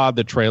saw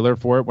the trailer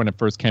for it when it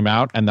first came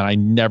out, and then I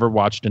never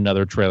watched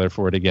another trailer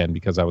for it again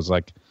because I was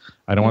like,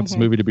 I don't want this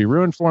movie to be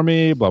ruined for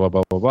me, blah, blah,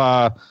 blah, blah,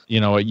 blah. You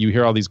know, you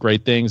hear all these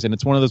great things, and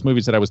it's one of those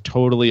movies that I was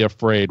totally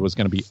afraid was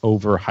going to be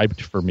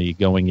overhyped for me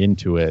going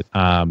into it.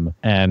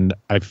 And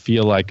I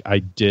feel like I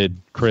did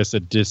Chris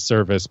a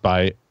disservice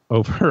by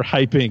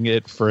overhyping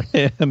it for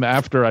him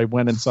after I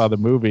went and saw the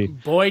movie.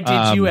 Boy,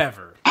 did you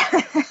ever.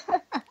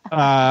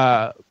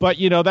 But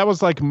you know, that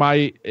was like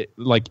my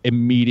like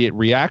immediate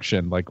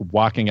reaction, like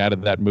walking out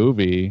of that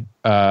movie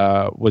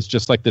was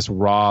just like this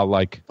raw,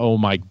 like, oh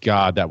my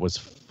God, that was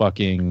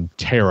fucking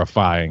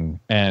terrifying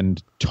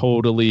and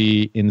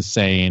totally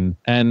insane.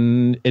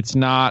 And it's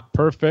not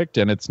perfect,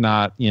 and it's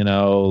not, you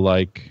know,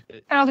 like,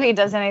 I don't think it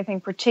does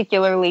anything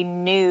particularly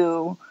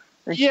new.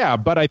 Yeah,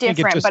 but I think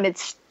but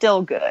it's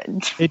still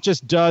good. It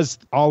just does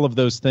all of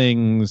those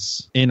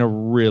things in a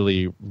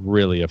really,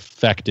 really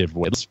effective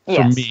way.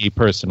 For me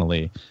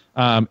personally,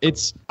 I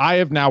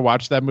have now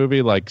watched that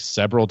movie like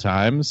several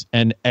times,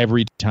 and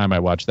every time I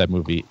watch that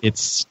movie, it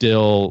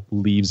still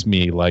leaves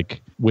me like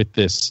with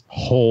this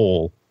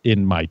hole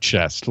in my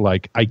chest.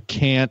 Like I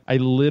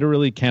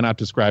literally cannot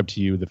describe to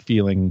you the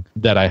feeling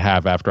that I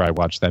have after I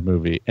watch that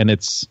movie. And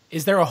is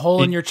there a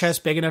hole in your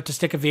chest big enough to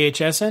stick a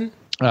VHS in?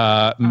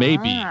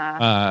 Maybe,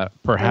 perhaps.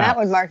 And that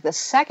would mark the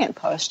second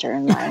poster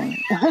in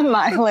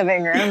my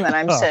living room that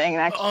I'm sitting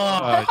next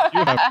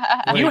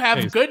to. You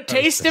have good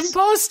taste in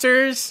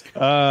posters.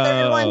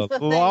 Long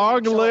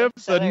live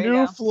the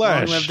new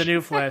flesh. Long live the new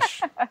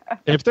flesh.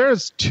 If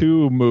there's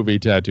 2 movie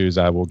tattoos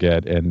I will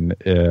get, and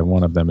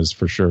one of them is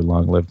for sure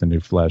Long Live the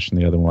New Flesh, and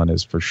the other one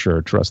is for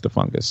sure Trust the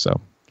Fungus.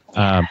 So,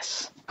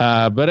 yes.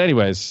 But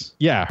anyways,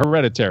 yeah,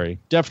 Hereditary.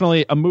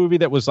 Definitely a movie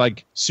that was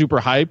like super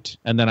hyped,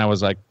 and then I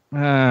was like,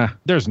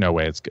 there's no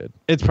way it's good.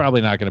 It's probably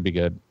not going to be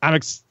good.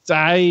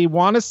 I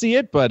want to see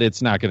it, but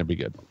it's not going to be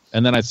good.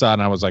 And then I saw it,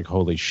 and I was like,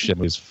 holy shit,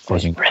 it's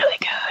fucking really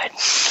good.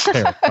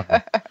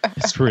 Terrifying.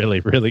 It's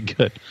really, really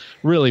good.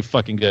 Really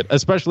fucking good.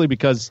 Especially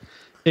because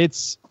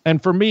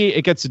and for me,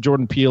 it gets a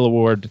Jordan Peele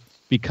Award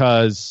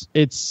because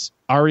it's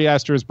Ari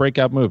Aster's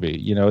breakout movie.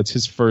 You know, it's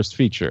his first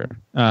feature.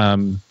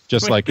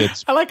 Like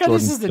it's. I like how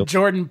this is the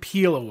Jordan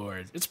Peele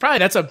Award. That's probably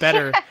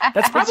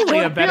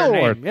a better name.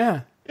 Award.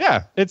 Yeah.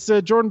 Yeah, it's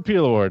a Jordan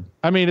Peele Award.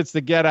 I mean, it's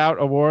the Get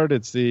Out Award.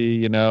 It's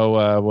the,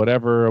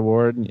 whatever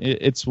award.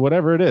 It's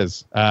whatever it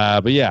is.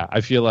 But yeah, I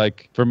feel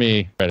like for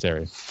me,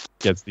 Hereditary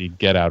gets the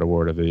Get Out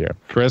Award of the year.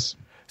 Chris?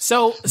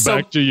 So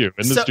back to you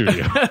in the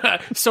studio.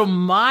 So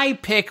my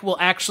pick will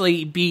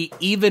actually be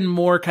even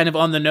more kind of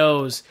on the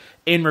nose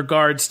in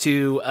regards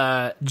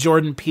to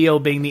Jordan Peele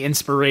being the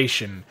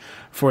inspiration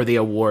for the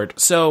award.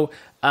 So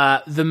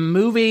the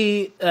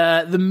movie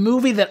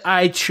that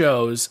I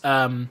chose,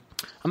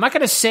 I'm not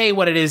going to say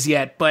what it is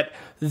yet, but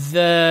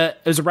it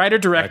was a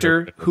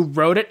writer-director who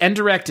wrote it and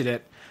directed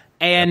it.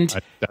 And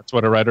that's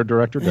what a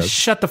writer-director does.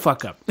 Shut the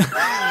fuck up.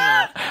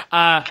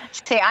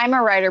 See, I'm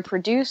a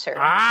writer-producer.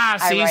 I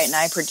write and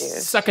I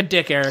produce. Suck a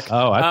dick, Eric.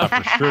 Oh, I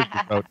thought for sure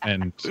you wrote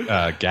and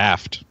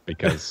gaffed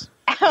because...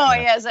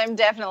 yes, I'm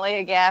definitely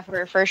a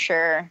gaffer for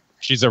sure.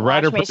 She's a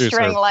writer-producer.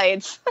 String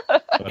lights.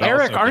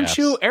 Eric, aren't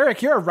you?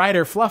 Eric, you're a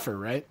writer-fluffer,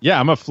 right? Yeah,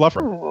 I'm a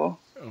fluffer. Ooh.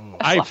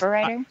 Fluffer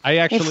writer? I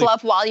actually you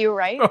fluff while you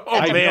write?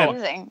 That's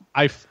amazing.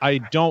 I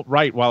don't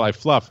write while I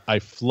fluff. I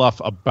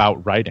fluff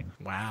about writing.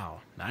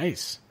 Wow,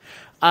 nice.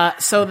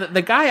 So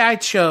the guy I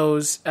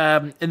chose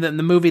in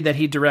the movie that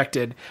he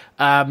directed,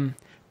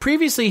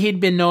 previously he'd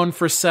been known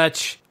for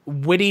such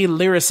witty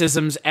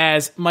lyricisms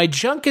as "My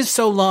junk is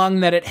so long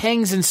that it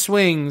hangs and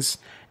swings,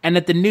 and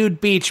at the nude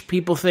beach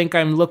people think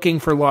I'm looking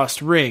for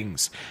lost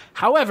rings."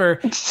 However,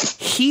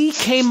 he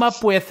came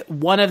up with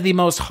one of the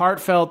most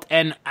heartfelt,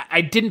 and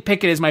I didn't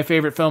pick it as my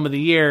favorite film of the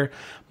year,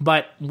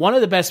 but one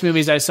of the best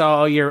movies I saw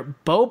all year,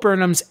 Bo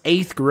Burnham's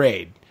 8th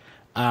Grade.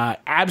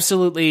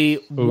 Absolutely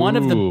one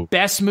of the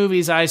best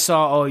movies I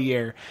saw all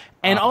year.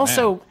 And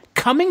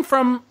coming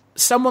from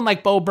someone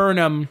like Bo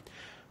Burnham,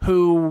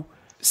 who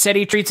said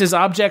he treats his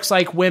objects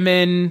like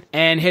women,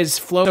 and his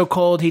flow so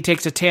cold he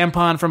takes a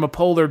tampon from a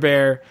polar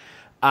bear,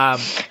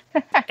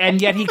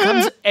 and yet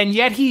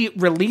he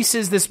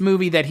releases this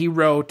movie that he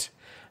wrote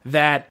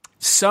that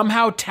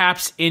somehow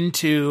taps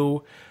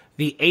into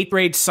the 8th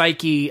grade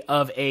psyche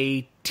of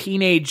a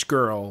teenage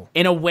girl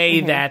in a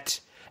way that,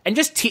 and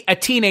just a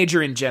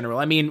teenager in general.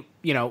 I mean,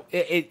 you know,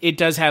 it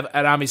does have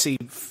an obviously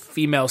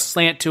female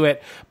slant to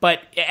it,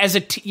 but as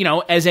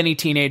as any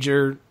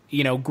teenager,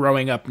 you know,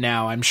 growing up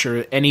now, I'm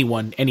sure any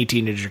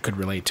teenager could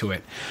relate to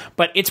it.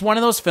 But it's one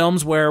of those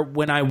films where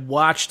when I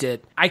watched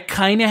it, I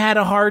kind of had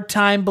a hard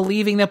time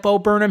believing that Bo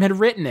Burnham had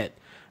written it,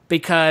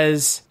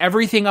 because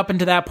everything up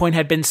until that point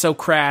had been so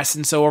crass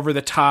and so over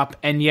the top,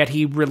 and yet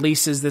he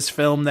releases this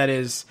film that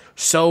is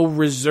so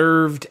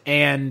reserved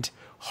and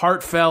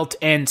heartfelt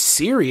and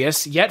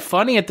serious, yet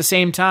funny at the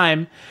same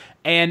time.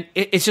 And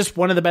it's just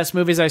one of the best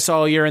movies I saw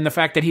all year, and the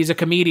fact that he's a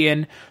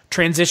comedian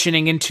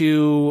transitioning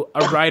into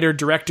a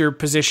writer-director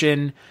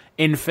position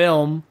in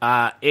film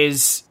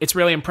it's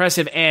really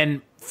impressive.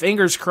 And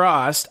fingers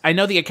crossed, I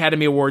know the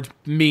Academy Awards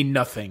mean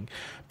nothing,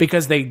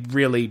 because they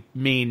really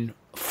mean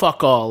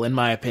fuck all, in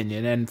my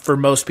opinion. And for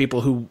most people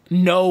who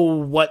know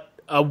what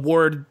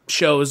award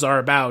shows are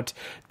about,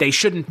 they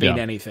shouldn't mean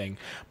anything.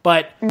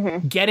 But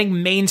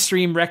getting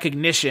mainstream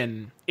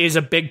recognition is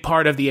a big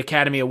part of the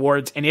Academy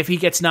Awards, and if he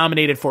gets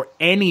nominated for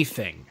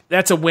anything,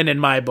 that's a win in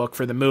my book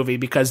for the movie,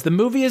 because the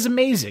movie is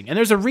amazing. And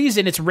there's a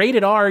reason it's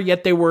rated R,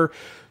 yet they were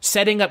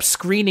setting up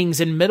screenings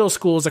in middle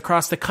schools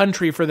across the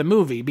country for the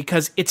movie,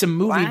 because it's a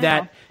movie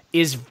that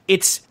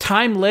it's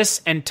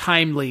timeless and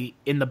timely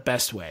in the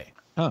best way.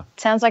 Huh.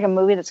 Sounds like a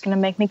movie that's going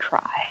to make me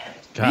cry.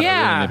 God,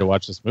 I really need to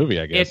watch this movie,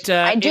 I guess.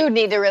 I do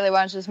need to really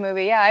watch this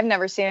movie. Yeah, I've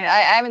never seen it. I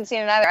haven't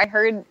seen it either. I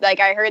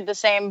heard the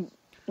same,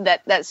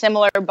 that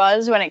similar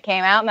buzz when it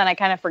came out, and then I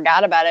kind of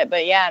forgot about it.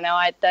 But yeah, no,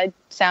 that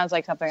sounds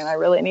like something that I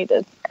really need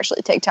to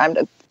actually take time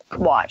to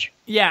watch.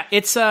 Yeah,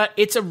 it's a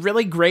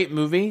really great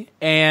movie,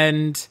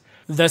 and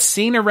the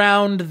scene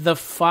around the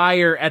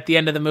fire at the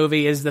end of the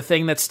movie is the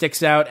thing that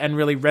sticks out and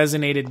really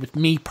resonated with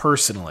me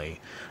personally.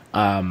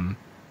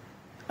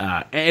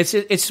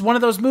 It's one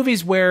of those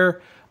movies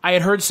where I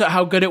had heard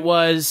how good it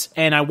was,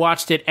 and I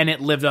watched it, and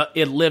it lived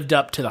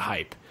up to the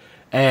hype.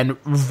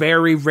 And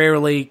very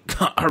rarely,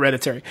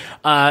 Hereditary,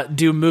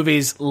 do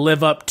movies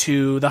live up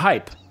to the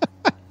hype.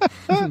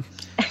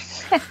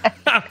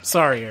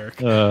 Sorry,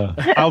 Eric.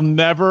 I'll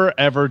never,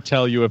 ever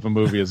tell you if a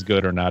movie is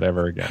good or not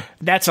ever again.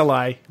 That's a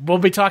lie. We'll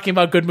be talking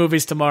about good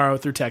movies tomorrow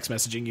through text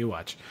messaging. You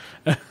watch.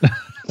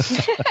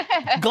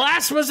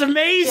 Glass was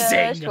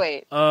amazing. Just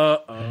wait.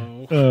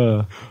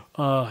 Oh,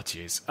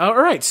 jeez. All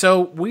right,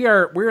 so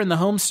we're in the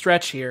home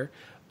stretch here.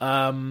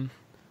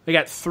 We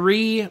got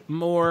 3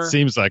 more.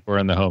 Seems like we're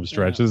in the home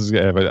stretch. This is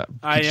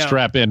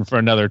strap in for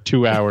another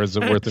 2 hours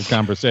of worth of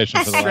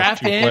conversation. For the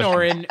strap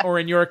in, or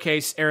in your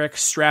case, Eric,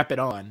 strap it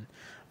on.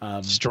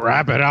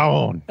 Strap it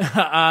on.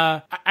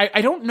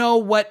 I don't know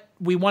what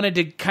we wanted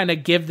to kind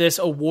of give this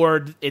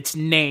award its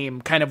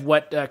name, kind of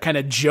what kind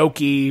of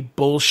jokey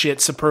bullshit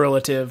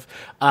superlative,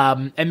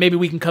 and maybe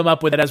we can come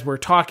up with it as we're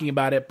talking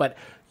about it. But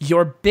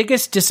your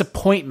biggest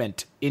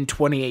disappointment in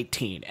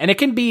 2018, and it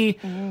can be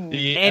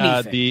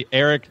anything.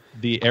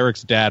 The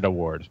Eric's Dad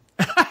Award.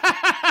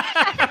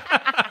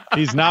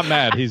 He's not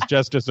mad. He's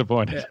just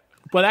disappointed. Yeah.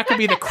 Well, that could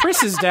be the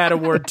Chris's Dad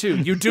Award too.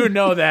 You do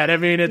know that. I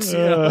mean, it's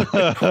you're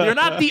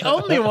not the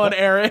only one,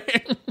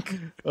 Eric.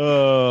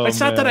 It's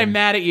not that I'm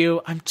mad at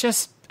you. I'm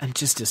just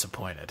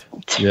disappointed.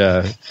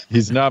 Yeah,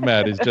 he's not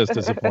mad. He's just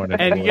disappointed.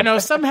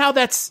 And somehow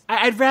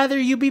I'd rather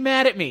you be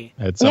mad at me.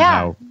 It's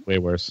somehow way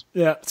worse.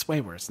 Yeah, it's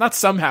way worse. Not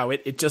somehow.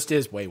 It just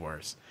is way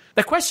worse.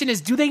 The question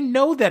is, do they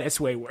know that it's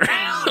way worse,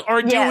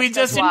 or do we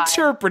just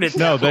interpret it?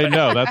 No, they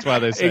know. That's why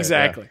they say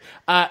exactly. It,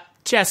 yeah.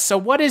 Jess, so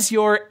what is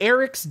your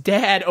Eric's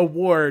Dad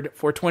Award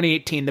for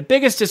 2018? The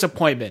biggest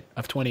disappointment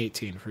of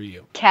 2018 for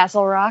you?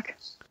 Castle Rock.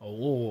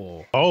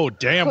 Oh,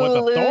 damn!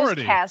 Hulu's with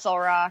authority. Castle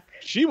Rock.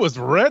 She was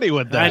ready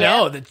with that. I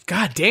know.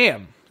 God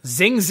damn.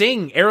 Zing,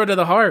 zing. Arrow to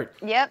the heart.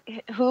 Yep.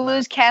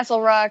 Hulu's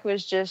Castle Rock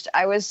was just,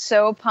 I was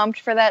so pumped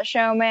for that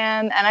show,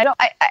 man. And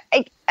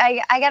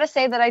I gotta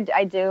say that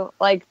I do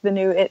like the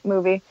new It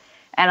movie.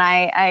 And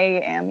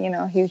I am,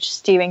 a huge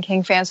Stephen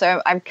King fan.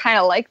 So I'm kind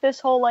of like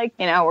this whole,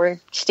 where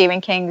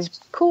Stephen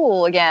King's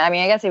cool again. I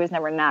mean, I guess he was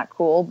never not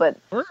cool, but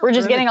we're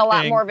just getting a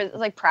lot more of his,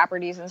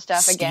 properties and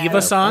stuff again.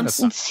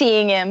 Steve-a-sance?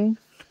 Seeing him.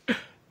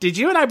 Did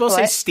you and I both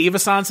say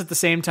Steve-a-sance at the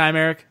same time,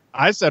 Eric?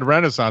 I said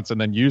Renaissance, and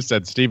then you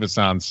said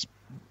Steve-a-sance.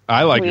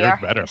 I like yours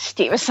better.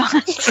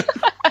 Steve-a-sance.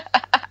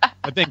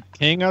 I think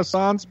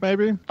King-a-sance,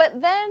 maybe?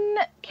 But then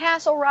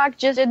Castle Rock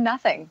just did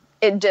nothing.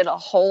 It did a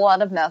whole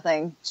lot of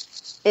nothing.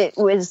 It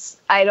was,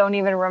 I don't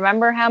even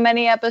remember how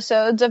many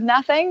episodes of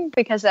nothing,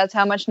 because that's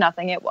how much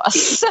nothing it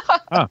was.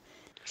 Huh.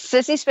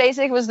 Sissy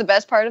Spacek was the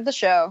best part of the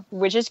show,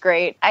 which is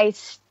great. I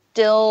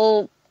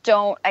still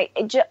don't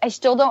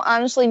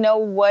honestly know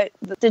what.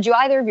 Did you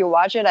either of you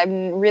watch it?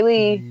 I'm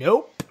really.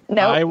 Nope.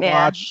 I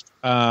watched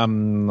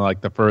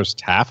the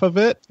first half of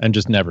it and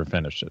just never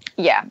finished it.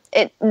 Yeah,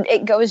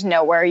 it goes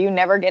nowhere. You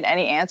never get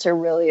any answer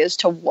really as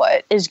to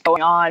what is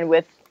going on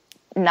with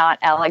not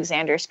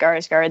Alexander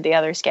Skarsgård, the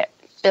other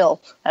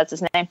Bill. That's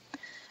his name.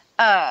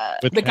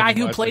 The guy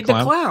who played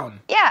the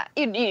clown. Yeah,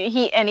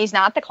 he's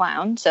not the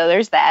clown, so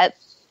there's that.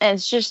 And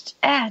it's just,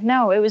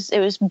 no, it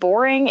was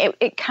boring.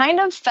 It kind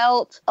of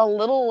felt a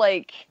little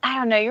like, I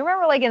don't know. You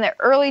remember like in the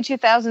early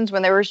 2000s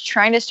when they were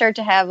trying to start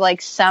to have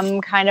like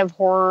some kind of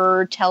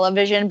horror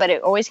television, but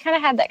it always kind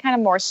of had that kind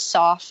of more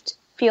soft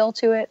feel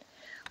to it.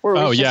 Where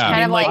it was just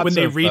kind of like when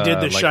they redid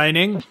The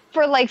Shining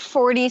for like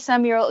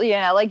 40-some-year-old,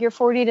 like your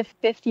 40 to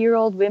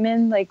 50-year-old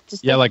women, like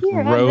just like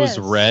Rose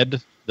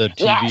Red. The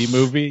TV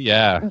movie,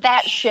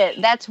 that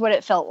shit. That's what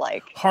it felt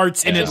like.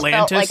 Hearts in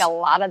Atlantis. Felt like a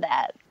lot of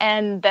that.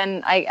 And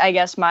then I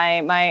guess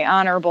my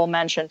honorable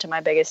mention to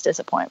my biggest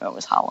disappointment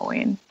was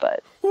Halloween.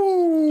 But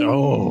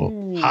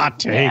hot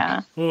take.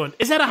 Yeah.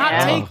 Is that a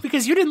hot take?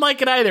 Because you didn't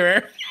like it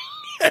either.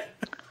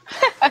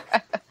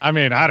 I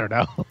mean, I don't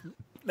know.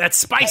 That's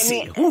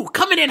spicy.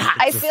 Coming in hot.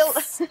 I feel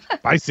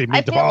spicy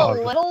meatball. I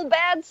feel a little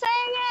bad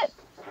saying it.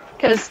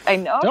 Because I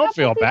know. Don't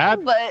feel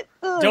bad. But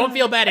don't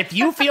feel bad. If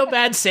you feel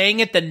bad saying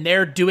it, then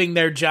they're doing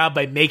their job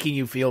by making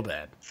you feel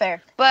bad.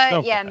 Fair. But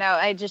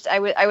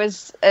I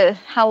was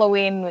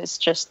Halloween was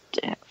just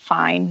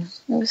fine.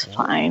 It was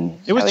fine.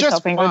 It was just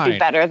hoping fine. It would be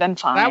better than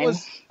fine.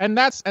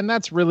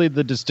 That's really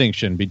the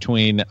distinction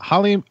between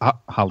Halloween.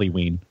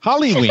 Halloween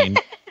and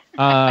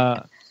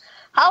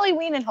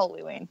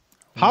Hollyween.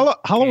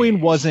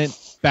 Halloween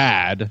wasn't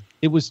bad.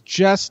 It was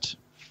just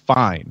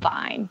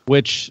fine.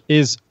 Which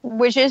is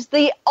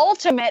the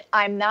ultimate.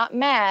 I'm not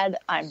mad.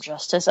 I'm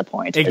just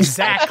disappointed.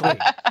 Exactly.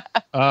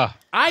 I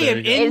am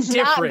indifferent. It's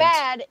not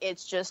bad.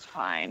 It's just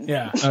fine.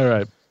 Yeah. All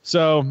right.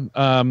 So,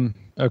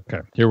 okay.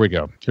 Here we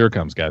go. Here it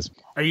comes, guys.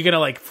 Are you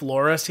gonna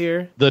floor us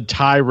here? The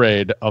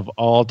tirade of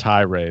all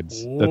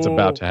tirades that's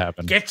about to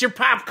happen. Get your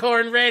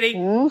popcorn ready.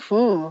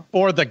 Woohoo.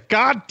 For the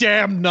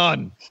goddamn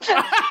Nun.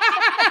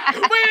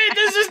 Wait,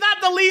 this is not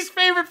the least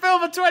favorite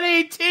film of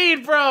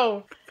 2018,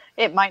 bro.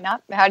 It might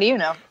not. How do you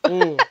know?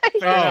 Ooh,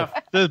 fair enough.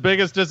 The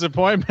biggest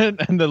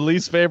disappointment and the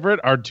least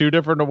favorite are two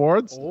different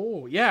awards?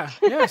 Oh, yeah.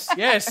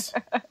 Yes.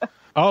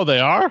 Oh, they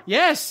are?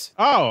 Yes.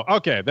 Oh,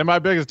 okay. Then my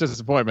biggest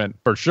disappointment,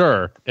 for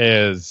sure,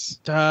 is...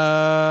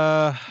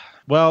 well,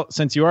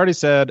 since you already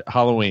said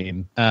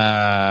Halloween,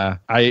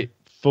 I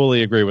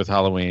fully agree with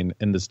Halloween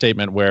in the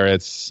statement where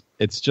it's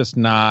just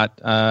not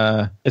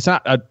it's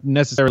not a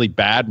necessarily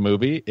bad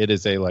movie. It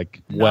is a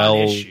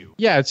non-issue.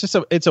 Yeah,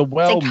 it's a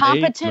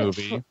well-made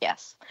movie.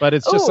 Yes. But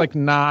it's just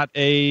not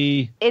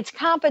a... It's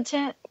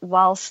competent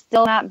while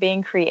still not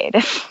being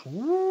creative.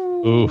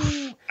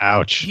 Oof.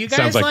 Ouch. You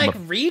guys like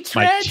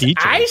retreads?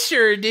 I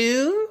sure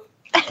do.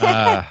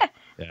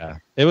 Yeah.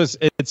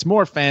 It's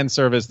more fan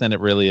service than it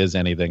really is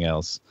anything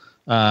else.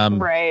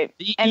 Right.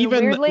 And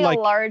even weirdly a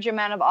large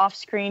amount of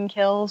off-screen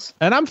kills.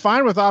 And I'm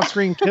fine with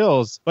off-screen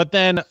kills, but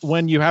then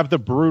when you have the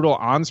brutal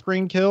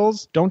on-screen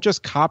kills, don't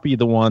just copy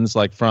the ones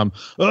from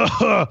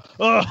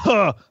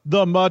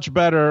the much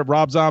better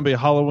Rob Zombie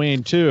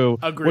Halloween 2,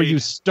 Agreed. Where you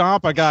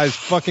stomp a guy's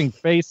fucking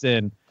face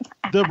in.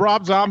 The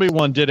Rob Zombie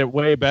one did it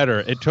way better.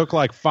 It took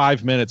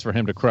 5 minutes for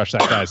him to crush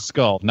that guy's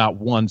skull, not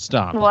one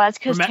stomp. Well, that's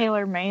because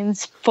Taylor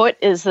Maine's foot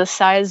is the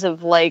size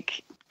of a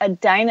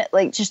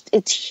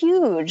it's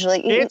huge.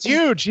 It's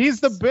huge. He's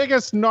the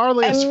biggest,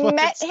 gnarliest. I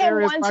met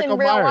him once in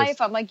real life.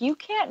 I'm like, you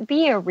can't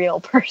be a real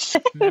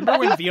person. Remember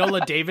when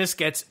Viola Davis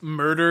gets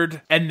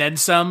murdered and then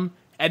some,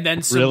 and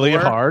then some really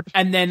more, hard,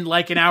 and then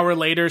an hour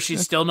later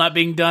she's still not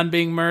being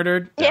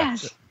murdered?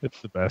 Yes,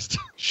 it's the best.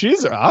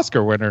 She's an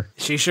Oscar winner.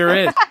 She sure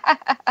is.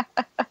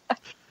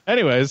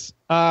 Anyways,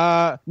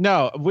 no,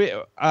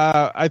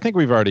 I think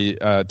we've already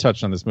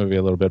touched on this movie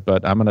a little bit,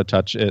 but I'm going to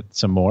touch it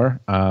some more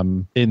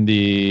in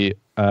the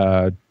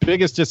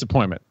biggest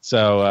disappointment.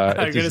 So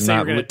I was going to say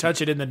we're going to touch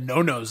it in the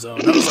no-no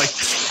zone. I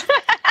was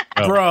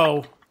like,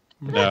 bro,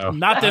 no,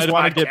 not this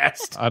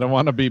podcast. I don't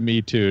want to be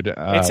Me Too'd.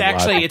 It's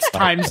actually, it's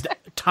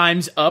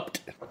times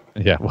upped.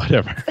 Yeah,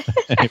 whatever.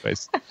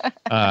 Anyways,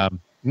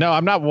 no,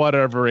 I'm not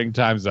whatevering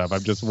Time's Up.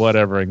 I'm just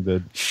whatevering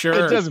the...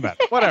 Sure. It doesn't matter.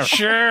 Whatever.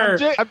 Sure.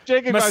 I'm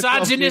taking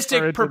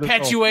misogynistic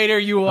perpetuator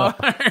you are.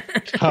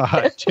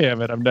 God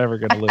damn it. I'm never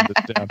going to live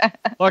this down.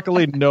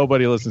 Luckily,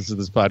 nobody listens to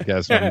this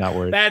podcast, so I'm not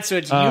worried. That's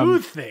what you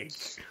think.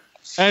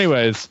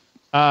 Anyways,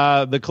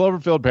 the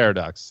Cloverfield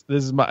Paradox.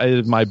 This is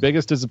my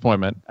biggest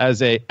disappointment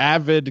as a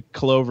avid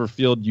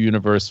Cloverfield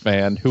universe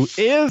fan who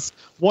is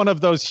one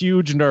of those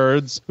huge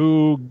nerds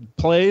who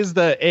plays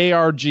the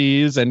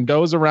ARGs and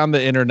goes around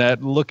the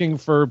internet looking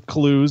for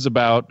clues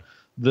about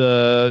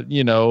the,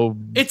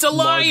 it's a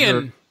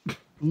lion.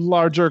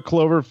 Larger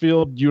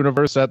Cloverfield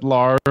universe at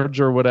large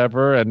or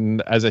whatever.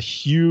 And as a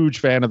huge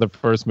fan of the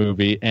first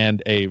movie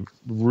and a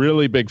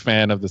really big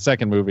fan of the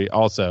second movie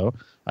also,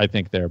 I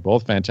think they're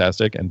both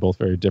fantastic and both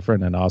very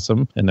different and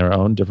awesome in their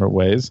own different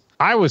ways.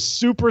 I was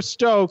super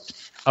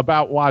stoked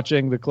about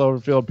watching the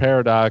Cloverfield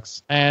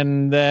Paradox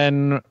and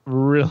then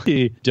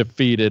really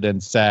defeated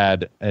and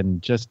sad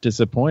and just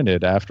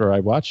disappointed after I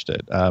watched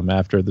it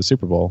after the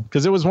Super Bowl.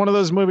 Because it was one of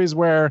those movies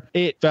where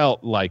it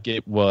felt like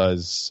it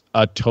was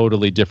a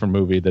totally different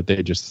movie that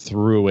they just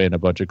threw in a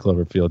bunch of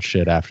Cloverfield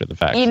shit after the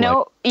fact. You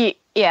know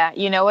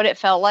what it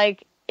felt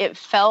like? It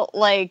felt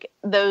like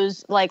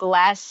those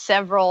last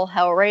several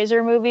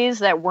Hellraiser movies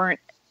that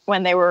weren't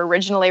when they were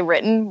originally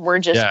written were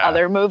just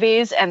other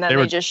movies, and then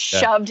they just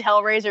shoved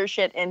Hellraiser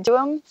shit into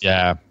them.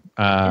 Yeah.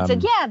 And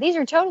said, "Yeah, these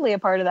are totally a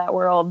part of that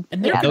world."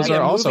 And there could be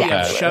a movie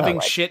of shoving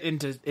shit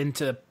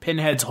into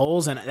Pinhead's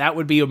holes, and that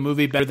would be a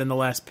movie better than the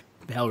last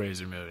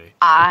Hellraiser movie.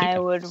 I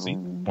would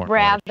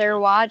rather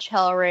watch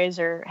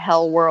Hellraiser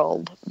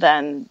Hellworld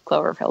than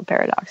Cloverfield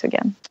Paradox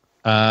again.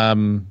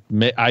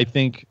 I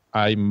think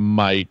I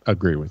might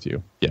agree with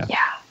you. Yeah.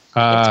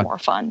 It's more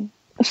fun.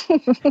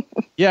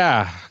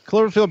 Yeah,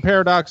 Cloverfield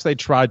Paradox, they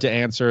tried to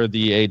answer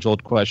the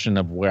age-old question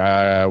of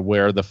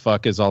where the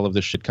fuck is all of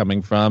this shit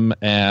coming from,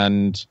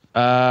 and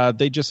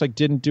they just like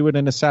didn't do it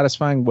in a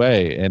satisfying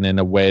way and in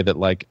a way that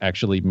like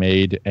actually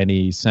made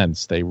any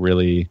sense. They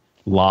really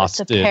lost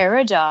it. It's a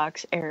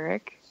paradox,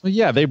 Eric. Well,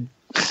 yeah, they...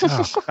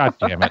 Oh, God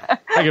damn it.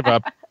 I give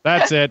up.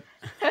 That's it.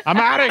 I'm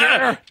out of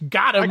here.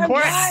 Got him.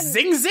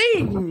 Zing,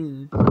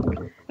 zing.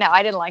 No,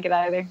 I didn't like it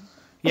either.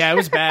 Yeah, it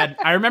was bad.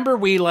 I remember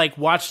we like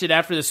watched it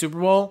after the Super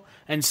Bowl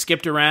and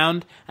skipped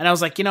around, and I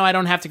was like, I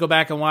don't have to go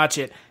back and watch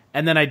it.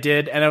 And then I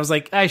did, and I was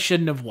like, I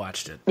shouldn't have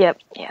watched it. Yep.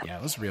 Yeah,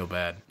 it was real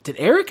bad. Did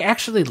Eric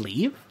actually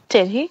leave?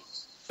 Did he?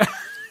 I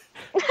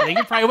think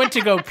he probably went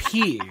to go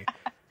pee.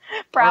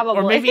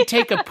 Probably. Or maybe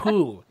take a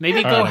poo.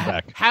 Maybe go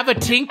have a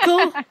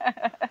tinkle.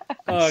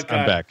 Oh, God.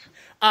 I'm back.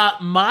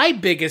 My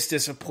biggest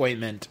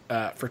disappointment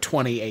for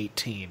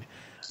 2018.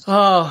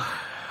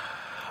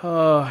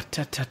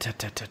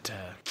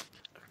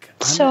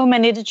 So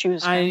many to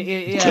choose from.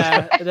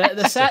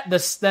 The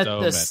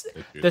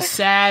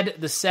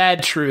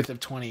sad truth of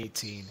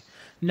 2018.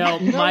 No,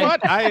 you know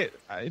what?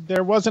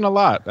 There wasn't a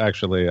lot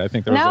actually. I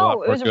think there was a lot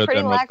more good than what's bad. It was a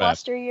pretty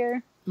lackluster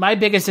year. My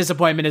biggest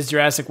disappointment is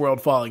Jurassic World: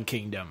 Fallen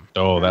Kingdom.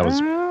 Oh, that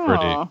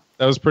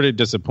was pretty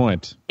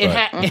disappointing. It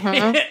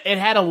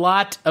had a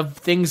lot of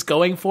things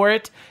going for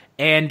it,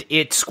 and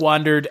it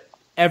squandered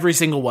every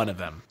single one of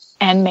them.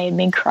 And made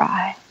me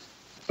cry.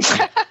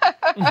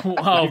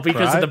 Oh,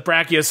 because of the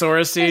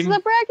Brachiosaurus scene? Because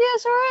the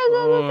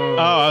Brachiosaurus. Oh,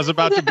 I was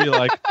about to be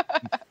like...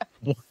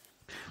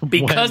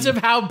 Because of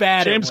how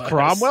bad James it was.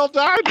 Cromwell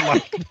died?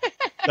 Like,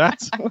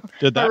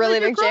 did that a really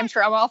big James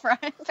Cromwell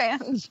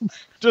fan?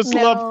 Just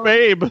love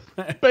Babe.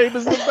 Babe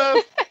is the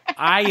best.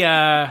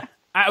 I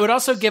would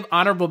also give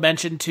honorable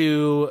mention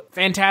to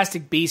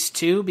Fantastic Beasts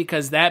 2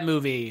 because that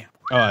movie...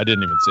 Oh, I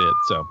didn't even see it,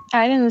 so...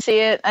 I didn't see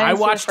it. I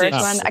watched the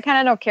first one. Oh. I kind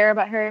of don't care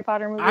about Harry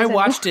Potter movies. I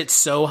watched it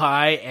so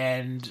high,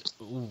 and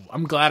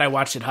I'm glad I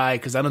watched it high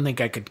because I don't think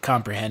I could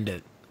comprehend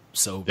it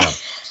so good.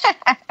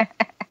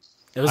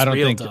 It was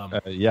real dumb.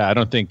 I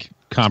don't think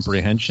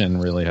comprehension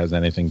really has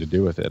anything to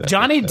do with it.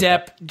 Johnny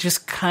Depp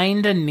just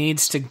kind of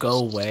needs to go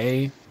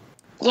away.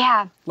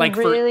 Yeah,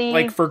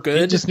 for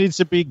good. He just needs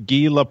to be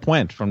Guy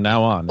Lapointe from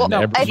now on. Well,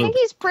 I think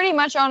he's pretty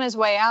much on his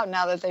way out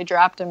now that they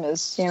dropped him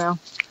as,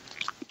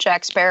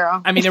 Jack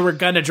Sparrow. I mean, they were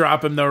gonna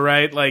drop him though,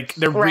 right? Like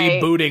they're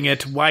rebooting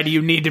it. Why do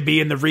you need to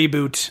be in the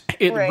reboot?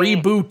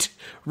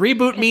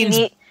 Reboot means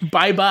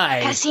bye-bye.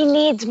 Because he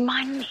needs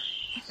money.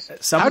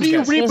 How do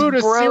you reboot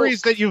a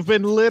series that you've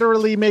been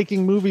literally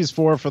making movies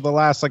for the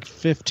last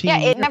 15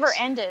 years? Yeah, it never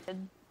ended.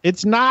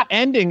 It's not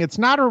ending. It's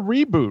not a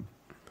reboot.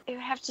 It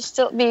would have to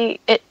still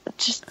be.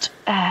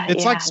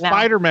 It's like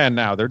Spider-Man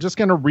now. They're just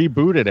going to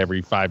reboot it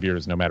every 5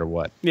 years, no matter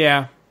what.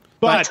 Yeah.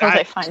 But until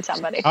they find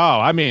somebody. Oh,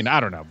 I mean, I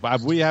don't know.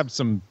 We have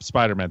some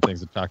Spider-Man things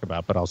to talk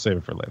about, but I'll save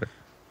it for later.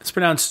 It's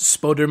pronounced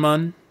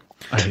Spoderman.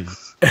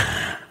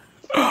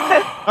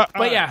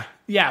 But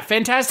yeah,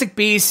 Fantastic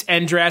Beasts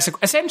and Jurassic,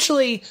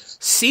 essentially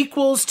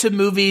sequels to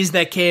movies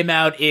that came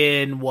out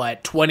in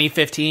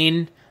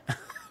 2015.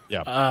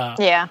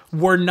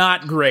 Were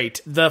not great.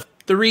 The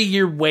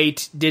 3-year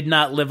wait did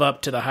not live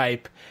up to the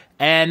hype,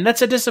 and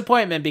that's a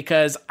disappointment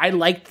because I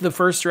liked the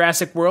first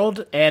Jurassic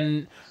World,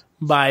 and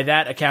by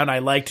that account, I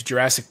liked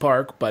Jurassic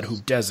Park, but who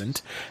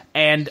doesn't?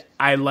 And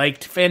I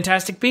liked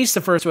Fantastic Beasts,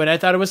 the first one. I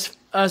thought it was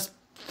a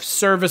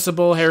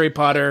serviceable Harry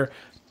Potter.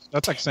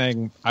 That's like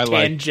saying I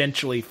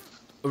tangentially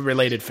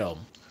related film.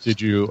 Did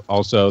you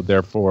also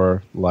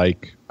therefore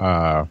like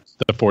The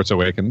Force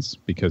Awakens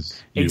because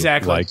you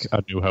like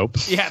A New Hope?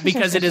 Yeah,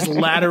 because it is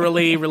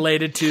laterally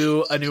related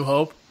to A New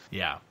Hope.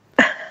 Yeah.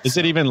 Is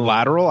it even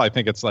lateral? I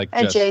think it's like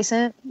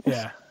adjacent.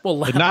 Yeah. Well,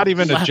 not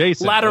even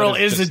adjacent. Lateral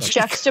is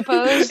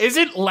juxtaposed.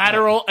 Isn't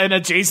lateral and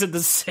adjacent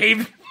the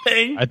same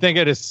thing? I think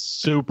it is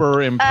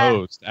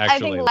superimposed.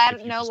 Actually, I think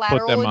lateral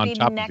put them would on be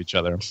top of each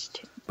other.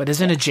 But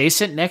isn't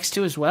adjacent next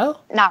to as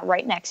well? Not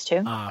right next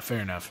to. Ah, fair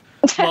enough.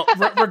 Well,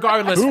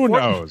 regardless, who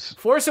knows?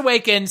 Force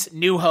Awakens,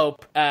 New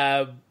Hope,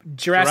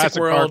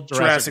 Jurassic World,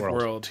 Jurassic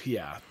World.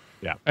 Yeah.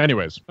 Yeah.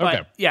 Anyways, okay.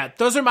 But, yeah,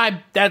 those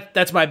are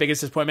that's my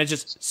biggest disappointment.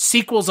 Just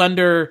sequels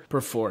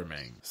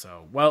underperforming.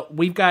 So, well,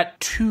 we've got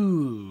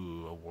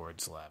 2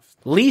 awards left: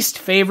 least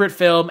favorite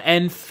film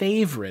and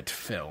favorite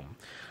film.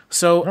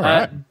 So,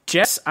 right.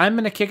 Jess, I'm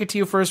going to kick it to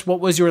you first. What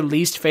was your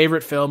least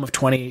favorite film of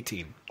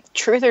 2018?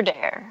 Truth or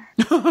Dare.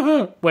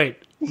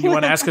 Wait, you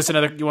want to ask us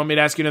another? You want me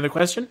to ask you another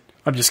question?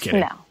 I'm just kidding.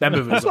 No. That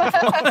movie was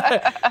awful.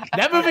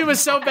 That movie was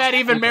so bad,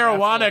 even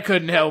marijuana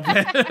couldn't help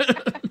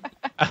it.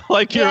 I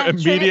like your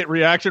immediate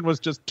reaction was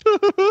just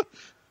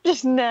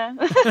Just nah.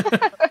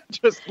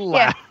 Just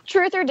laugh. Yeah,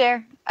 Truth or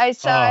Dare. I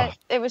saw it.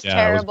 It was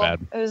terrible.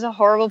 It was a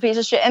horrible piece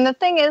of shit. And the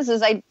thing is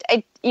I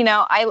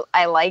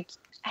like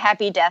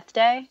Happy Death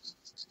Day.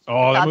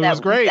 Oh, that movie was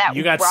great.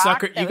 You got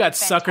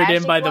suckered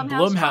in by the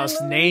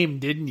Blumhouse name,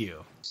 didn't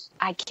you?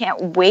 I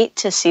can't wait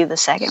to see the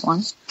second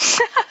one.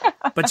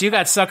 But you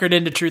got suckered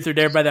into Truth or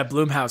Dare by that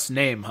Blumhouse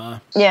name, huh?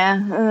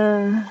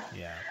 Yeah.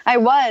 Yeah. I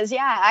was,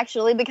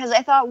 actually, because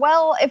I thought,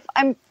 well, if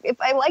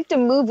I liked a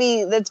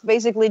movie that's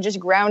basically just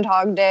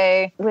Groundhog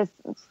Day with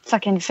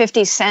fucking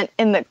 50 Cent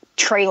in the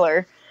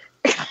trailer,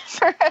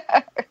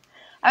 I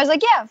was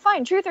like, yeah,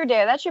 fine, Truth or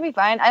Dare, that should be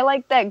fine. I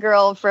like that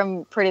girl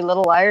from Pretty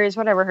Little Liars,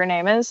 whatever her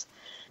name is.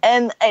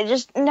 And I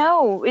just,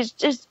 no, it's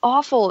just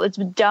awful. It's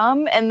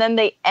dumb. And then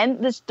they end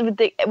this with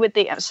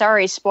the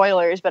sorry,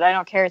 spoilers, but I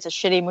don't care. It's a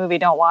shitty movie.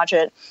 Don't watch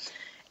it.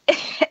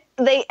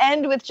 They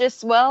end with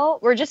just, well,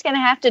 we're just going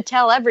to have to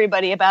tell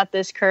everybody about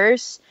this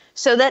curse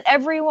so that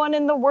everyone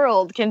in the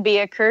world can be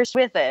accursed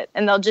with it.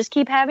 And they'll just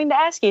keep having to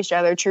ask each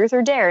other truth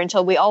or dare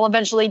until we all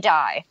eventually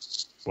die.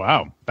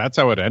 Wow. That's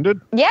how it ended?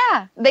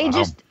 Yeah. They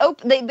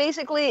they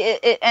basically,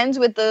 it ends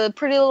with the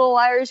Pretty Little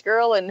Liars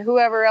girl and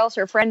whoever else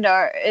her friend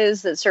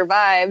is that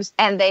survives.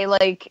 And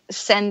they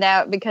send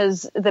out,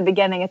 because at the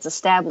beginning it's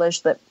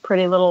established that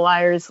Pretty Little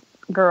Liars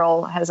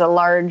girl has a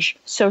large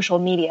social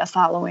media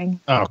following.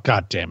 Oh,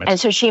 God damn it. And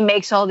so she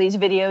makes all these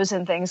videos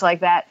and things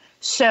like that.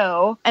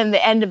 So, at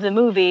the end of the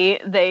movie,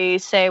 they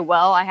say,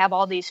 well, I have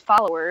all these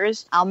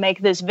followers. I'll make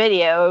this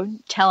video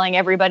telling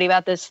everybody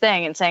about this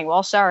thing and saying,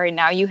 well, sorry,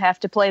 now you have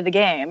to play the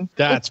game.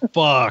 That's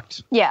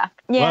fucked. Yeah.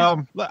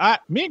 Well,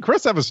 me and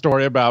Chris have a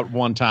story about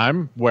one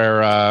time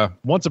where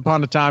once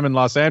upon a time in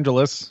Los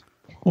Angeles,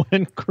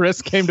 when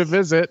Chris came to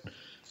visit,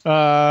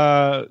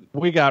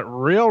 we got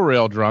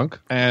real drunk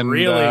and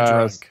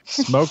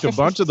smoked a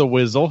bunch of the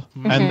Whizzle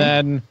and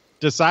then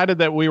decided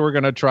that we were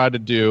going to try to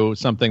do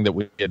something that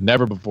we had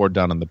never before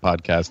done on the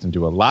podcast and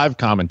do a live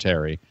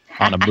commentary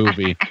on a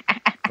movie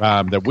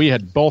that we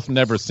had both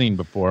never seen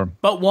before.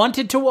 But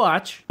wanted to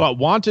watch.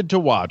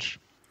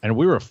 And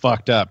we were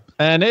fucked up.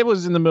 And it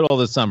was in the middle of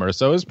the summer,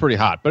 so it was pretty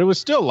hot. But it was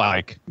still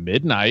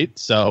midnight,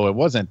 so it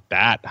wasn't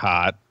that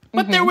hot.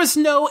 But there was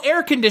no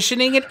air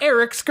conditioning in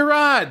Eric's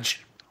garage.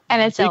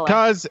 And it's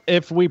because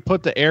if we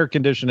put the air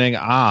conditioning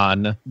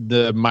on,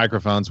 the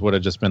microphones would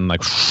have just been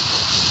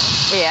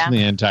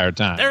the entire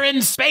time. They're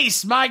in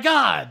space, my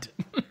God.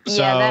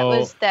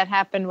 That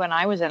happened when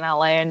I was in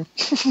LA and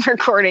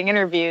recording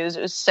interviews.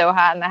 It was so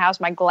hot in the house,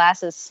 my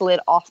glasses slid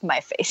off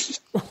my face.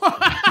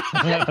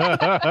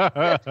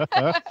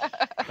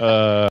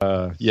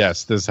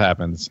 Yes, this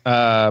happens.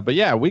 But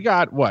yeah, we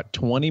got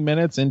 20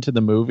 minutes into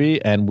the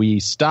movie and we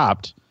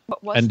stopped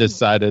and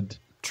decided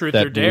Truth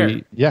or Dare.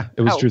 It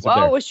was Truth or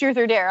Dare. Oh, it was Truth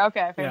or Dare.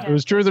 Okay, fantastic. It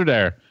was Truth or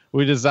Dare.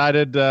 We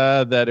decided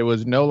that it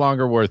was no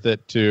longer worth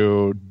it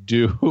to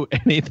do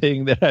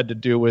anything that had to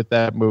do with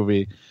that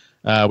movie.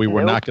 We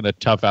were not going to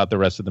tough out the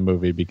rest of the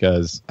movie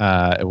because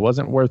it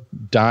wasn't worth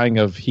dying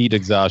of heat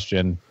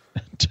exhaustion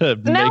to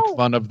make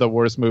fun of the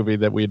worst movie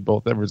that we'd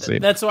both ever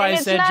seen. That's why I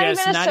said,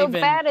 Jess, not even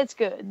bad it's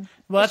good.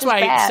 Well, that's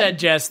why I said,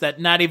 Jess, that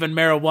not even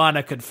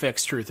marijuana could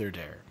fix Truth or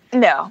Dare.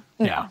 No.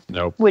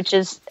 Nope. Which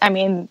is,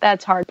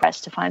 that's hard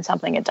pressed to find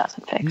something it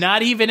doesn't fix.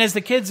 Not even, as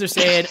the kids are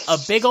saying, a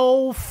big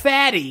old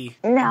fatty,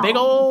 big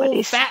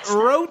old fat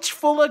roach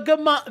full of the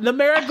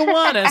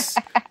marijuanas.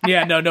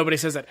 Yeah, no, nobody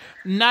says that.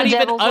 Not the even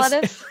devil's us.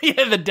 Lettuce?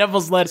 Yeah, the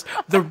devil's lettuce.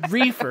 The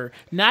reefer.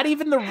 Not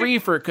even the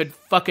reefer could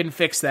fucking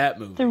fix that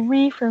movie. The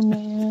reefer,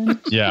 man.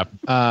 Yeah.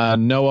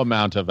 No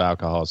amount of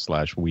alcohol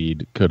 /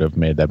 weed could have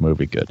made that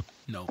movie good.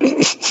 No.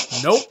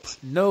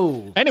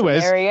 No.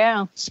 Anyways, there we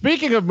go.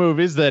 Speaking of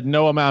movies that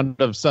no amount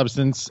of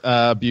substance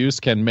abuse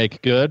can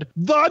make good,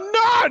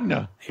 The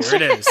Nun! Here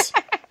it is.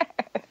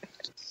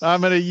 I'm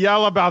going to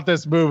yell about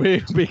this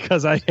movie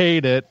because I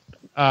hate it.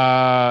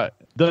 The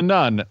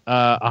Nun,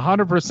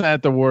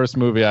 100% the worst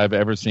movie I've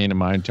ever seen in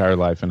my entire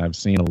life, and I've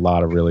seen a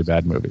lot of really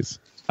bad movies.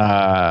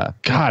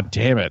 God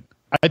damn it.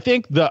 I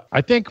think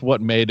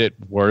what made it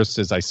worse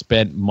is I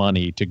spent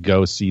money to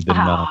go see The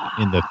Nun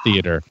in the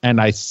theater,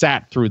 and I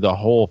sat through the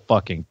whole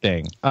fucking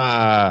thing.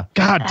 God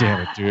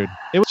damn it, dude.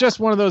 It was just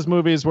one of those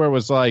movies where it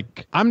was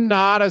I'm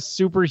not a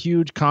super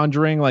huge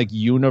Conjuring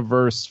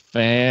universe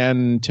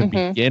fan to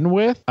begin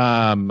with.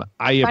 I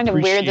find it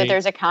weird that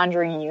there's a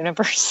Conjuring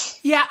universe.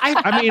 Yeah,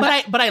 I mean,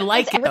 but I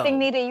like Does everything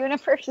need a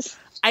universe?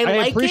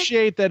 I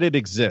appreciate that it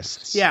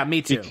exists. Yeah,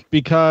 me too.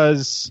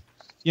 Because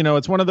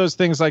it's one of those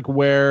things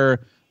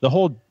where the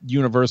whole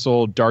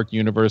Universal Dark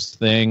Universe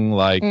thing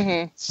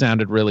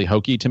sounded really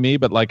hokey to me,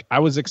 but I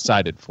was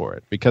excited for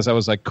it because I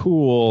was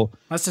cool.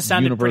 Must have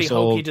sounded pretty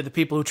hokey to the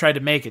people who tried to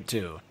make it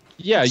too.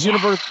 Yeah,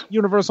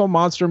 Universal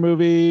monster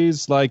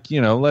movies,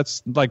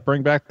 let's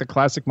bring back the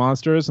classic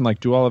monsters and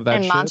do all of that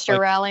and shit. Monster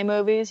Rally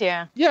movies,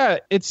 yeah. Yeah,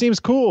 it seems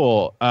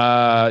cool.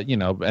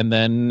 And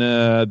then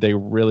they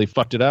really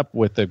fucked it up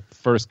with the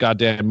first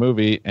goddamn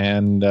movie,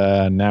 and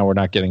now we're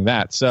not getting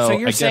that. So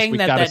you're saying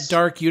that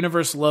Dark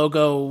Universe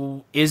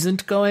logo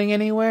isn't going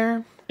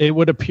anywhere? It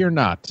would appear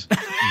not.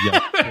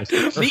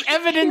 The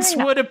evidence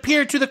would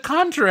appear to the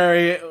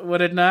contrary,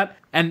 would it not?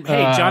 And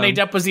hey, Johnny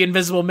Depp was the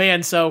Invisible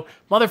Man, so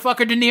motherfucker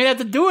didn't even have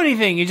to do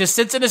anything. He just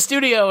sits in a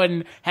studio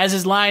and has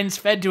his lines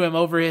fed to him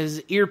over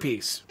his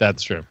earpiece.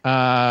 That's true.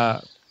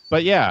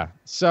 But yeah,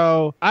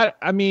 so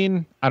I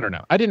mean, I don't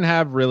know. I didn't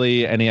have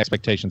really any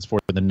expectations for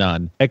The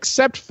Nun,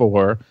 except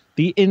for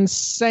the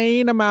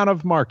insane amount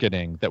of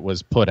marketing that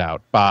was put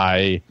out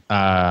by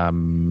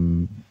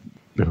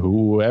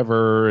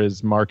whoever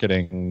is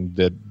marketing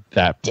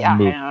that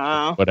movie,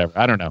 whatever.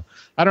 I don't know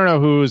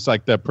who's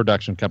like the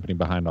production company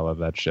behind all of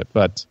that shit.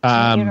 But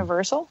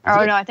Universal?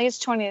 Oh no, I think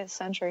it's 20th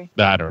Century.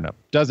 I don't know.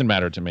 Doesn't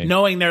matter to me.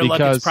 Knowing their luck,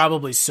 it's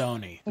probably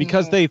Sony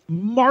because they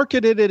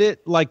marketed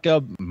it like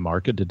a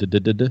marketed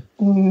it.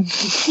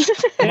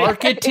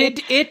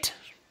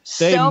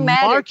 They so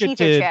mad their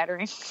teeth are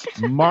chattering.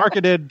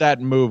 Marketed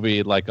that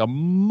movie like a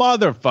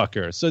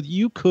motherfucker, so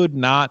you could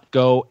not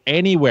go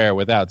anywhere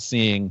without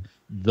seeing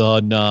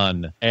The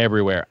Nun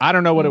everywhere. I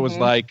don't know what it was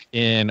like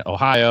in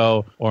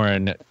Ohio or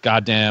in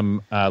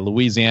goddamn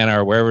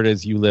Louisiana or wherever it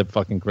is you live,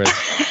 fucking Chris.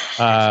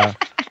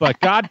 But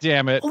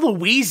goddamn it,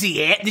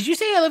 Louisiana? Did you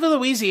say I live in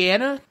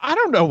Louisiana? I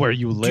don't know where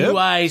you live. Do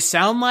I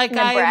sound like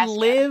Nebraska. I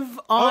live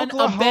on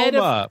Oklahoma. a bed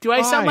of? Do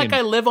I sound Fine. like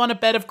I live on a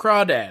bed of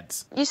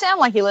crawdads? You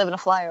sound like you live in a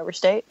flyover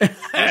state.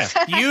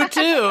 You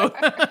too.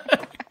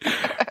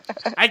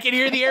 I can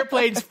hear the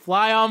airplanes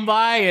fly on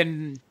by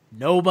and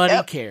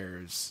nobody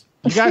cares.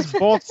 You guys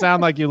both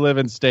sound like you live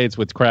in states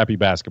with crappy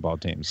basketball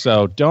teams,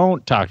 so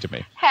don't talk to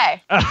me.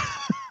 Hey.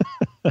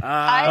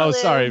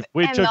 Sorry.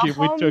 We took your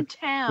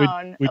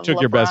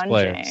best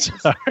player. James.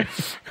 Sorry.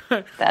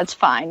 That's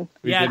fine.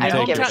 The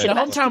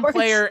hometown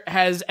player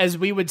has, as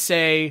we would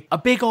say, a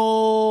big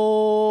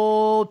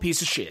old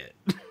piece of shit.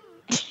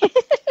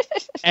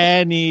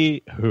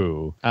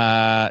 Anywho,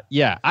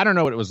 yeah, I don't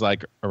know what it was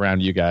like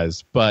around you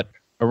guys, but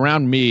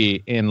around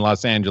me in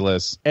Los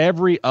Angeles,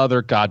 every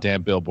other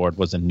goddamn billboard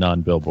was a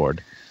Nun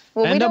billboard.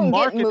 Well, and we don't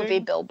get movie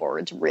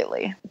billboards,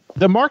 really.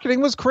 The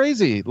marketing was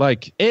crazy.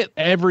 Like, it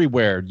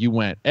everywhere you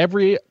went.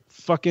 Every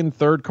fucking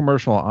third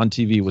commercial on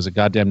TV was a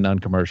goddamn Nun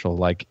commercial.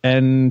 Like,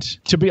 and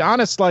to be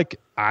honest, like,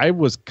 I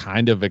was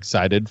kind of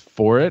excited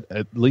for it,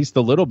 at least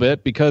a little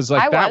bit, because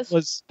like that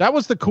was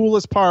the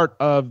coolest part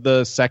of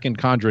the second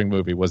Conjuring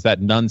movie was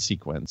that Nun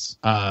sequence.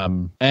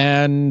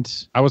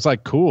 And I was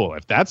like, cool,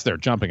 if that's their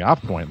jumping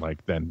off point,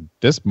 like then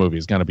this movie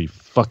is gonna be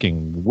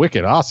fucking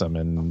wicked awesome.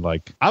 And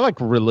like I like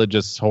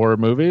religious horror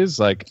movies.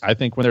 Like I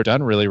think when they're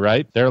done really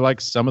right, they're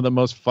like some of the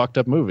most fucked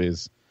up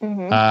movies.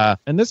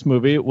 And this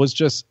movie was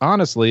just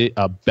honestly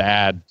a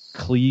bad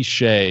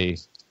cliche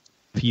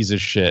piece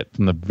of shit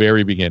from the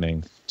very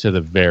beginning to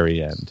the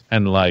very end.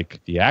 And like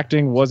the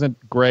acting wasn't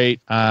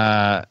great,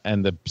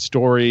 and the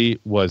story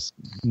was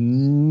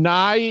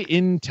nigh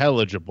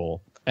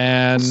intelligible,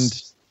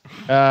 and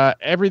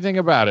everything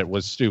about it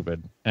was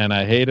stupid, and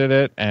I hated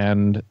it,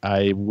 and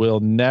I will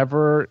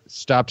never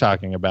stop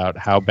talking about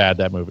how bad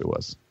that movie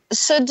was.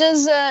 So do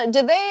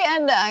they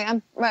end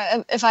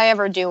if I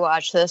ever do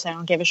watch this, I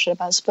don't give a shit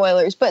about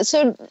spoilers, but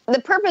so the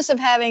purpose of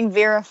having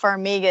Vera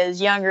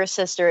Farmiga's younger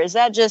sister, is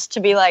that just to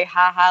be like,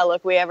 haha,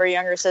 look, we have our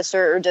younger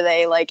sister, or do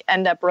they like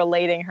end up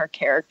relating her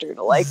character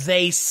to like...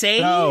 They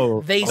say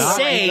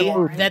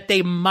that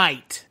they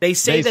might. They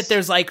say that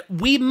there's like,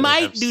 we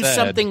might do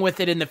something with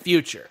it in the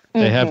future.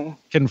 They have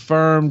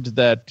confirmed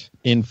that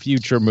in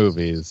future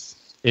movies,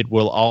 it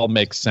will all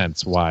make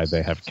sense why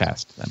they have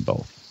cast them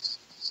both.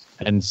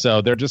 And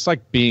so they're just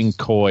like being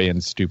coy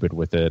and stupid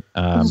with it.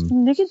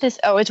 Look at this.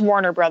 Oh, it's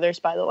Warner Brothers,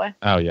 by the way.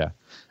 Oh, yeah.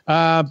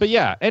 But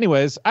yeah,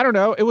 anyways, I don't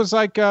know. It was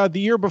like the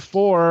year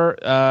before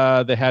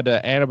they had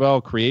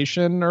Annabelle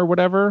Creation or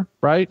whatever,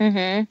 right?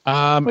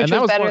 Mm-hmm. Which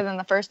was better than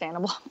the first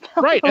Annabelle.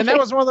 Right. And that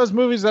was one of those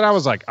movies that I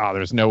was like, oh,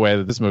 there's no way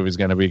that this movie's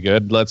going to be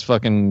good. Let's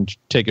fucking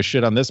take a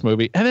shit on this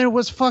movie. And then it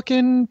was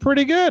fucking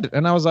pretty good.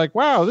 And I was like,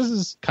 wow, this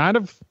is kind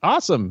of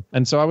awesome.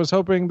 And so I was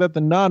hoping that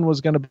The Nun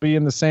was going to be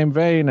in the same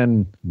vein.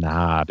 And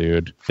nah,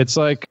 dude. It's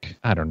like,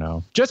 I don't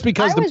know. Just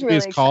because the movie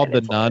is called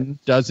The Nun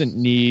doesn't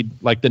need,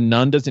 like, The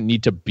Nun doesn't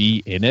need to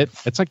be in it.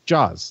 It's like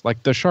Jaws.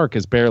 Like the shark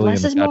is barely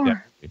in the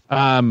goddamn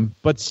movie.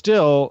 But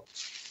still,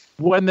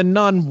 when The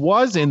Nun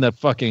was in the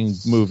fucking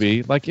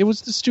movie, like it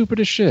was the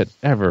stupidest shit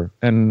ever.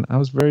 And I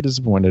was very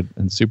disappointed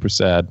and super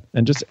sad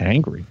and just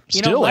angry.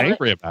 Still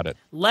angry about it.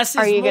 Less is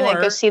more. Are you going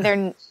to go see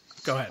their...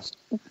 Go ahead.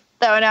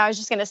 No, I was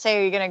just going to say,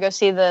 are you going to go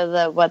see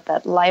that La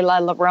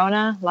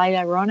Llorona?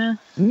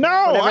 No,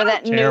 whatever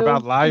I don't care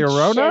about La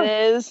Llorona.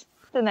 It is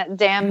in that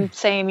damn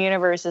same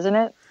universe, isn't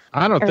it?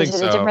 I don't think so.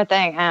 Is it a different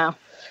thing? Oh.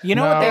 You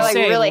know what they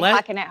say? They're like really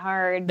hacking it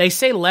hard. They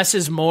say less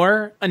is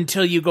more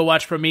until you go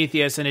watch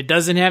Prometheus and it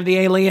doesn't have the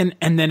alien,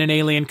 and then in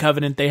Alien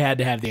Covenant they had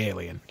to have the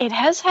alien. It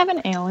has have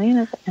an alien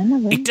at the end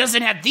of it. It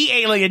doesn't have the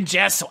alien,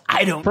 Jess, so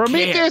I don't care.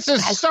 Prometheus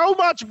is so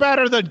much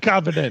better than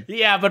Covenant.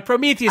 Yeah, but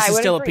Prometheus is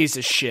still a piece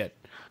of shit.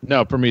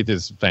 No,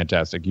 Prometheus is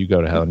fantastic. You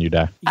go to hell and you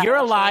die. You're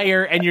a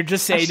liar, and you're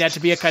just saying that to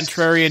be a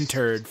contrarian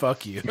turd.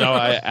 Fuck you. No,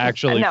 I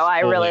actually... No,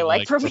 I really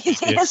like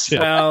Prometheus.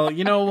 Well,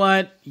 you know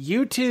what?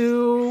 You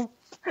two...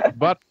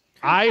 But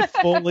I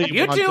fully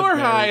You want two to are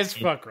marry high as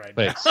fuck right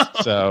now.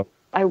 Rapace. So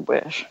I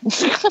wish.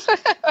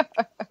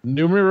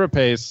 Numi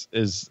Rapace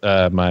is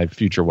my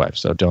future wife,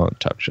 so don't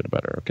talk shit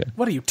about her, okay?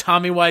 What are you,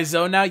 Tommy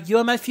Wiseau now?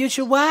 You're my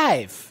future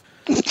wife.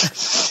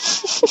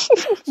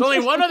 There's only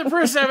one other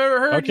person I've ever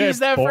heard use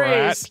that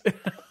Borat. phrase.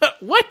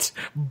 What?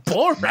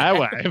 Borat? My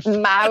wife.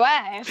 My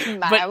wife.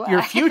 My But wife.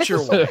 your future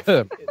wife.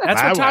 That's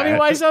My what Tommy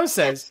wife. Wiseau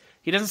says.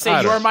 He doesn't say I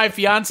you don't- are my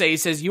fiance. He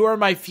says you are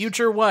my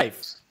future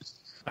wife.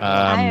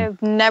 I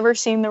have never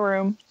seen The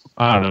Room,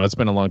 I don't know. It's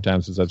been a long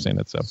time since I've seen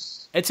it, so.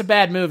 It's a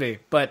bad movie,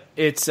 but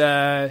it's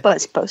but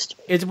it's supposed to.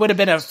 it would have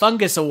been a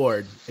fungus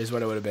award, is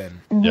what it would have been.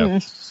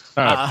 Yep.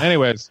 All right.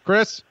 Anyways,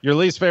 Chris, your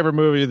least favorite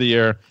movie of the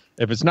year.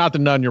 If it's not The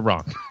Nun, you're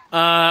wrong.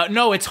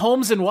 No, it's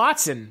Holmes and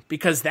Watson,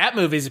 because that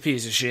movie's a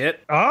piece of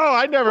shit. Oh,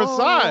 I never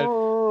saw it.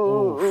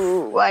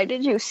 Oh, why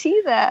did you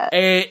see that?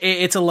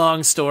 It's a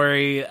long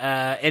story,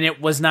 and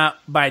it was not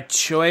by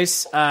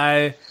choice.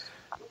 I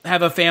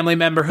have a family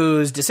member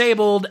who's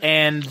disabled,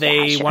 and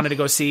they Gotcha. wanted to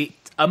go see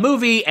a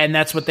movie, and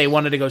that's what they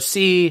wanted to go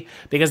see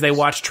because they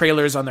watched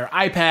trailers on their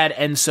iPad,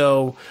 and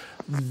so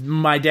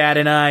my dad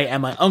and I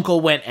and my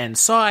uncle went and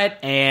saw it,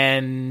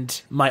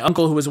 and my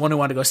uncle, who was the one who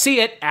wanted to go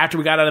see it, after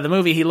we got out of the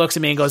movie, he looks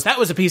at me and goes, "That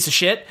was a piece of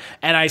shit."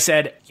 And I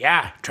said,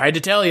 "Yeah, tried to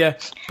tell you."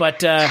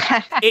 But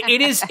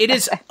it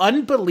is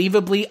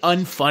unbelievably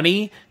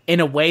unfunny in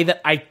a way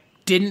that I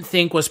didn't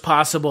think was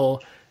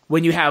possible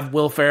when you have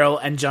Will Ferrell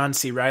and John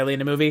C. Reilly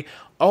in a movie.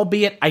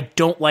 Albeit, I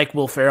don't like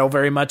Will Ferrell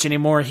very much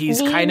anymore.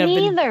 He's Me kind of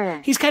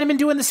neither. been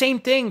doing the same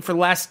thing for the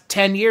last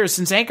 10 years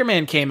since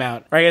Anchorman came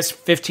out. Or I guess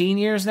 15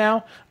 years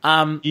now.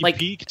 He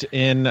peaked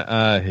in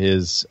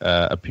his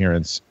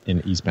appearance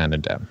in Eastbound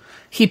and Down.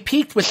 He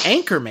peaked with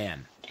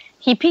Anchorman.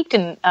 He peaked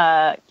in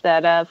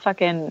that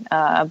fucking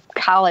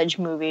college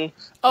movie.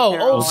 Oh,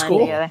 They're Old all in School.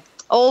 together.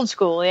 Old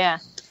School, yeah.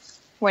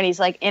 When he's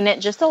like in it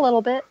just a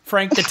little bit.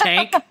 Frank the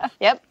Tank.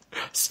 Yep.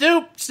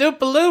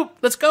 Snoop-a-loop.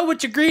 Let's go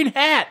with your green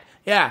hat.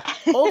 Yeah,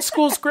 Old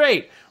School's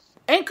great.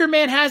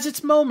 Anchorman has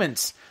its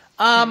moments.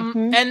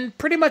 And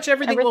pretty much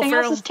everything Will Everything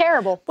Ferrell else is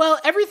terrible. Well,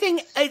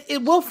 everything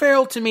Will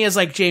Ferrell to me is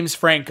like James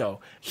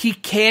Franco. He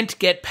can't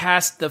get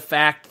past the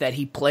fact that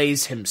he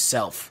plays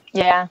himself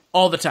Yeah.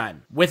 all the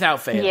time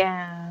without fail.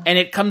 Yeah. And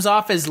it comes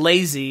off as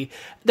lazy.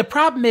 The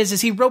problem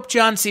is he roped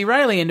John C.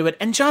 Reilly into it,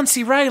 and John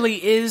C.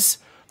 Reilly is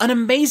an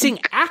amazing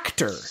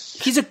actor.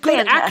 He's a good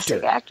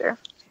Fantastic actor.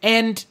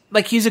 And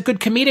like he's a good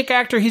comedic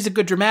actor, he's a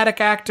good dramatic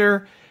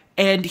actor,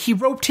 and he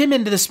roped him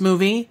into this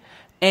movie,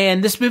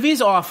 and this movie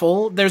is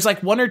awful. There's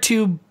like one or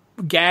two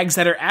gags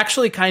that are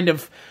actually kind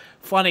of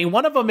funny.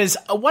 One of them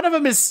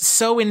is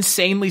so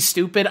insanely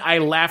stupid I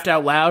laughed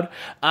out loud.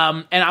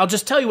 And I'll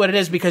just tell you what it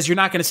is because you're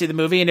not going to see the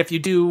movie, and if you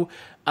do,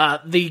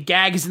 the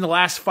gag is in the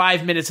last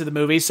 5 minutes of the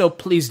movie, so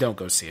please don't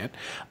go see it.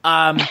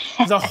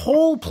 The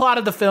whole plot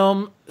of the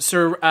film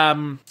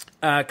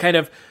kind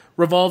of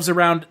revolves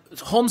around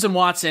Holmes and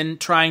Watson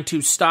trying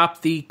to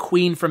stop the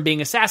Queen from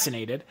being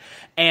assassinated.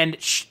 And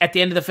at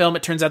the end of the film,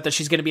 it turns out that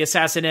she's going to be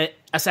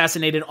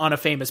assassinated on a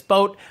famous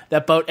boat.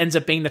 That boat ends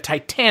up being the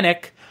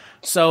Titanic.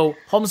 So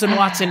Holmes and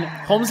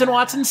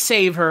Watson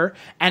save her.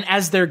 And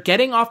as they're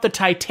getting off the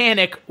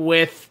Titanic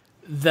with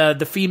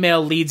the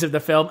female leads of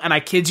the film, and I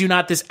kid you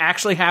not, this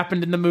actually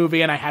happened in the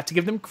movie, and I have to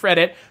give them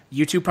credit.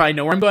 You two probably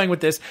know where I'm going with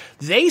this.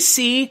 They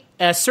see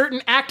a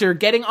certain actor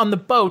getting on the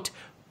boat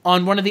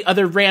on one of the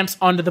other ramps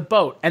onto the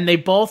boat, and they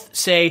both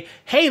say,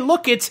 "Hey,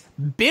 look, it's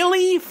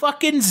Billy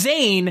fucking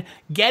Zane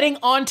getting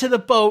onto the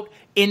boat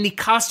in the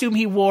costume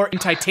he wore in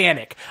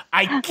Titanic."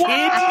 I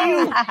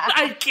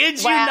kid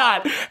you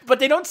not. But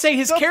they don't say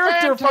his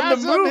character from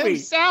the movie.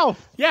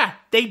 Himself. Yeah,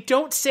 they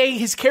don't say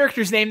his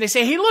character's name. They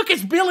say, "Hey, look,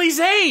 it's Billy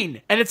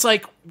Zane," and it's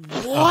like,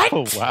 what?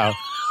 Oh, wow.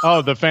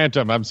 Oh, the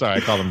Phantom. I'm sorry, I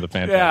called him the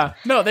Phantom. Yeah,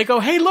 no, they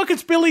go, "Hey, look,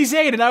 it's Billy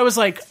Zane," and I was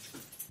like,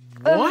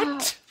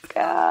 what?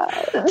 God.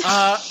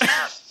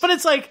 But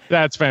it's like,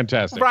 That's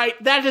fantastic. right,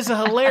 that is a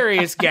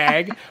hilarious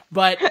gag,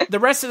 but the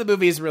rest of the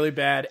movie is really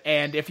bad,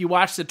 and if you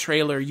watch the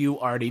trailer, you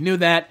already knew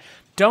that.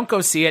 Don't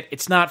go see it.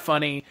 It's not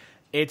funny.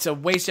 It's a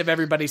waste of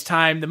everybody's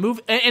time. The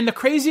movie, and the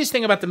craziest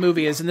thing about the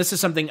movie is, and this is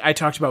something I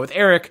talked about with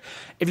Eric,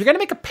 if you're going to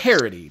make a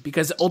parody,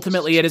 because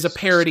ultimately it is a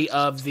parody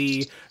of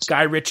the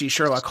Guy Ritchie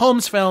Sherlock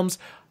Holmes films,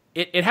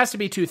 it has to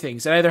be two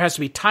things. It either has to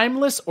be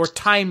timeless or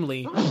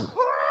timely.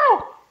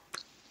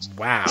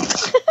 Wow.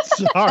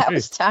 Sorry. That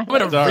was time. I'm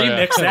going to Sorry,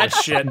 remix that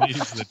shit.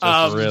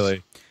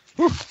 Really.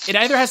 It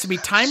either has to be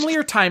timely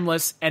or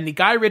timeless, and the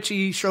Guy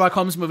Ritchie Sherlock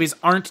Holmes movies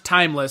aren't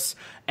timeless,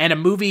 and a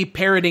movie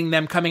parodying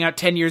them coming out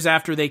 10 years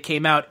after they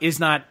came out is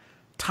not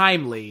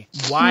timely.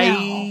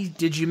 Why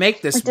did you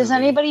make this Does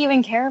movie? anybody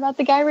even care about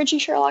the Guy Ritchie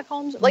Sherlock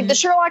Holmes? Like, the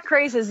Sherlock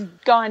craze has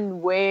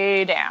gone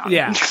way down.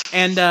 Yeah,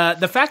 and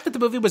the fact that the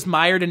movie was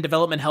mired in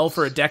development hell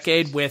for a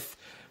decade with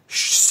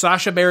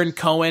Sacha Baron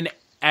Cohen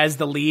as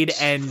the lead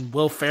and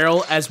Will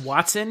Ferrell as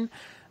Watson,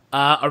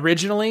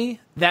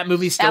 originally, that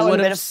movie still That would would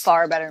have been have... a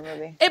far better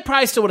movie. It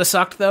probably still would have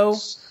sucked, though.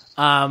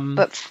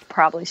 But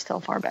probably still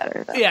far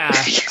better, though. Yeah.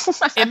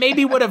 It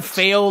maybe would have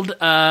failed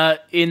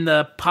in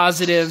the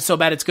positive, so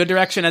bad it's good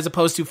direction, as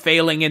opposed to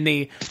failing in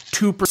the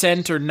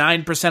 2% or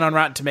 9% on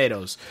Rotten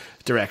Tomatoes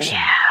direction.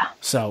 Yeah.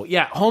 So,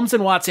 yeah, Holmes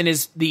and Watson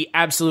is the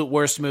absolute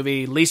worst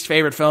movie. Least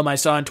favorite film I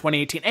saw in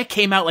 2018. It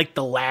came out like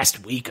the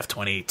last week of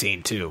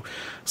 2018, too.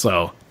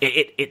 So,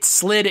 it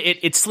slid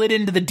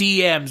into the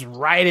DMs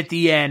right at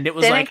the end. It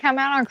was Didn't it come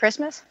out on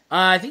Christmas?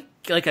 I think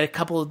like a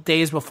couple of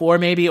days before,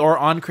 maybe, or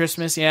on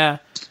Christmas, yeah.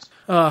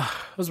 It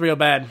was real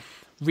bad.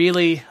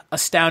 Really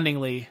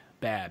astoundingly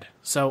bad.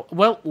 So,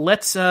 well,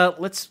 let's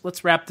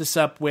wrap this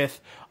up with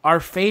our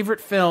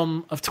favorite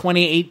film of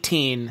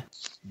 2018.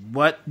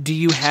 What do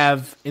you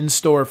have in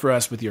store for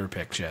us with your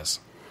pick, Jess?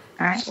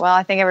 All right. Well,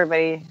 I think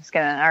everybody's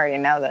going to already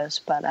know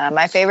this, but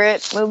my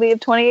favorite movie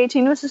of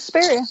 2018 was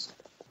Suspiria.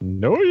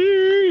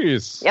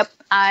 Nice. Yep.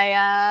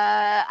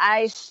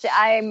 I'm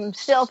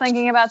still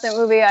thinking about that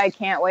movie. I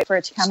can't wait for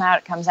it to come out.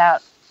 It comes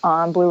out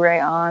on Blu-ray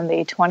on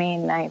the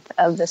 29th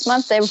of this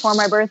month, day before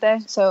my birthday.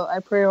 So I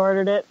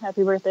pre-ordered it.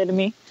 Happy birthday to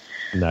me.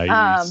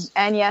 Nice.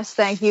 And yes,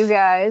 thank you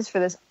guys for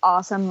this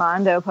awesome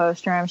Mondo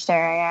poster I'm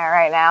staring at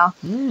right now.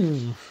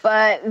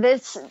 But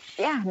this,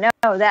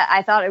 that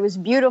I thought it was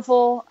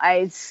beautiful.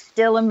 I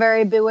still am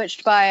very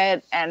bewitched by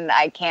it, and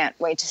I can't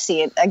wait to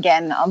see it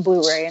again on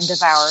Blu-ray and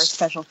devour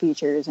special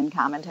features and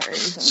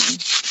commentaries.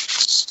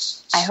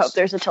 And I hope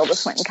there's a Tilda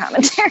Swinton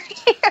commentary.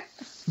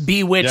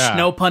 Bewitched, Yeah.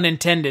 no pun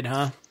intended,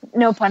 huh?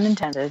 No pun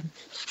intended.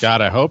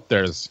 God, I hope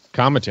there's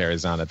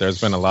commentaries on it. There's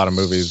been a lot of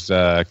movies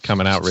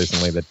coming out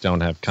recently that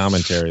don't have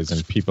commentaries,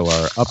 and people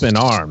are up in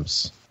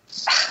arms.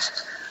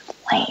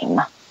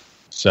 Lame.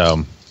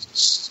 So,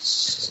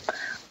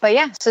 But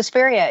yeah,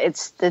 Suspiria.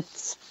 It's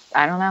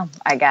I don't know.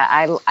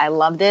 I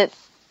loved it.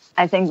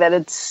 I think that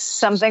it's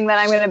something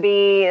that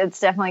it's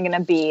definitely gonna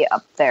be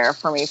up there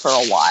for me for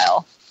a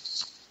while.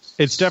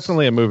 it's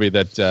definitely a movie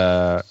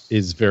that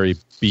is very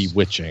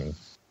bewitching.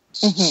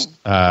 Mm-hmm.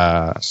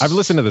 I've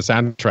listened to the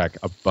soundtrack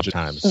a bunch of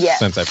times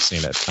since I've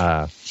seen it.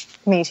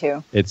 Me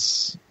too.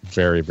 It's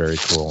very, very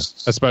cool.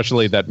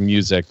 Especially that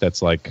music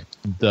that's like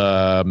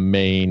the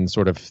main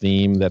sort of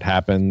theme that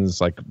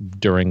happens like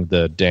during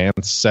the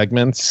dance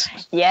segments.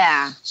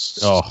 Yeah.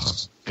 Oh,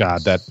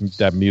 God,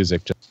 that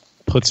music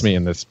just puts me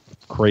in this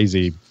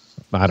crazy,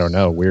 I don't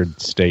know,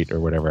 weird state or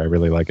whatever. I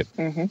really like it.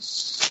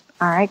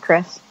 Mm-hmm. All right,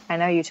 Chris. I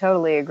know you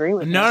totally agree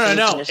with me.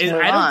 No. So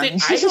I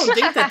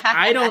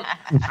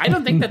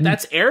don't think that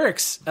that's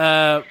Eric's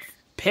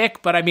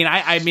pick, but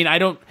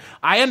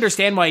I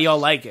understand why y'all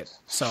like it.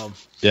 So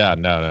Yeah,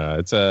 no.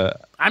 It's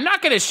I'm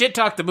not going to shit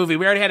talk the movie.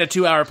 We already had a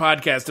 2-hour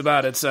podcast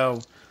about it, so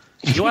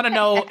if you want to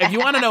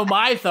know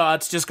my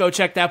thoughts, just go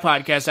check that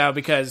podcast out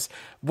because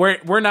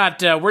we're not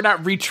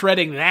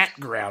retreading that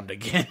ground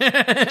again.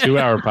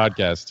 2-hour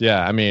podcast.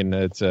 Yeah, I mean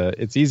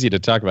it's easy to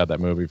talk about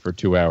that movie for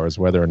 2 hours,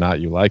 whether or not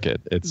you like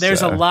it.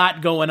 There's a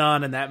lot going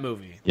on in that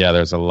movie. Yeah,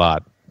 there's a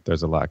lot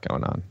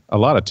going on. A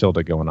lot of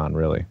Tilda going on,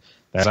 really.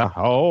 There's a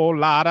whole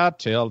lot of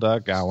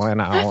Tilda going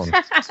on.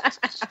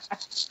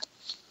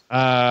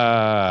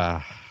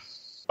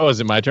 Is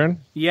it my turn?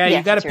 Yeah, Yes,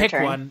 you got to it's your pick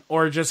turn. one,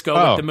 or just go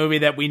with the movie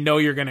that we know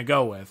you're going to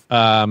go with.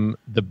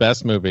 The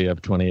best movie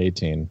of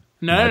 2018.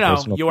 No.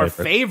 Your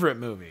favorite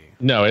movie.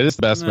 No, it is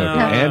the best movie,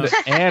 No.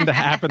 and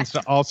happens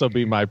to also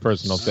be my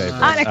personal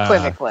favorite.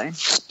 Unequivocally.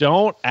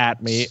 Don't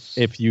at me.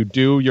 If you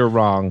do, you're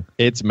wrong.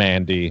 It's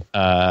Mandy.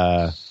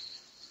 God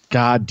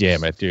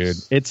damn it, dude.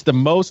 It's the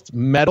most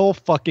metal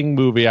fucking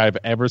movie I've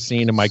ever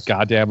seen in my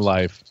goddamn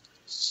life.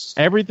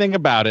 Everything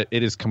about it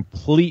is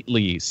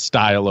completely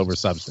style over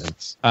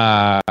substance.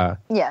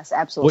 Yes,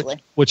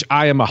 absolutely. Which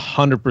I am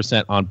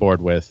 100% on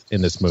board with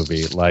in this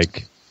movie.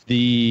 Like,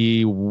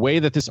 the way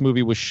that this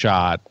movie was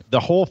shot, the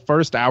whole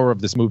first hour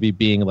of this movie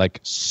being like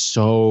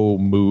so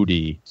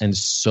moody and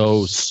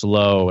so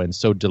slow and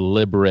so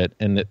deliberate,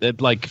 and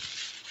it like,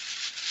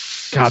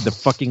 God, the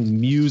fucking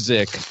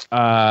music.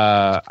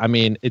 I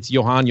mean, it's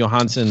Johan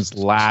Johansson's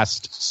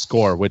last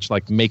score, which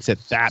like makes it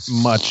that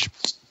much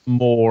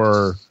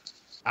more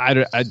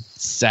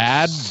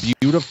sad,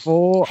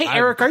 beautiful. Hey,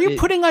 Eric, are you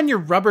putting on your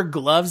rubber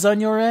gloves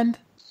on your end?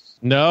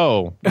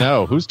 No.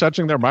 Who's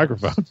touching their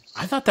microphone?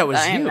 I thought that was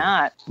I you. am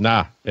not.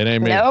 Nah, it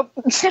ain't me. Nope.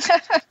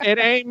 It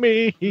ain't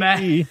me.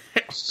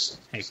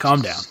 Hey,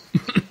 calm down.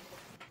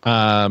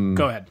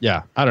 Go ahead.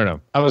 Yeah, I don't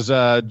know. I was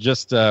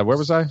just where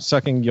was I?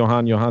 Sucking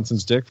Johan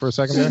Johansson's dick for a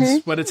second there.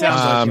 That's what it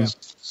sounds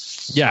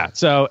like. Yeah.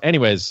 So,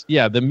 anyways,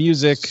 yeah, the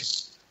music.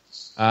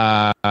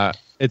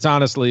 It's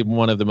honestly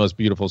one of the most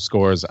beautiful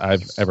scores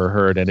I've ever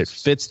heard, and it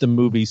fits the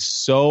movie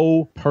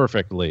so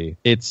perfectly.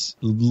 It's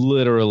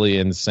literally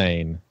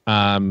insane.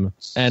 And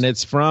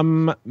it's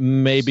from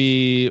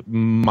maybe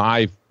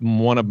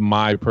one of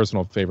my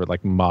personal favorite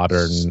like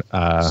modern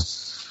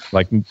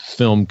like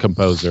film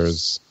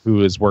composers,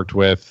 who has worked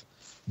with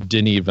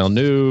Denis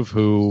Villeneuve,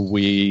 who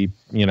we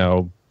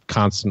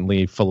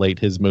constantly fillet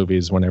his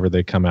movies whenever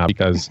they come out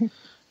because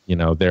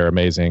they're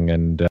amazing,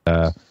 and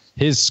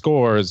his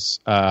scores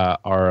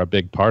are a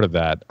big part of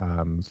that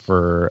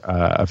for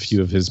a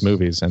few of his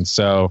movies. And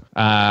so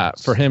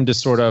for him to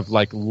sort of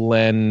like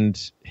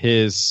lend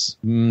his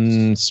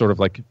sort of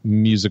like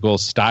musical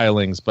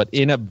stylings, but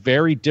in a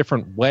very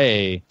different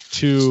way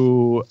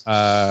to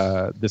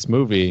this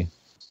movie,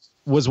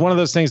 was one of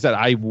those things that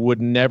I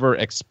would never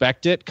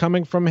expect it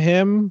coming from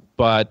him,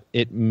 but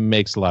it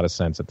makes a lot of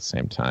sense at the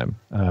same time.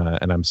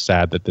 And I'm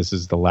sad that this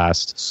is the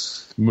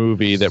last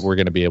movie that we're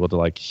going to be able to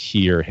like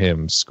hear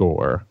him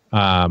score.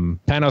 Panos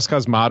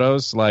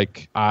Cosmatos,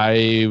 like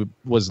I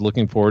was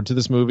looking forward to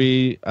this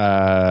movie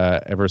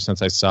ever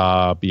since I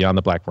saw Beyond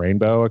the Black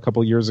Rainbow a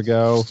couple years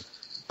ago.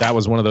 That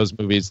was one of those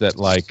movies that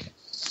like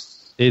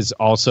is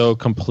also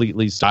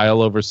completely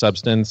style over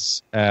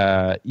substance,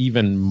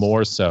 even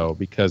more so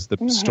because the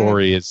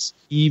story is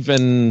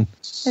even...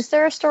 Is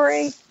there a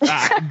story?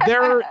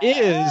 There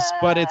is,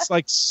 but it's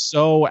like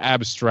so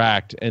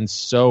abstract and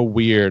so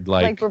weird.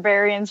 Like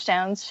Barbarian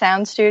Sound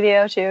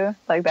Studio too?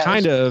 Like that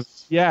kind of,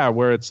 yeah,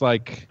 where it's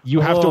like you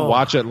have to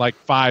watch it like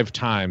 5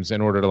 times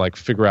in order to like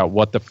figure out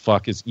what the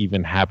fuck is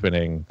even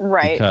happening.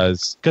 Right.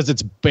 Because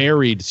it's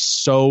buried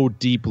so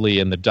deeply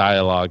in the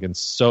dialogue and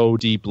so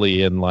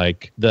deeply in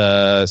like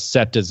the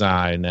set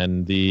design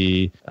and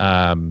the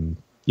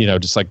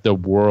just like the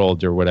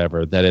world or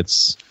whatever,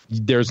 that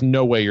there's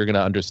no way you're going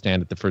to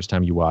understand it the first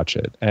time you watch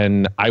it.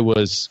 And I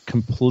was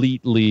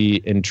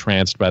completely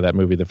entranced by that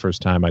movie the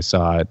first time I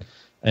saw it.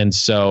 And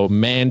so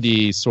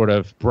Mandy sort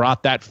of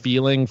brought that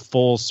feeling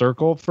full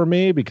circle for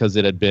me because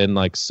it had been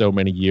like so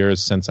many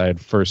years since I had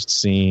first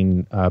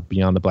seen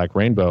Beyond the Black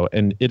Rainbow.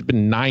 And it had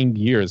been 9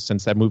 years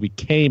since that movie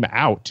came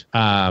out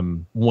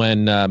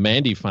when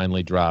Mandy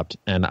finally dropped.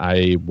 And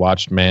I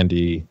watched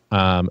Mandy.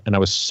 And I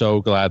was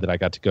so glad that I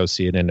got to go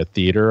see it in a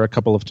theater a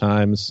couple of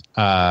times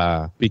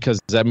because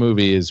that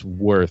movie is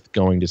worth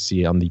going to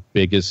see on the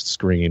biggest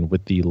screen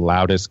with the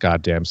loudest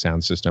goddamn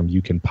sound system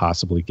you can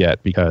possibly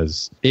get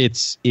because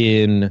it's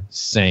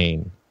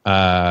insane.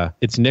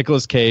 It's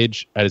Nicolas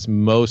Cage at his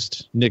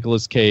most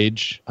Nicolas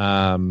Cage.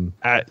 I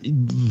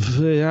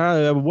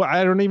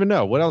don't even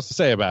know what else to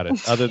say about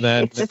it other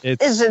than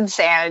it's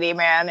insanity,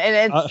 man.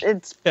 And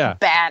it's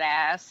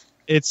badass.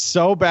 It's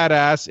so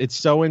badass. It's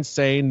so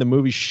insane. The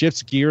movie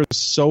shifts gears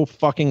so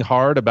fucking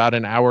hard about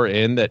an hour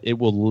in that it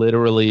will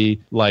literally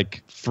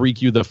like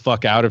freak you the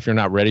fuck out if you're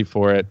not ready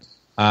for it.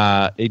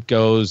 It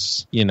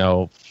goes,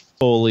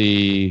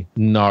 fully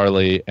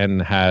gnarly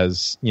and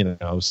has,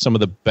 some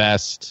of the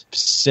best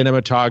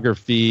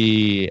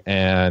cinematography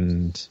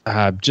and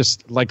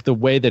just like the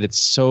way that it's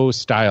so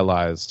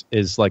stylized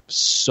is like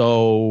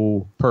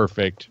so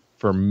perfect.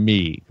 For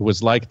me, it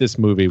was like this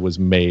movie was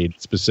made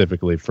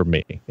specifically for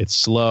me. It's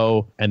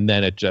slow, and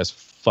then it just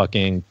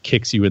fucking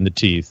kicks you in the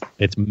teeth.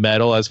 It's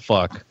metal as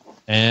fuck.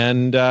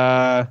 And,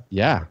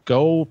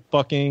 go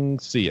fucking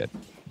see it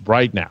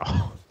right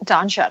now.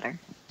 Don Shutter.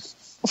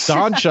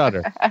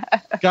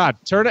 God,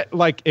 turn it,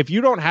 like, if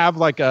you don't have,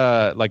 like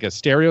a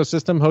stereo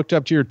system hooked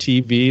up to your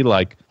TV,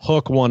 like,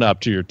 hook one up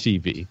to your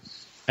TV.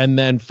 And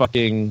then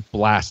fucking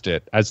blast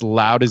it as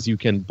loud as you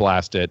can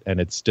blast it, and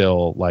it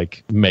still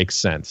like makes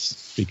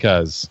sense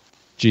because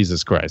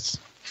Jesus Christ,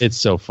 it's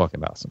so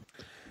fucking awesome.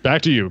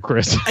 Back to you,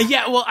 Chris.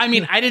 Yeah, well, I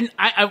mean, I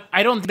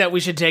don't think that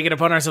we should take it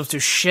upon ourselves to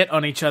shit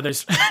on each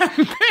other's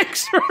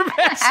picks for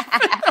best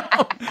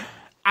film.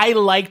 I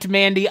liked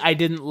Mandy. I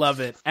didn't love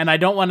it, and I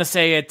don't want to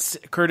say it's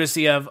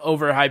courtesy of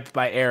overhyped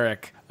by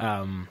Eric.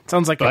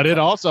 Sounds like, but it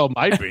also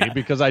might be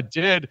because I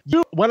did.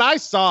 When I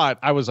saw it,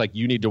 I was like,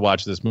 "You need to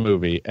watch this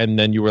movie," and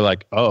then you were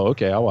like, "Oh,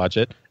 okay, I'll watch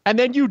it." And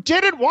then you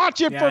didn't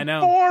watch it for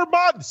 4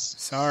 months.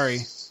 Sorry,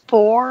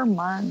 4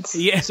 months.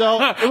 Yeah. So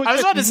it was I was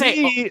about to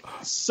say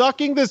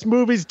sucking this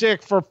movie's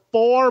dick for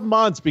 4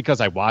 months because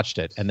I watched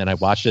it, and then I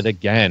watched it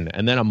again,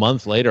 and then a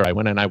month later I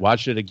went and I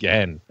watched it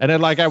again, and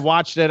then like I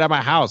watched it at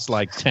my house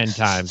like 10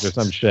 times or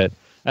some shit.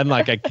 And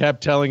like I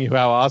kept telling you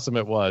how awesome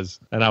it was.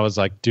 And I was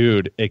like,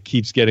 dude, it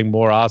keeps getting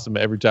more awesome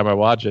every time I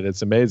watch it.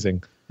 It's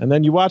amazing. And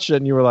then you watched it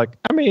and you were like,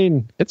 I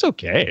mean, it's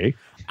okay.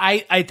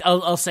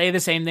 I'll say the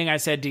same thing I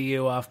said to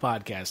you off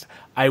podcast.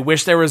 I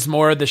wish there was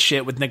more of the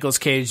shit with Nicolas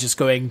Cage just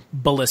going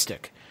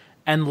ballistic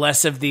and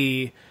less of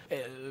the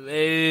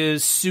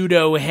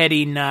pseudo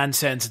heady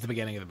nonsense at the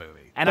beginning of the movie.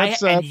 And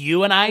that's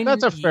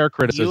a fair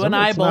criticism. You and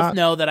I both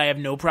know that I have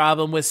no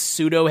problem with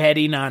pseudo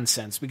heady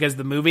nonsense because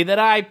the movie that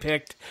I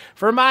picked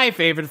for my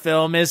favorite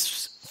film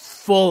is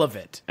full of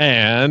it.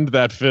 And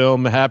that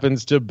film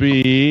happens to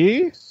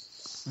be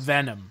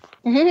Venom.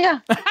 Yeah.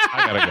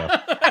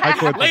 I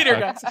gotta go. Later,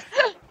 guys.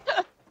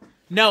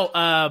 No,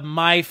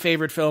 my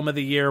favorite film of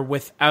the year,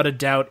 without a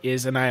doubt,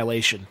 is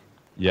Annihilation.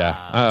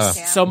 Yeah.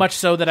 So much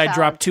so that I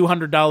dropped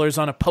 $200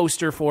 on a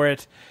poster for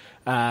it.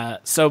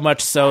 So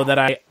much so that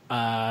I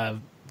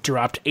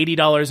dropped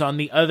 $80 on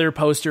the other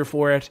poster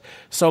for it.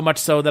 So much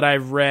so that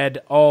I've read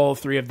all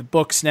 3 of the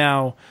books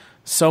now.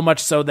 So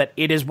much so that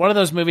it is one of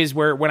those movies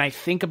where when I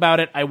think about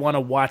it, I want to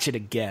watch it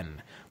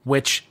again.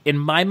 which in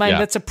my mind,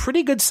 that's a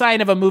pretty good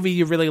sign of a movie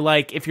you really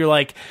like. If you're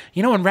like,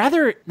 and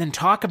rather than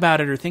talk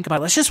about it or think about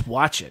it, let's just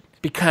watch it.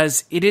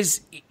 Because it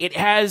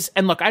has,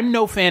 and look, I'm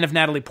no fan of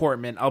Natalie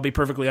Portman. I'll be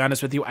perfectly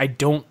honest with you. I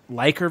don't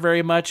like her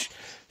very much.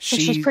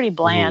 She's pretty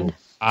bland.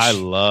 I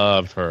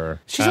love her.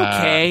 She's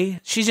okay.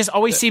 She just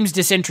always seems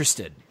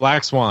disinterested.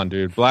 Black Swan,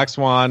 dude. Black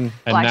Swan and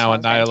Black now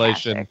Swan's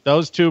Annihilation. fantastic.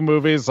 Those two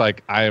movies,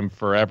 like, I am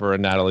forever a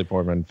Natalie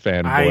Portman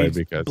fanboy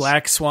because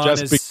Black Swan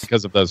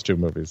because of those two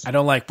movies. I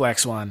don't like Black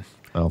Swan.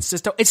 Oh. It's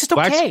just okay.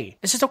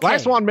 It's just okay.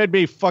 Black Swan made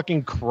me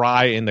fucking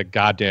cry in the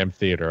goddamn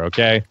theater,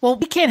 okay? Well,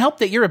 we can't help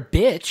that you're a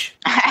bitch.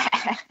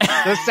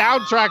 The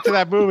soundtrack to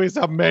that movie is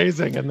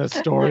amazing, and the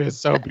story is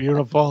so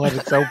beautiful, and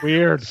it's so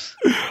weird.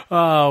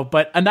 Oh,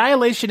 but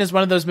Annihilation is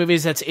one of those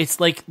movies it's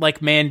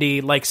like Mandy,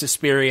 like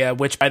Suspiria,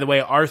 which, by the way,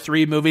 our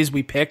 3 movies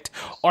we picked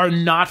are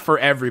not for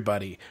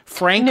everybody.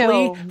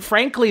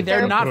 Frankly,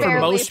 they're not for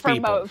most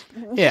people.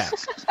 Yeah.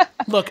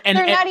 Look, and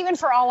they're not even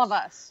for all of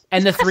us.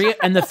 And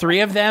the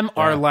three of them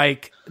are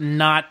like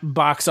not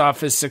box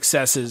office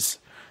successes.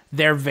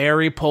 They're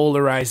very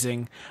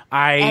polarizing.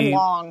 And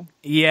long.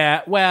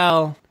 Yeah,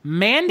 well,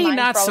 Mandy Mine's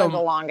not probably so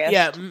the longest.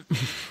 Yeah,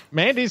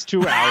 Mandy's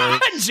 2 hours.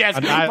 Jess,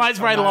 mine's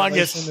probably the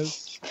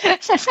longest.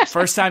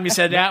 First time you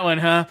said that one,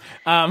 huh?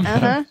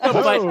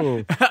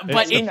 But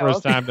it's the know.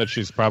 first time that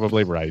she's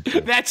probably right.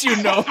 That's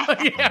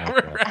yeah,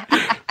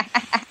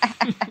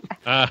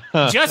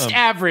 right. Just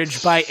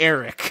Average by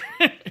Eric.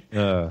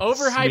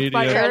 Overhyped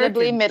by Eric.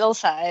 Incredibly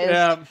middle-sized.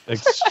 Yeah.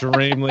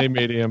 Extremely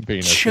medium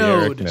penis.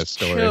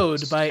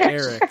 Chode by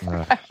Eric.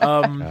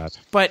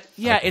 But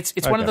yeah, it's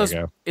one of those.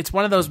 It's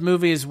one of those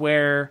movies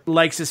where,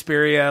 like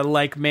Suspiria,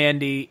 like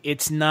Mandy,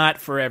 it's not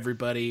for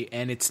everybody,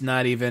 and it's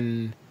not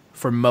even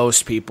for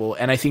most people.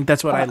 And I think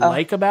that's what I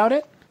like about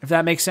it. If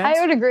that makes sense.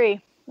 I would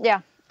agree.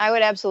 Yeah, I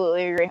would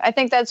absolutely agree. I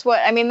think that's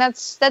what I mean.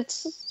 That's.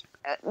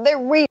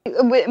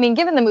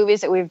 Given the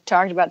movies that we've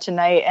talked about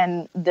tonight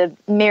and the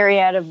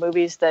myriad of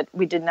movies that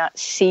we did not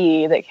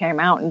see that came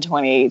out in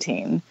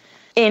 2018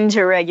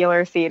 into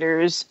regular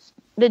theaters,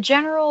 the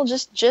general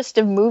gist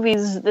of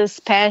movies this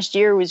past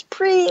year was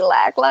pretty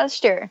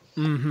lackluster.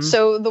 Mm-hmm.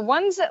 So the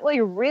ones that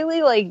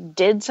really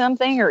did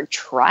something or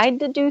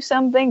tried to do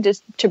something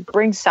just to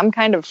bring some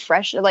kind of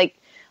fresh,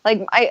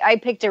 I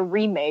picked a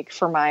remake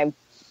for my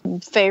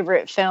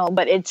favorite film,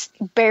 but it's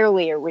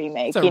barely a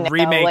remake. It's a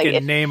remake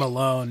in name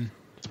alone.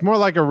 It's more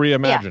like a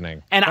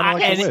reimagining. Yeah.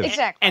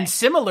 Exactly. And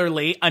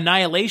similarly,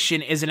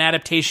 Annihilation is an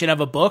adaptation of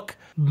a book,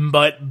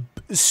 but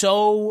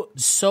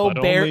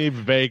only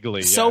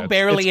vaguely.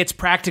 Barely it's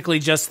practically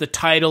just the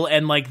title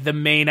and the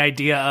main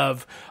idea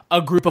of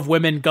a group of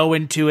women go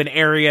into an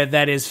area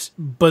that is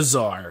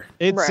bizarre.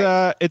 It's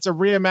a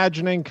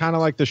reimagining, kind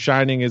of like The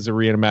Shining is a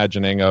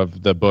reimagining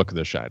of the book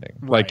The Shining.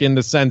 Right. Like in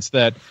the sense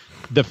that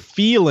the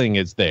feeling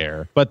is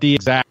there, but the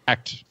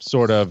exact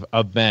sort of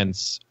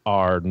events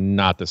are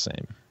not the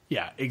same.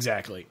 Yeah,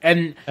 exactly.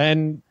 And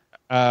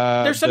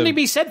there's something to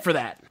be said for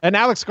that. And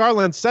Alex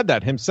Garland said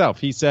that himself.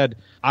 He said,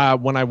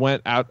 when I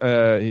went out,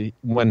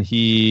 when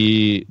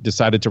he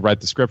decided to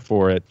write the script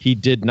for it, he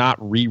did not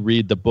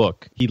reread the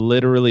book. He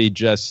literally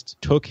just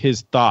took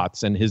his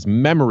thoughts and his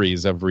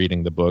memories of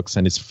reading the books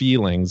and his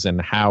feelings and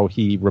how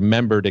he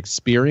remembered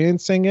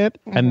experiencing it.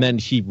 Mm-hmm. And then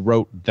he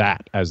wrote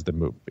that as the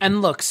movie.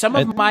 And look, some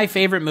of my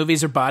favorite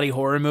movies are body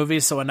horror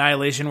movies, so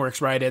Annihilation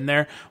works right in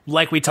there.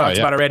 Like we talked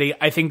about already,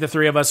 I think the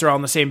 3 of us are all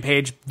on the same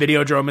page.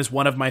 Videodrome is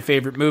one of my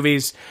favorite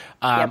movies.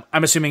 I'm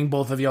assuming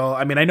both of y'all.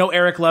 I mean, I know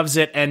Eric loves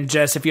it, and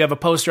Jess, if you have a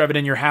poster of it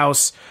in your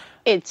house,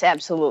 it's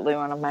absolutely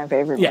one of my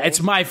favorite movies. Yeah, it's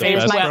my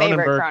favorite. It's my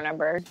favorite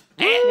Cronenberg.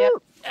 Yep.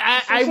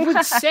 I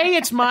would say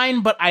it's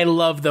mine, but I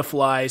love The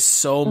Fly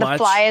so much.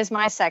 The Fly is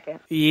my second.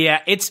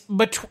 Yeah,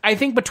 I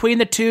think between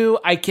the two,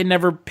 I can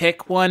never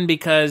pick one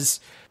because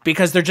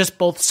they're just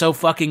both so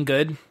fucking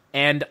good.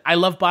 And I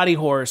love body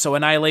horror, so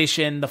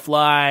Annihilation, The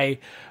Fly,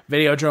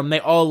 Videodrome, they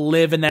all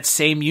live in that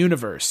same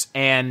universe.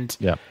 And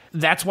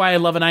that's why I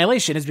love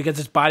Annihilation, is because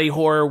it's body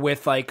horror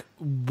with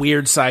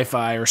weird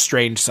sci-fi or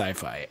strange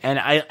sci-fi.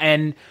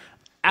 And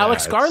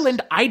Alex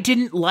Garland, I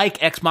didn't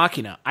like Ex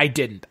Machina. I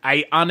didn't.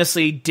 I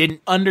honestly didn't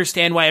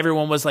understand why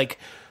everyone was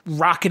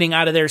rocketing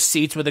out of their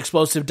seats with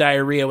explosive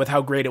diarrhea with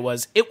how great it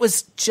was. It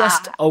was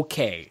just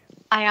okay.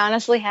 I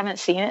honestly haven't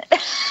seen it.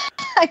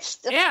 I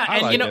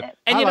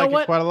like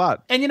it quite a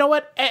lot. And you know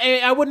what?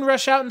 I wouldn't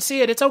rush out and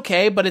see it. It's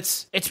okay, but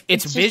it's been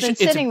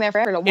sitting there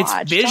forever to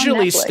watch. It's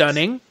visually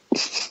stunning.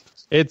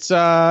 It's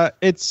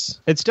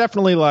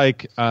definitely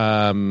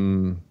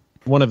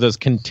one of those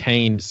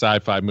contained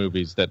sci-fi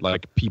movies that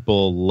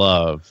people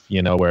love,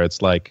 where it's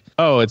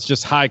it's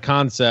just high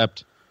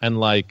concept and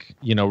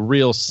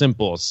real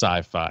simple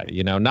sci-fi,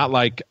 not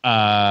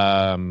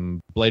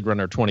Blade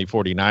Runner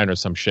 2049 or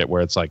some shit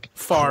where it's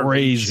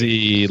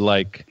crazy,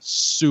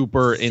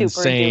 super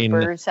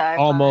insane,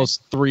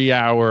 almost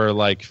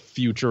 3-hour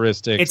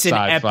futuristic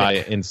sci-fi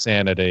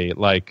insanity.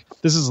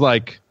 This is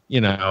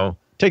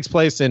takes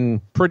place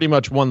in pretty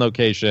much one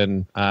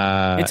location.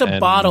 It's a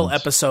bottle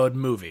episode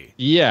movie.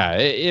 Yeah,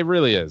 it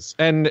really is.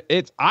 And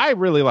I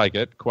really like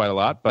it quite a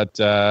lot, but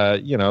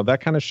that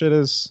kind of shit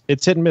it's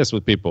hit and miss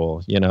with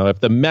people. If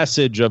the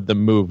message of the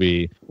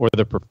movie or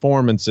the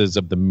performances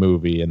of the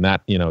movie and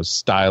that,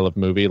 style of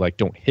movie like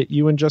don't hit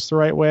you in just the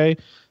right way,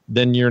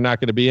 then you're not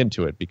going to be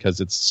into it because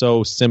it's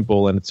so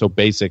simple and it's so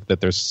basic that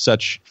there's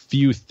such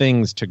few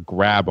things to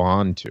grab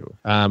onto,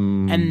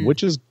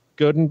 which is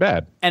good and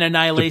bad. And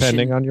Annihilation,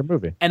 depending on your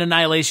movie. And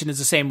Annihilation is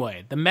the same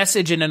way. The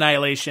message in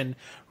Annihilation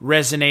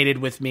resonated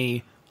with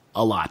me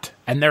a lot.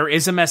 And there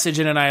is a message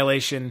in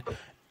Annihilation.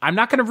 I'm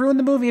not going to ruin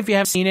the movie. If you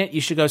haven't seen it,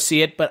 you should go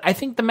see it. But I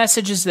think the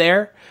message is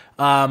there.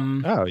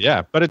 Oh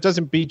yeah, but it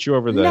doesn't beat you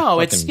over the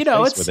face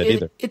with it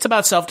either. It's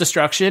about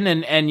self-destruction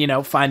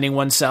and finding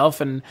oneself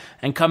and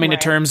coming to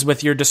terms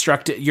with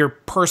your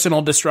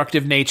personal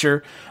destructive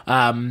nature.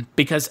 But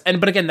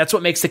again, that's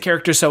what makes the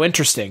character so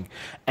interesting.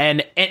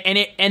 And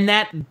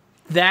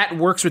that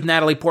works with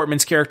Natalie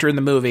Portman's character in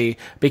the movie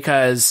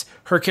because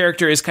her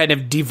character is kind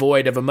of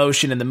devoid of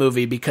emotion in the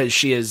movie because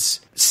she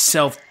is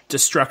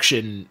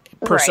self-destruction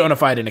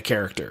personified in a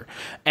character.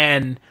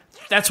 And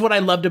that's what I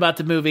loved about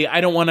the movie.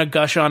 I don't want to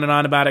gush on and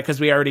on about it because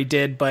we already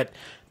did, but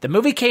the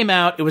movie came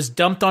out. It was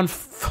dumped on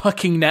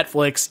fucking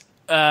Netflix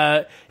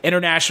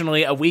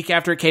internationally a week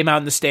after it came out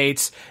in the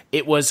States.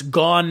 It was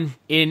gone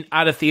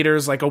out of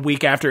theaters like a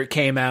week after it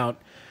came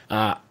out.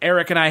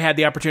 Eric and I had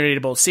the opportunity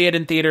to both see it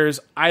in theaters.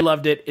 I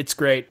loved it. It's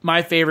great.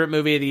 My favorite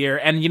movie of the year.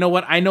 And you know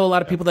what? I know a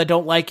lot of people that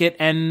don't like it,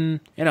 and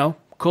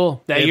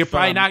cool. You're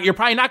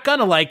probably not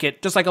gonna like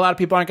it. Just like a lot of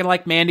people aren't gonna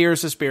like Mandy or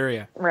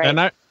Suspiria. Right.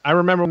 And I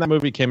remember when that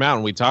movie came out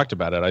and we talked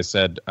about it. I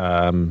said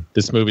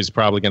this movie's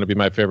probably going to be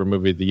my favorite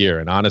movie of the year.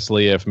 And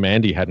honestly, if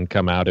Mandy hadn't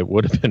come out, it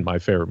would have been my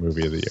favorite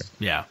movie of the year.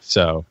 Yeah.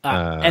 So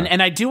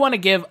and I do want to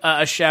give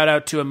a shout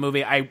out to a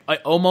movie I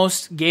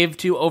almost gave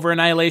to over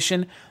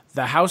Annihilation,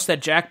 The House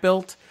That Jack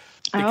Built.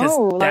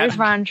 Lars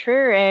von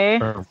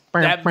Trier.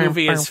 That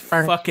movie is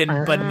fucking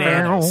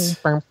bananas.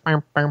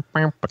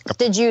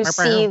 Did you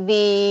see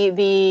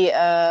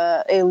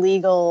the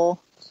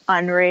illegal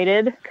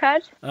unrated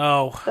cut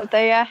that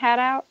they had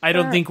out? I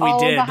don't think we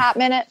did. The hot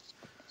minute.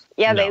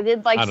 Yeah, No, they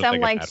did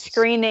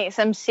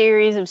some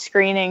series of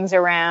screenings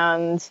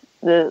around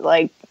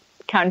the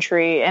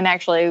country, and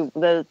actually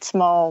the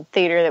small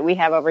theater that we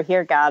have over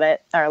here got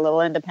it, our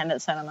little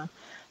independent cinema.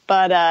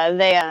 But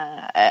they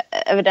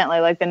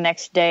evidently, the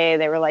next day,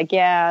 they were like,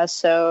 yeah,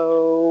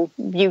 so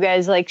you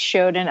guys,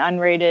 showed an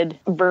unrated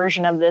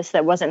version of this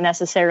that wasn't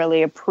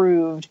necessarily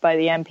approved by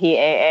the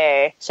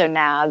MPAA. So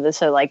now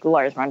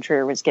Lars von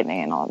Trier was getting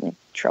in all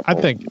trouble. I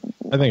think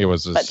it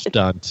was a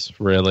stunt,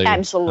 really.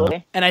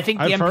 Absolutely. And I think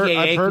the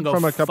MPAA can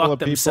go fuck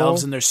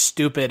themselves and their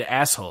stupid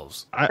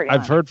assholes.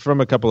 I've heard from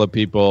a couple of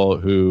people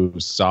who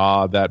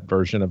saw that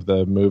version of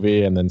the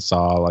movie and then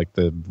saw,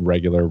 the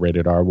regular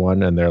rated R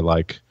one, and they're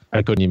like,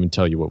 I couldn't even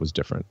tell you what was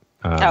different.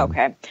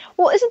 Okay.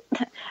 Well,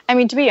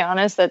 to be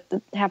honest, that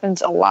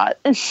happens a lot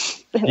in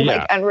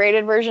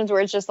unrated versions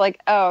where it's just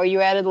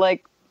you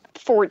added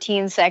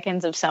 14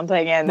 seconds of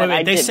something and then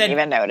I didn't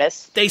even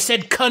notice. They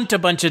said cunt a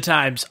bunch of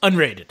times,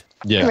 unrated.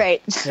 Yeah.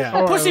 Right.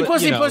 Yeah. Pussy,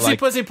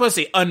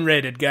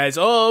 unrated, guys.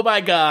 Oh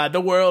my God,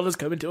 the world is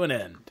coming to an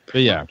end.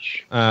 But yeah.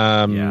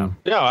 I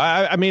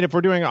mean, if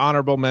we're doing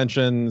honorable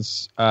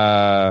mentions,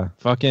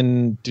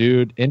 fucking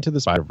dude, Into the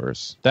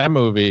Spider-Verse. That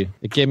movie,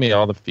 it gave me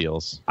all the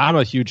feels. I'm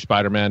a huge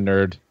Spider-Man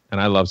nerd,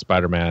 and I love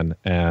Spider-Man,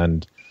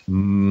 and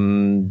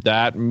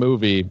that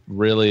movie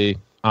really,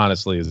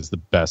 honestly, is the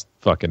best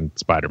fucking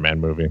Spider-Man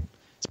movie.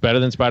 It's better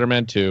than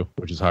Spider-Man 2,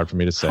 which is hard for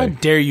me to say. How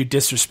dare you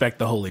disrespect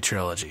the Holy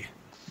Trilogy?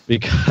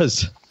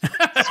 Because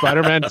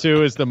Spider-Man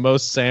 2 is the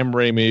most Sam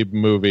Raimi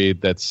movie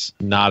that's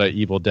not an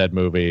Evil Dead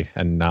movie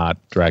and not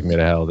Drag Me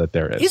to Hell that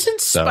there is. Isn't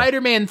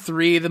Spider-Man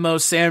 3 the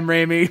most Sam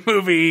Raimi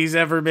movie he's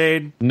ever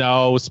made?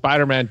 No,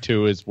 Spider-Man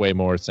 2 is way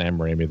more Sam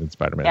Raimi than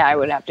Spider-Man 3. I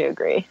would have to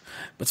agree.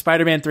 But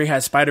Spider-Man 3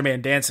 has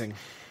Spider-Man dancing.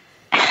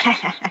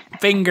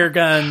 Finger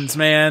guns,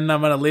 man.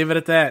 I'm going to leave it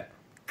at that.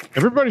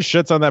 Everybody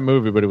shits on that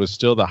movie, but it was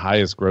still the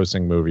highest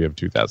grossing movie of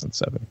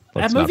 2007.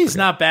 That movie's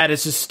not bad.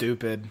 It's just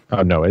stupid.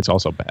 Oh, no, it's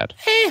also bad.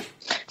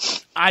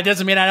 It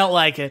doesn't mean I don't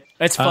like it.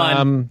 It's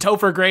fun.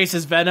 Topher Grace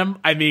as Venom.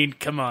 I mean,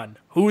 come on.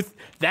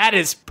 That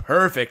is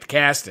perfect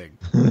casting.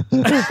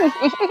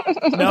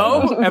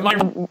 No?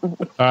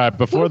 All right,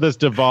 before this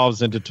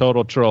devolves into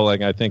total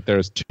trolling, I think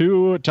there's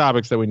two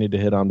topics that we need to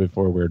hit on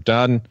before we're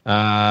done.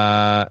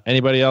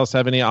 Anybody else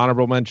have any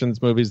honorable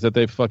mentions, movies that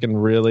they fucking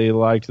really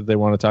liked that they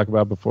want to talk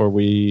about before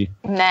we...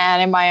 Nah,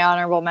 and my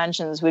honorable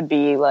mentions would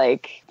be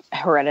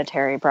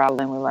Hereditary,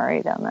 probably. We've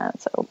already done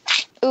that, so...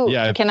 Ooh,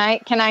 yeah. Can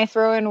I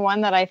throw in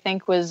one that I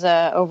think was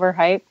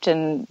overhyped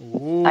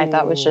and I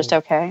thought was just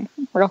okay,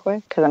 real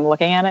quick, because I'm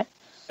looking at it?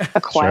 A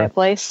Quiet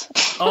Place.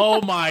 Oh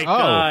my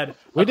God!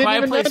 We didn't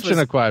even mention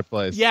A Quiet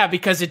Place. Yeah,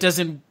 because it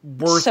doesn't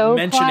worth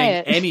mentioning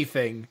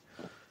anything.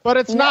 But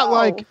it's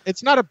not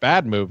it's not a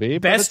bad movie.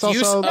 Best but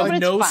it's also use of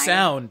no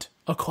sound.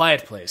 A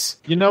Quiet Place.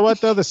 You know what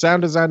though? The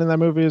sound design in that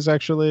movie is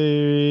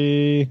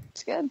actually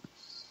it's good.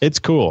 It's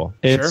cool.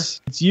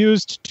 It's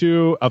used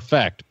to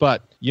effect,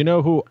 but you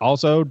know who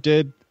also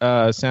did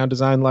sound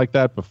design like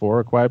that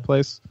before A Quiet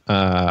Place?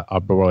 Our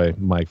boy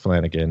Mike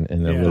Flanagan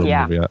in a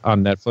little movie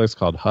on Netflix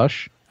called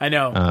Hush. I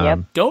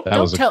know.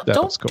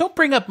 Don't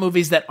bring up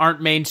movies that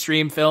aren't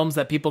mainstream films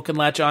that people can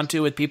latch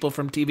onto with people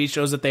from TV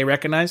shows that they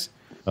recognize.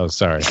 Oh,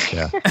 sorry.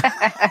 Yeah.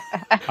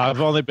 I've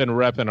only been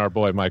repping our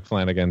boy Mike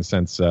Flanagan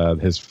since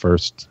his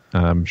first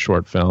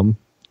short film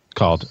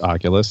called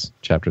Oculus,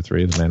 Chapter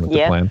 3, The Man with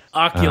the Plan.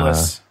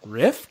 Oculus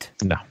Rift?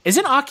 No.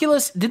 Isn't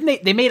Oculus,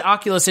 didn't they made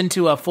Oculus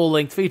into a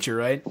full-length feature,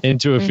 right?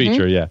 Into a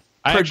feature, yeah.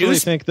 I actually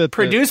think that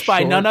produced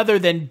by none other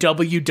than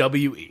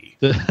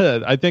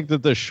WWE. I think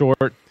that the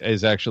short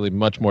is actually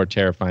much more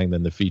terrifying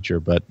than the feature,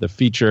 but the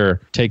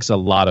feature takes a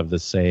lot of the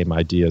same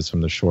ideas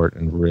from the short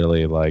and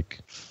really like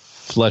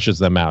fleshes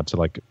them out to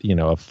like, you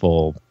know, a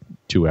full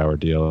 2-hour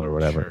deal or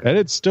whatever. And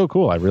it's still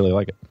cool. I really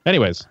like it.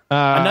 Anyways.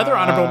 Another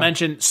honorable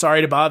mention,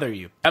 Sorry to Bother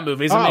You. That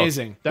movie's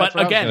amazing. That's but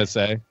what again, I was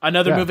gonna say.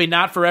 Another movie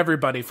not for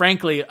everybody.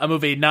 Frankly, a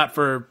movie not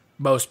for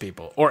most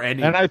people or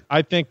any. And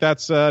I think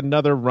that's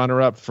another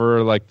runner-up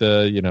for like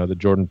the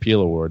Jordan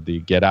Peele Award, the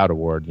Get Out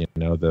Award,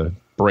 the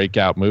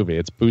breakout movie.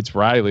 It's Boots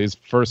Riley's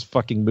first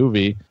fucking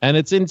movie, and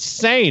it's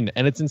insane,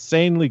 and it's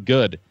insanely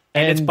good.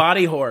 And it's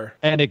body horror.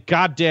 And it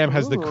goddamn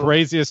has the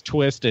craziest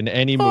twist in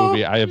any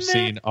movie I have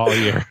seen all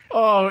year.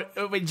 Oh,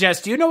 wait,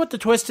 Jess, do you know what the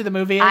twist of the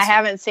movie is? I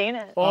haven't seen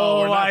it.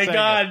 Oh my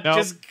God. No,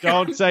 just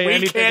don't say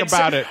anything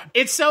about it.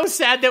 It's so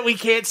sad that we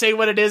can't say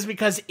what it is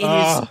because it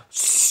is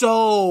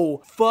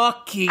so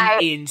fucking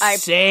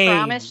insane. I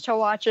promise to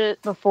watch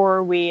it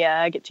before we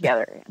get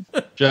together again.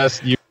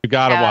 Just, you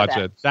gotta watch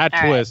it. That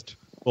all twist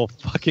will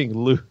fucking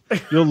lose.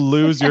 You'll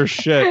lose your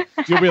shit.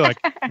 You'll be like,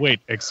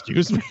 wait,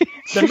 excuse me?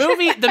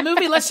 The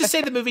movie, let's just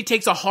say the movie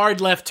takes a hard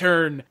left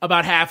turn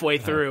about halfway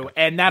through,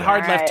 and that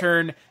hard left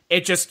turn,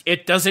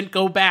 it doesn't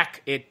go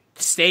back. It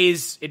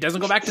doesn't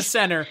go back to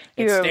center.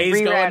 It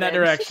stays going that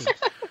direction.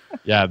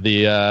 Yeah,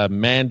 the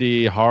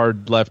Mandy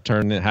hard left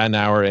turn an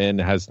hour in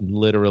has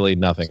literally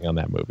nothing on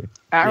that movie.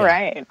 All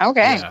right.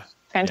 Okay. Yeah.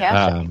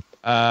 Fantastic.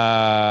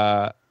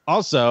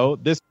 Also,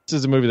 this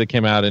is a movie that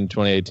came out in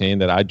 2018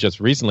 that I just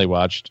recently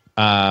watched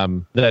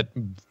that,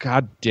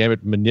 God damn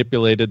it,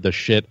 manipulated the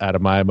shit out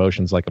of my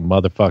emotions like a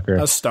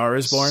motherfucker. A Star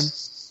is Born?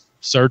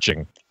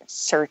 Searching.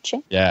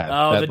 Yeah.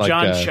 Oh, the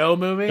John Cho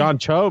movie? John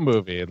Cho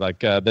movie,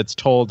 that's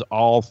told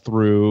all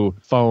through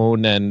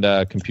phone and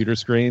computer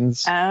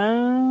screens.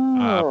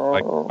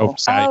 Oh.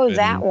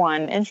 That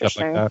one.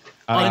 Interesting. Like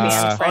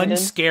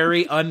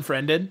Unscary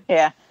Unfriended?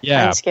 Yeah.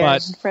 Yeah,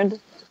 Unscared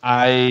Unfriended.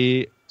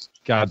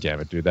 God damn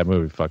it, dude! That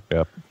movie fucked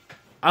up.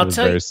 I'll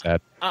tell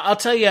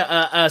you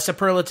a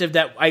superlative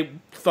that I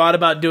thought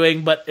about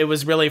doing, but it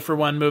was really for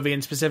one movie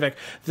in specific.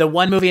 The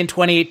one movie in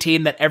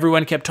 2018 that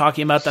everyone kept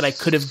talking about that I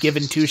could have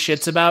given two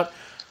shits about: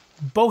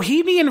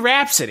 Bohemian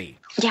Rhapsody.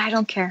 Yeah, I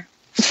don't care.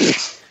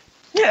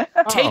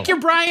 Take your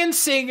Bryan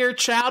Singer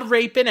child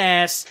raping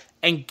ass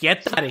and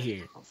get out of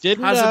here.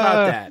 How's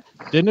about that?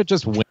 Didn't it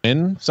just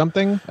win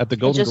something at the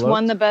Golden Globes? It just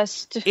won the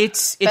best.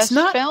 It's best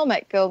not film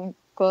at Golden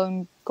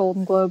Globes.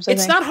 I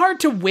think. Not hard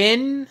to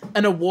win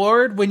an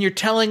award when you're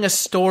telling a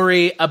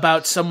story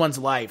about someone's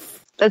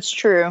life. That's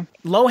true.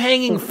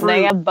 Low-hanging fruit.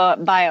 They have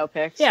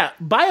biopics. Yeah,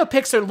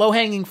 biopics are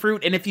low-hanging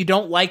fruit, and if you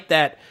don't like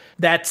that,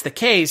 that's the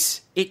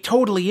case. It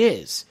totally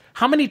is.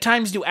 How many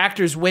times do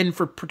actors win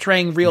for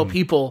portraying real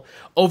people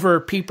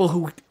over people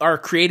who are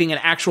creating an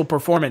actual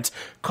performance?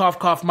 Cough,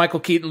 cough,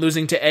 Michael Keaton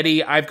losing to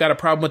Eddie. I've got a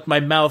problem with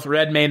my mouth.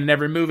 Redmayne in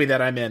every movie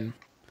that I'm in.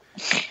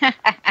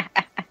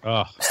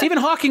 Stephen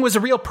Hawking was a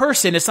real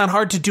person. It's not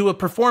hard to do a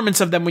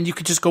performance of them when you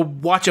could just go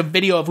watch a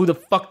video of who the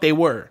fuck they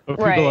were. But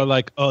people are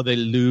like, they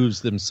lose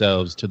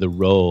themselves to the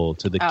role,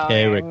 to the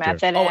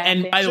character.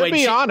 And by the way, to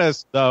be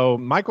honest, though,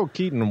 Michael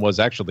Keaton was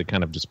actually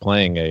kind of just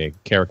playing a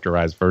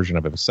characterized version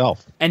of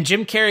himself. And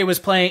Jim Carrey was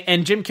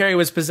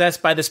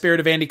possessed by the spirit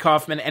of Andy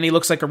Kaufman, and he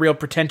looks like a real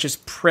pretentious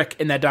prick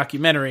in that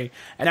documentary.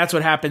 And that's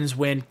what happens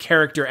when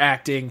character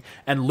acting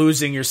and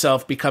losing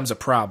yourself becomes a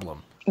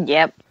problem.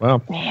 Yep.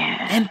 Well.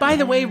 Yeah. And by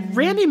the way,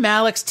 Rami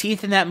Malek's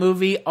teeth in that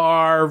movie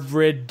are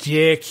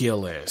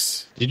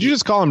ridiculous. Did you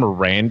just call him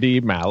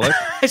Randy Malek?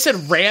 I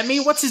said Rami?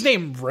 What's his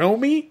name?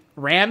 Rami?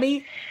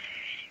 Randy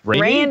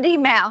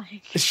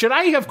Malek. Should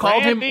I have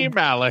called Randy him?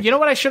 Malek. You know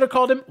what I should have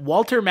called him?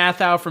 Walter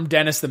Matthau from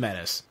Dennis the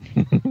Menace.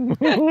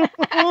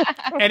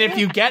 And if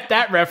you get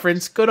that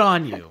reference, good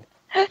on you.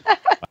 Big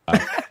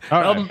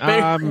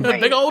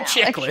old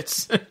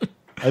chiclets.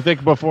 I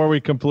think before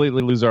we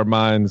completely lose our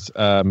minds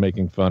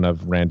making fun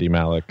of Randy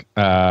Malek.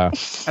 I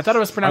thought it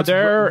was pronounced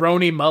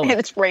Roni Mullet.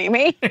 It's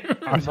Rami.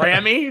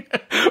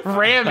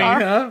 Rami,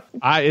 huh?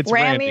 It's Rami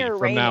Randy or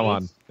from now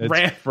on.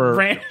 It's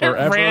forever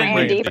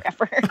Randy.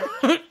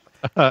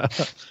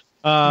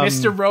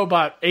 Mr.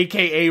 Robot,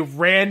 a.k.a.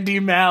 Randy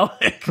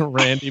Malek.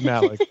 Randy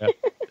Malek,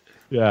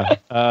 yeah.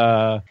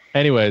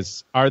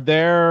 Anyways, are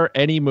there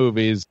any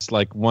movies,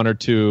 like one or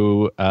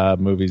two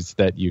movies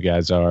that you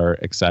guys are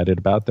excited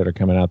about that are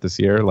coming out this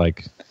year?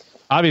 Like,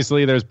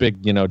 obviously, there's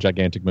big,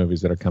 gigantic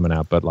movies that are coming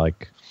out, but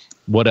like,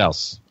 What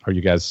else are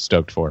you guys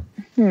stoked for?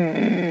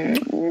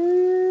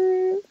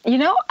 You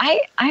know,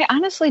 I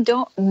honestly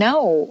don't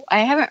know. I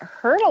haven't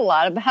heard a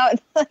lot about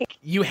like.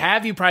 You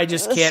probably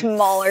just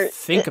can't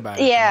think about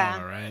it. Yeah.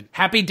 All right.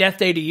 Happy Death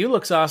Day to You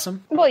looks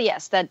awesome. Well,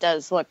 yes, that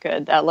does look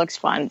good. That looks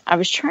fun. I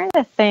was trying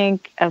to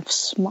think of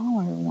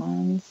smaller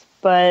ones,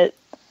 but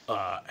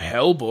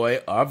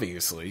Hellboy,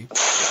 obviously.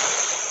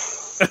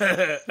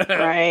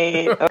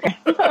 Right. Okay.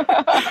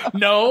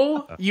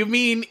 No, you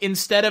mean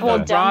instead of a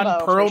Ron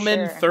Dumbo,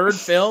 Perlman for sure. third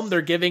film,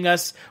 they're giving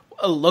us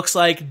looks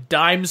like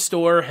dime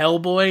store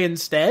Hellboy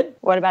instead?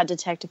 What about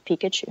Detective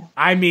Pikachu?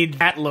 I mean,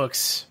 that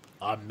looks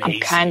amazing.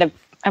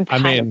 I'm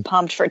kind of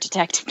pumped for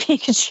Detective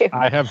Pikachu.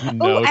 I have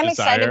no I'm desire.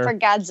 excited for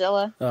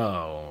Godzilla.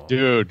 Oh.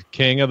 Dude,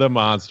 King of the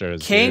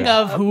Monsters. King dude.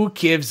 of who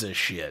gives a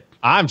shit.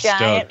 I'm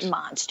Giant stoked.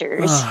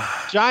 monsters.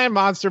 Giant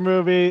monster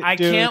movie. I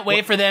dude. can't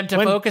wait for them to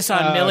focus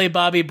on Millie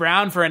Bobby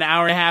Brown for an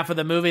hour and a half of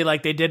the movie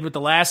like they did with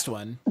the last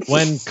one.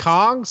 When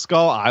Kong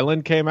Skull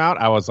Island came out,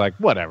 I was like,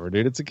 whatever,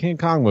 dude. It's a King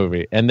Kong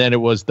movie. And then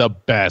it was the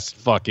best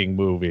fucking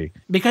movie.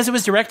 Because it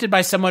was directed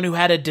by someone who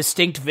had a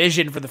distinct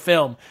vision for the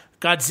film.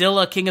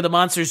 Godzilla, King of the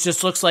Monsters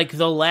just looks like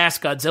the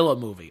last Godzilla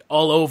movie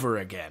all over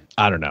again.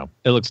 I don't know.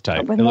 It looks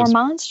tight. With it more looks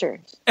monsters.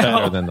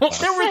 better than the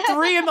last. There were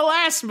 3 in the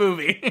last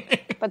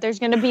movie. But there's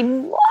going to be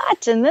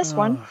lots in this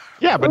one.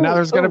 Yeah, but now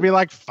there's going to be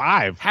like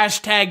 5.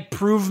 Hashtag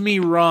prove me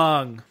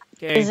wrong.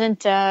 Okay. Isn't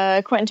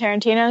Quentin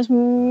Tarantino's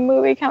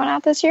movie coming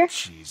out this year?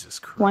 Jesus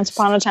Christ. Once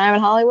Upon a Time in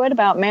Hollywood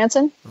about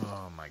Manson?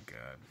 Oh my God.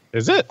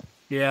 Is it?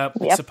 Yeah.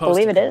 Yep, I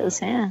believe it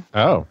is, yeah.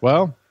 Oh,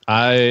 well,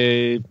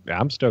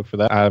 I'm stoked for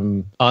that.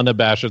 I'm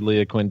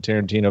unabashedly a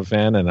Quentin Tarantino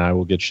fan, and I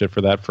will get shit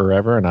for that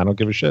forever, and I don't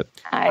give a shit.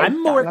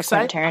 I'm more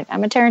excited.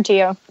 I'm a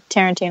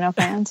Tarantino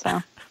fan,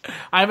 so.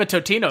 I'm a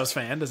Totino's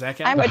fan. Does that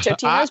count? I'm a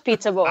Totino's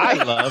pizza boy.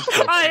 I love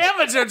I am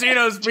a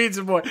Totino's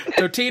pizza boy.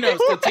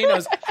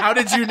 Totino's. How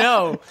did you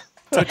know?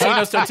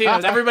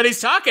 Totino's. Everybody's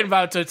talking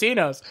about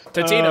Totino's.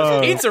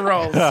 Pizza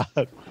rolls.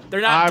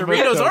 They're not I'm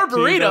Doritos a or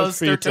burritos. Totino's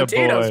They're pizza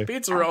Totino's boy.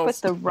 pizza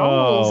rolls. Put the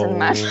rolls in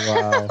my.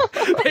 Wow.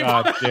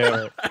 God damn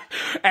it.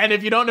 And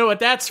if you don't know what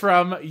that's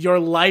from, your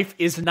life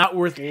is not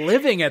worth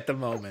living at the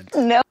moment.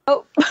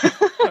 Nope.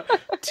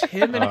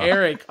 Tim and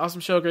Eric, awesome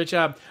show, great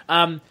job.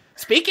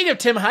 Speaking of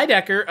Tim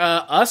Heidecker,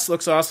 Us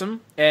looks awesome,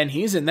 and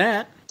he's in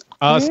that.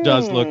 Us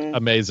does look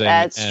amazing.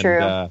 That's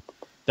true.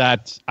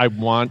 I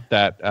want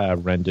that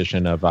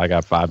rendition of I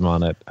Got 5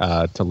 on It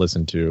to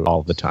listen to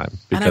all the time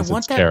because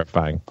it's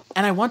terrifying.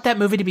 And I want that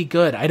movie to be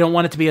good. I don't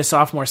want it to be a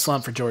sophomore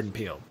slump for Jordan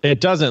Peele. It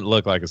doesn't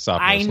look like a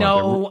sophomore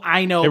slump.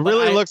 I know. It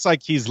really looks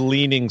like he's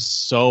leaning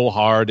so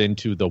hard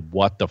into the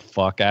what the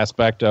fuck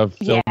aspect of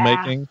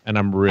filmmaking, and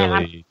I'm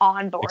really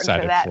on board for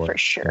that for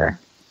sure.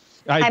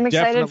 I'm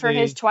excited for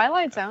his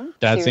Twilight Zone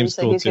that series seems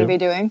cool that he's going to be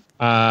doing.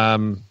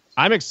 I'm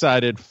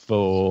excited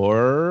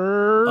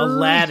for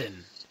Aladdin.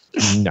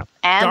 No.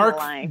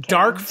 And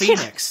Dark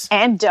Phoenix.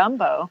 And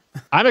Dumbo.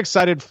 I'm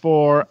excited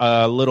for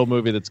a little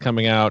movie that's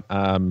coming out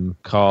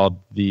called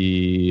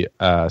The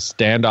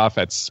Standoff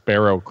at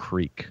Sparrow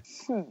Creek.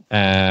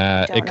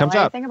 It comes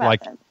out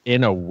like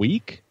in a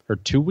week or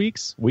 2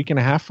 weeks, week and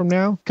a half from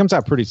now. Comes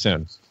out pretty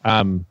soon.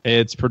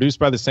 It's produced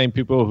by the same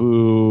people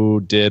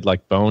who did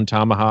like Bone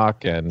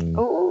Tomahawk and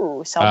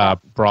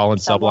Brawl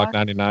and Cell Block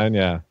 99.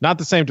 Yeah, not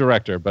the same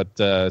director,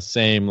 but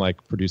same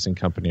like producing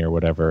company or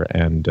whatever.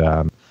 And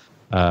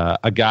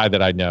a guy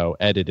that I know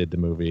edited the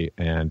movie,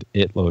 and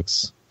it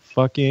looks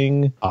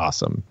fucking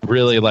awesome.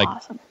 Really like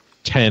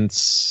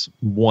tense,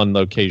 one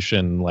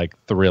location like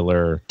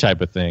thriller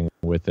type of thing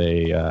with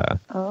a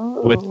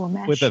with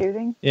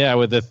shooting.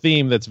 With a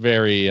theme that's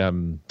very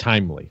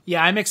timely.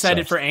 Yeah, I'm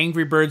excited for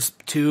Angry Birds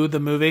 2,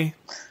 the movie.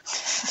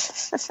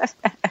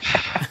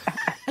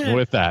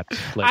 With that,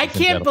 I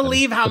can't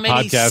believe how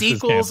many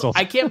sequels.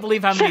 I can't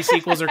believe how many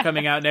sequels are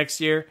coming out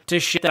next year to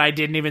shit that I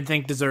didn't even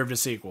think deserved a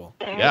sequel.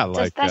 Yeah,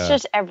 like that's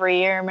just every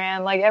year,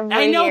 man. Like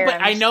every year.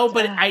 I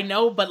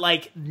know, but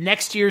like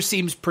next year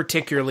seems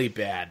particularly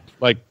bad.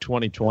 Like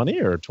 2020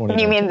 or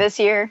 2020? You mean this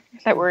year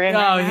that we're in?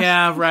 Oh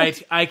yeah,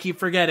 right. I keep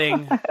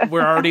forgetting.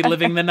 We're already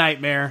living the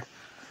nightmare.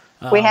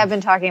 We have been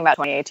talking about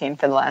 2018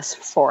 for the last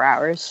 4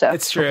 hours, so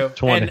it's true.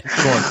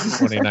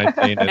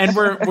 2019, and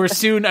we're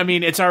soon. I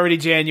mean, it's already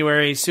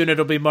January. Soon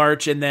it'll be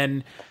March, and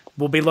then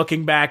we'll be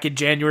looking back at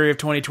January of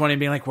 2020 and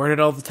being like, "Where did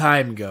all the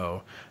time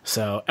go?"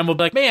 So, and we'll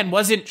be like, "Man,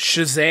 wasn't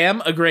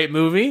Shazam a great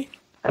movie?"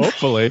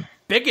 Hopefully,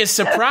 biggest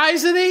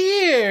surprise of the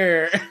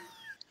year.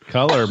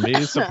 Color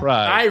me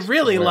surprised. I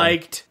really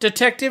liked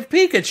Detective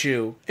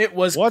Pikachu. It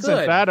wasn't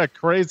good. That a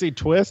crazy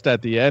twist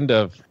at the end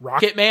of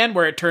Rocket Man,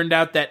 where it turned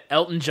out that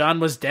Elton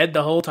John was dead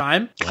the whole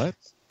time? What?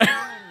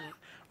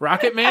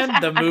 Rocket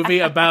Man, the movie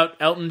about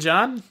Elton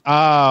John?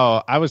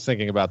 Oh, I was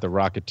thinking about The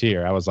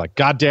Rocketeer. I was like,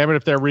 God damn it,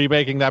 if they're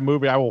remaking that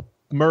movie, I will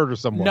murder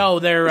someone. No,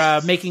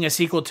 they're making a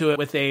sequel to it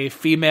with a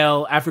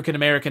female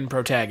African-American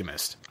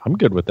protagonist. I'm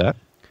good with that.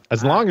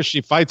 As long as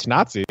she fights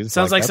Nazis.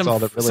 Sounds like that's all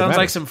that really sounds matters.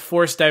 like some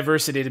forced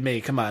diversity to me.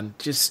 Come on,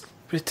 just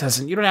It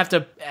doesn't. You don't have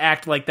to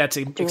act like that's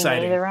Do we need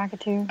exciting. a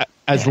Rocketeer?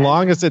 As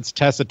long as it's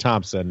Tessa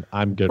Thompson,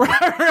 I'm good with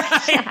it.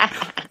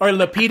 Right. Or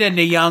Lupita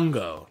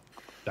Nyong'o.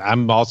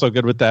 I'm also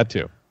good with that,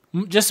 too.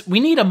 We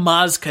need a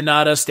Maz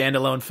Kanata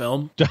standalone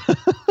film.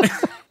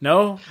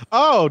 No?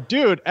 Oh,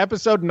 dude,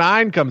 episode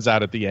 9 comes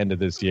out at the end of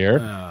this year,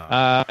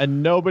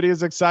 and nobody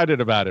is excited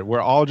about it. We're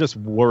all just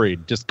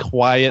worried, just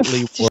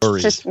quietly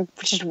worried.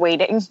 Just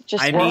waiting.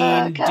 I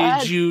mean,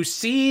 did you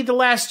see The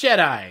Last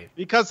Jedi?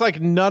 Because, like,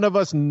 none of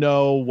us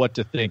know what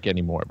to think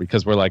anymore,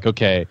 because we're like,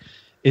 okay,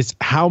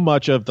 how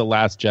much of The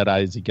Last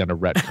Jedi is he going to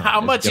retcon?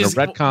 How much is he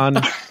gonna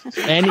retcon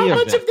any of it? How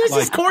much of this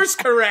is course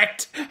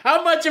correct?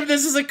 How much of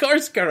this is a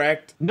course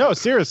correct? No,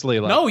 seriously.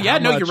 Like,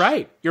 you're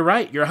right. You're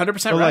right. You're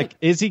 100% right. Like,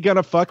 is he going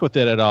to fuck with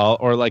it at all?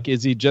 Or, like,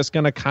 is he just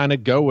going to kind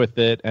of go with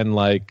it and,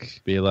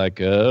 like, be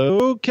like,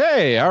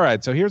 okay, all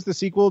right, so here's the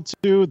sequel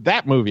to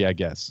that movie, I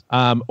guess.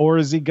 Or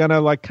is he going to,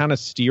 like, kind of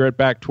steer it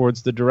back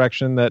towards the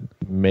direction that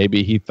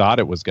maybe he thought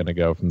it was going to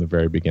go from the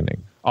very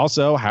beginning?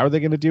 Also, how are they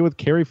going to deal with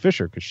Carrie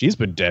Fisher? Because she's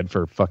been dead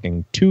for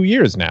fucking 2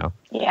 years now.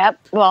 Yep.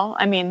 Well,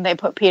 I mean, they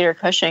put Peter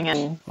Cushing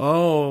in.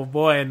 Oh,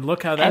 boy, and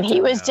look how that And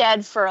he was out.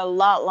 dead for a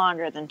lot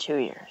longer than 2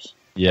 years.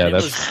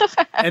 Yeah,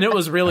 and it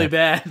was really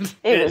bad.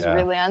 It was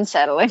really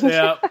unsettling.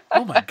 Yeah.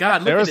 Oh, my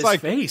God, look at his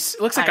like, face.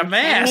 It looks like a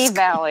Uncanny mask.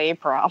 Valley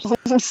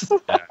problems.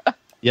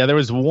 Yeah, there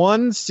was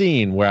one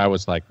scene where I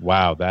was like,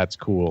 wow, that's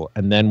cool.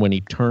 And then when he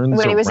turns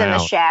When he was in the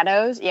around-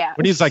 shadows, yeah.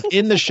 when he's like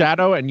in the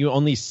shadow and you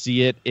only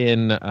see it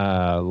in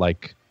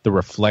like the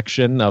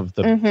reflection of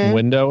the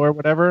window or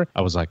whatever,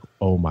 I was like,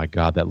 oh my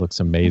God, that looks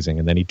amazing.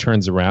 And then he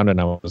turns around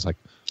and I was like,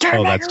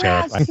 Turn back that's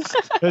around. terrifying.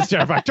 That's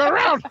terrifying. Turn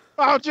around.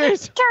 Oh,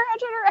 jeez. Turn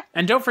around.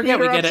 And don't forget,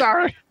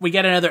 Peter, we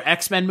get another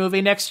X-Men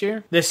movie this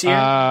year. This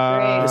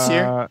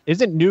year?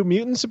 Isn't New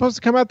Mutants supposed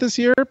to come out this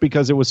year?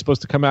 Because it was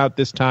supposed to come out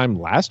this time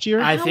last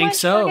year? I think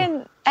so. How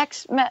much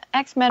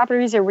X-Men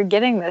properties are we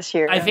getting this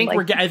year? I think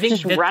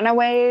just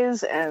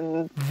Runaways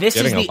and this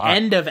is Getting the a lot.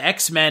 end of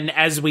X-Men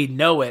as we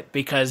know it,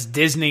 because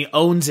Disney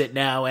owns it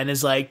now and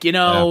is like,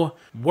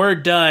 we're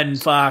done,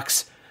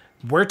 Fox.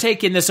 We're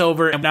taking this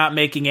over and not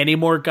making any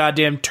more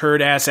goddamn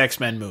turd-ass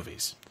X-Men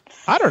movies.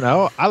 I don't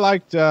know. I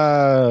liked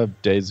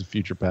Days of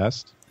Future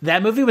Past.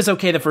 That movie was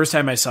okay the first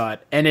time I saw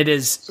it, and it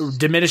is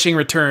diminishing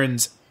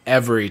returns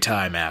every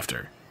time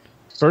after.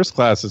 First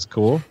Class is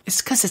cool.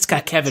 It's because it's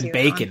got Kevin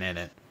Bacon in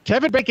it.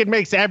 Kevin Bacon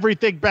makes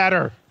everything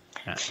better.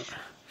 that's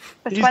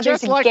He's why just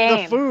there's a like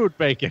game. the food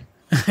bacon.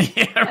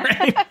 Yeah,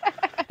 right.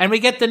 And we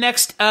get the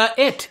next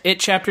It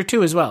Chapter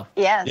 2 as well.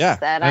 Yes, Yeah.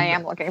 that I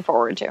am looking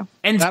forward to.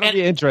 And That'll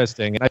be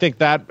interesting. And I think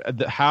that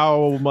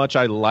how much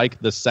I like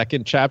the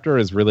second chapter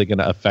is really going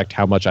to affect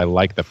how much I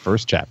like the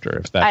first chapter,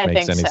 if that I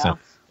makes think any so. sense.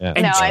 Yeah.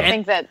 And- No, I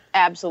think that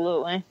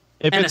absolutely.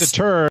 If and it's a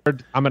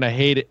turd, I'm going to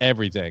hate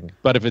everything.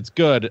 But if it's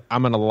good,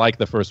 I'm going to like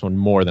the first one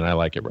more than I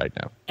like it right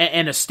now.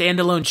 and a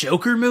standalone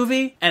Joker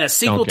movie and a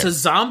sequel Don't to care.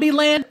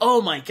 Zombieland.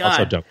 Oh my God.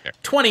 Also don't care.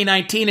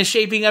 2019 is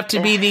shaping up to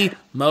be the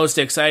most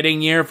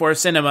exciting year for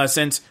cinema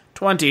since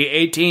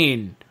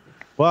 2018.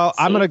 Well,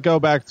 I'm going to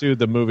go back to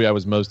the movie I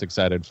was most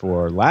excited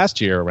for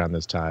last year around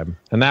this time,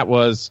 and that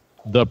was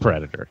The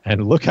Predator.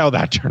 And look how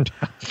that turned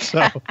out.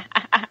 So,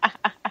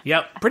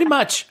 Yep, pretty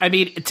much. I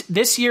mean,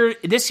 this year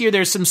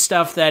there's some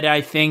stuff that I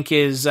think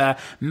is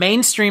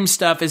mainstream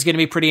stuff is going to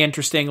be pretty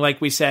interesting.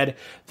 Like we said,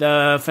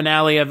 the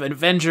finale of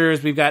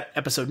Avengers, we've got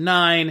episode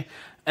 9,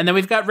 and then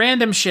we've got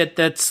random shit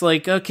that's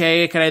like,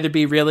 okay, it could either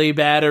be really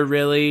bad or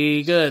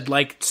really good,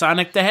 like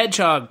Sonic the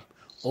Hedgehog,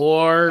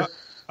 or...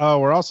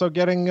 we're also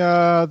getting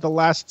the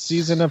last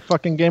season of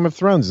fucking Game of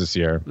Thrones this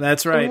year.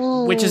 That's right,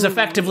 which is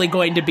effectively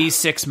going to be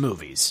 6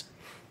 movies.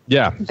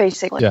 Yeah.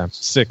 Basically. Yeah,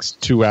 6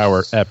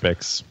 2-hour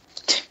epics.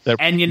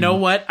 And you know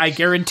what? I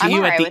guarantee I'm you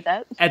alright with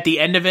that. at the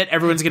end of it,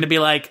 everyone's going to be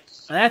like,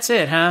 that's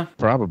it, huh?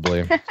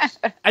 Probably.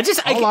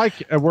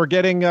 We're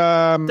getting...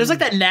 there's like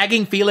that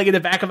nagging feeling in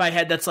the back of my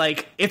head that's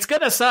like, it's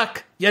going to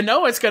suck. You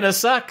know it's going to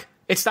suck.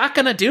 It's not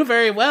going to do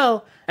very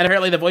well. And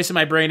apparently the voice in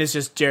my brain is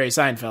just Jerry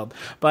Seinfeld.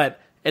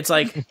 But it's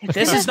like,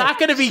 this is not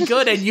going to be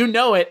good, and you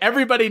know it.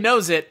 Everybody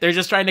knows it. They're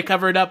just trying to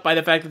cover it up by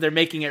the fact that they're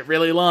making it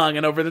really long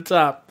and over the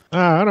top.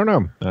 I don't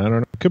know.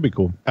 It could be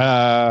cool.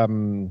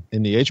 In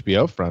the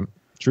HBO front,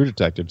 True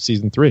Detective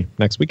Season 3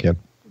 next weekend.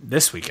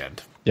 This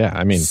weekend. Yeah,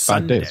 I mean,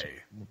 Sunday. 5 days.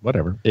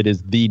 Whatever. It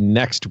is the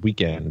next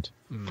weekend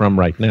from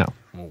right now.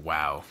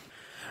 Wow.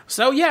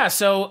 So, yeah.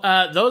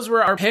 Those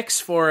were our picks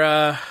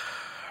for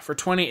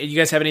 20. You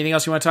guys have anything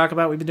else you want to talk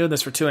about? We've been doing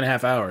this for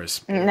 2.5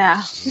 hours.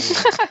 No.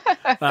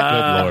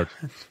 Good Lord.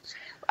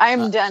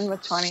 I'm done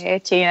with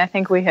 2018. I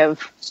think we have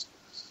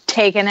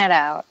taken it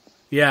out.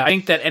 Yeah, I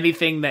think that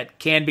anything that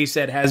can be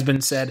said has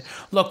been said.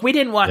 Look, we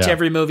didn't watch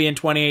every movie in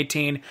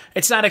 2018.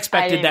 It's not I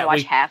expected didn't that watch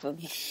we half of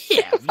them.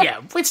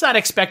 yeah, it's not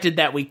expected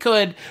that we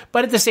could,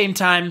 but at the same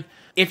time,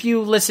 if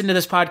you listen to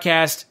this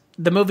podcast,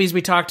 the movies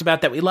we talked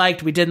about that we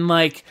liked, we didn't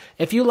like,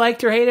 if you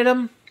liked or hated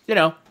them,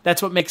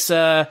 that's what makes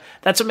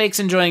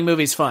enjoying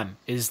movies fun,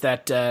 is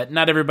that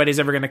not everybody's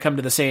ever going to come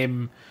to the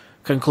same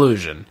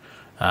conclusion.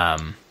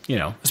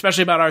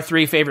 Especially about our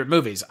 3 favorite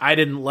movies. I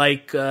didn't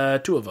like 2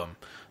 of them.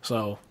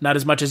 So not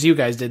as much as you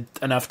guys did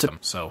enough to.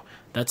 So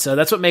that's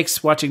what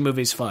makes watching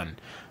movies fun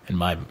in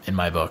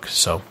my book.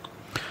 So,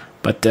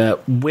 but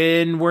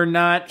when we're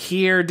not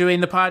here doing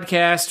the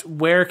podcast,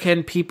 where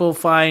can people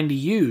find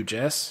you,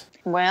 Jess?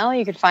 Well,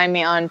 you can find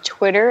me on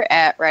Twitter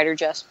at writer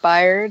Jess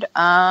Byard.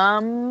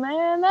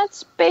 And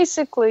that's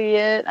basically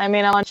it. I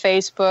mean, I'm on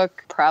Facebook.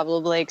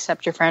 Probably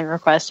accept your friend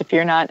request if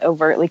you're not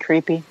overtly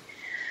creepy.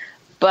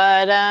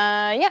 But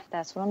yeah,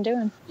 that's what I'm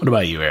doing. What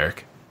about you,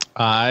 Eric?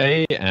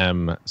 I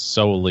am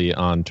solely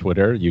on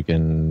Twitter. You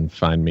can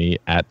find me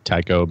at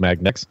Tycho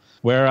Magnex,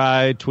 where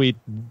I tweet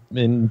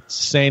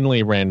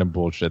insanely random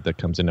bullshit that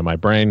comes into my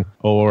brain,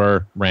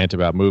 or rant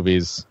about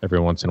movies. Every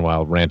once in a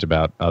while, rant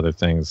about other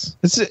things.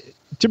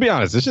 To be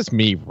honest, it's just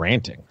me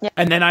ranting. Yeah.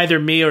 And then either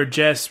me or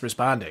Jess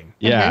responding.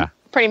 Yeah.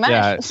 Pretty much.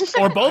 Yeah.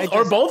 Or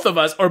both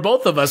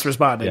of us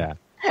responding. Yeah.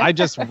 I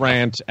just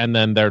rant, and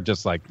then they're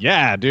just like,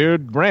 "Yeah,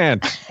 dude,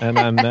 rant," and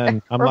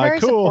then I'm We're like, very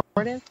 "Cool,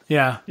 supportive.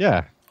 Yeah.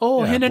 yeah."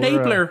 Oh, Yeah, an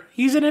enabler.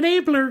 He's an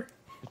enabler.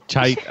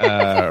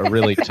 A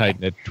really tight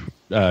knit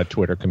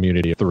Twitter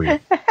community of 3.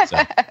 So,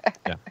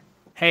 yeah.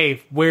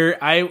 Hey,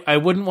 I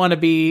wouldn't want to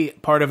be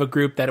part of a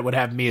group that would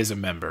have me as a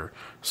member.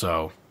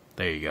 So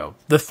there you go.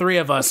 The 3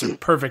 of us are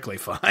perfectly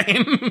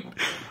fine.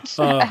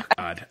 Oh,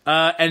 God.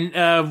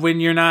 And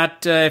when you're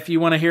not, if you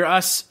want to hear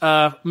us,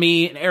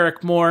 me and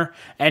Eric more,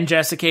 and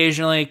Jess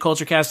occasionally,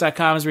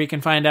 culturecast.com is where you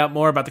can find out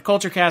more about the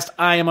Culturecast.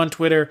 I am on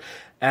Twitter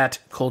at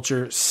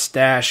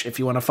CultureStash if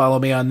you want to follow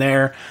me on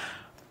there.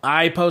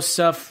 I post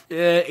stuff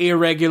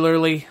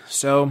irregularly,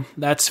 so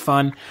that's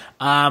fun.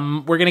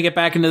 We're going to get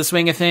back into the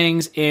swing of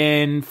things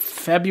in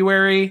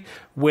February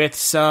with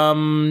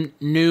some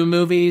new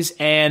movies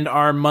and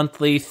our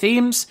monthly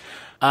themes.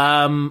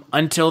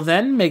 Until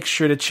then, make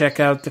sure to check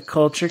out the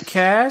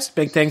Culturecast.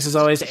 Big thanks, as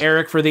always, to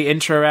Eric for the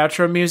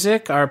intro-outro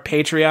music. Our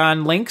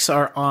Patreon links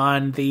are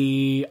on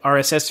the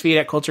RSS feed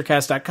at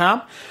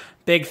culturecast.com.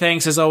 Big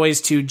thanks, as always,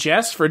 to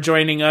Jess for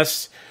joining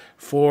us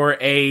for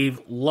a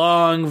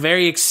long,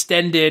 very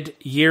extended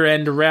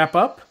year-end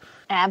wrap-up.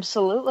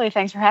 Absolutely.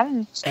 Thanks for having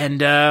me.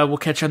 And we'll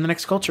catch you on the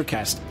next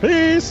Culturecast.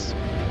 Peace.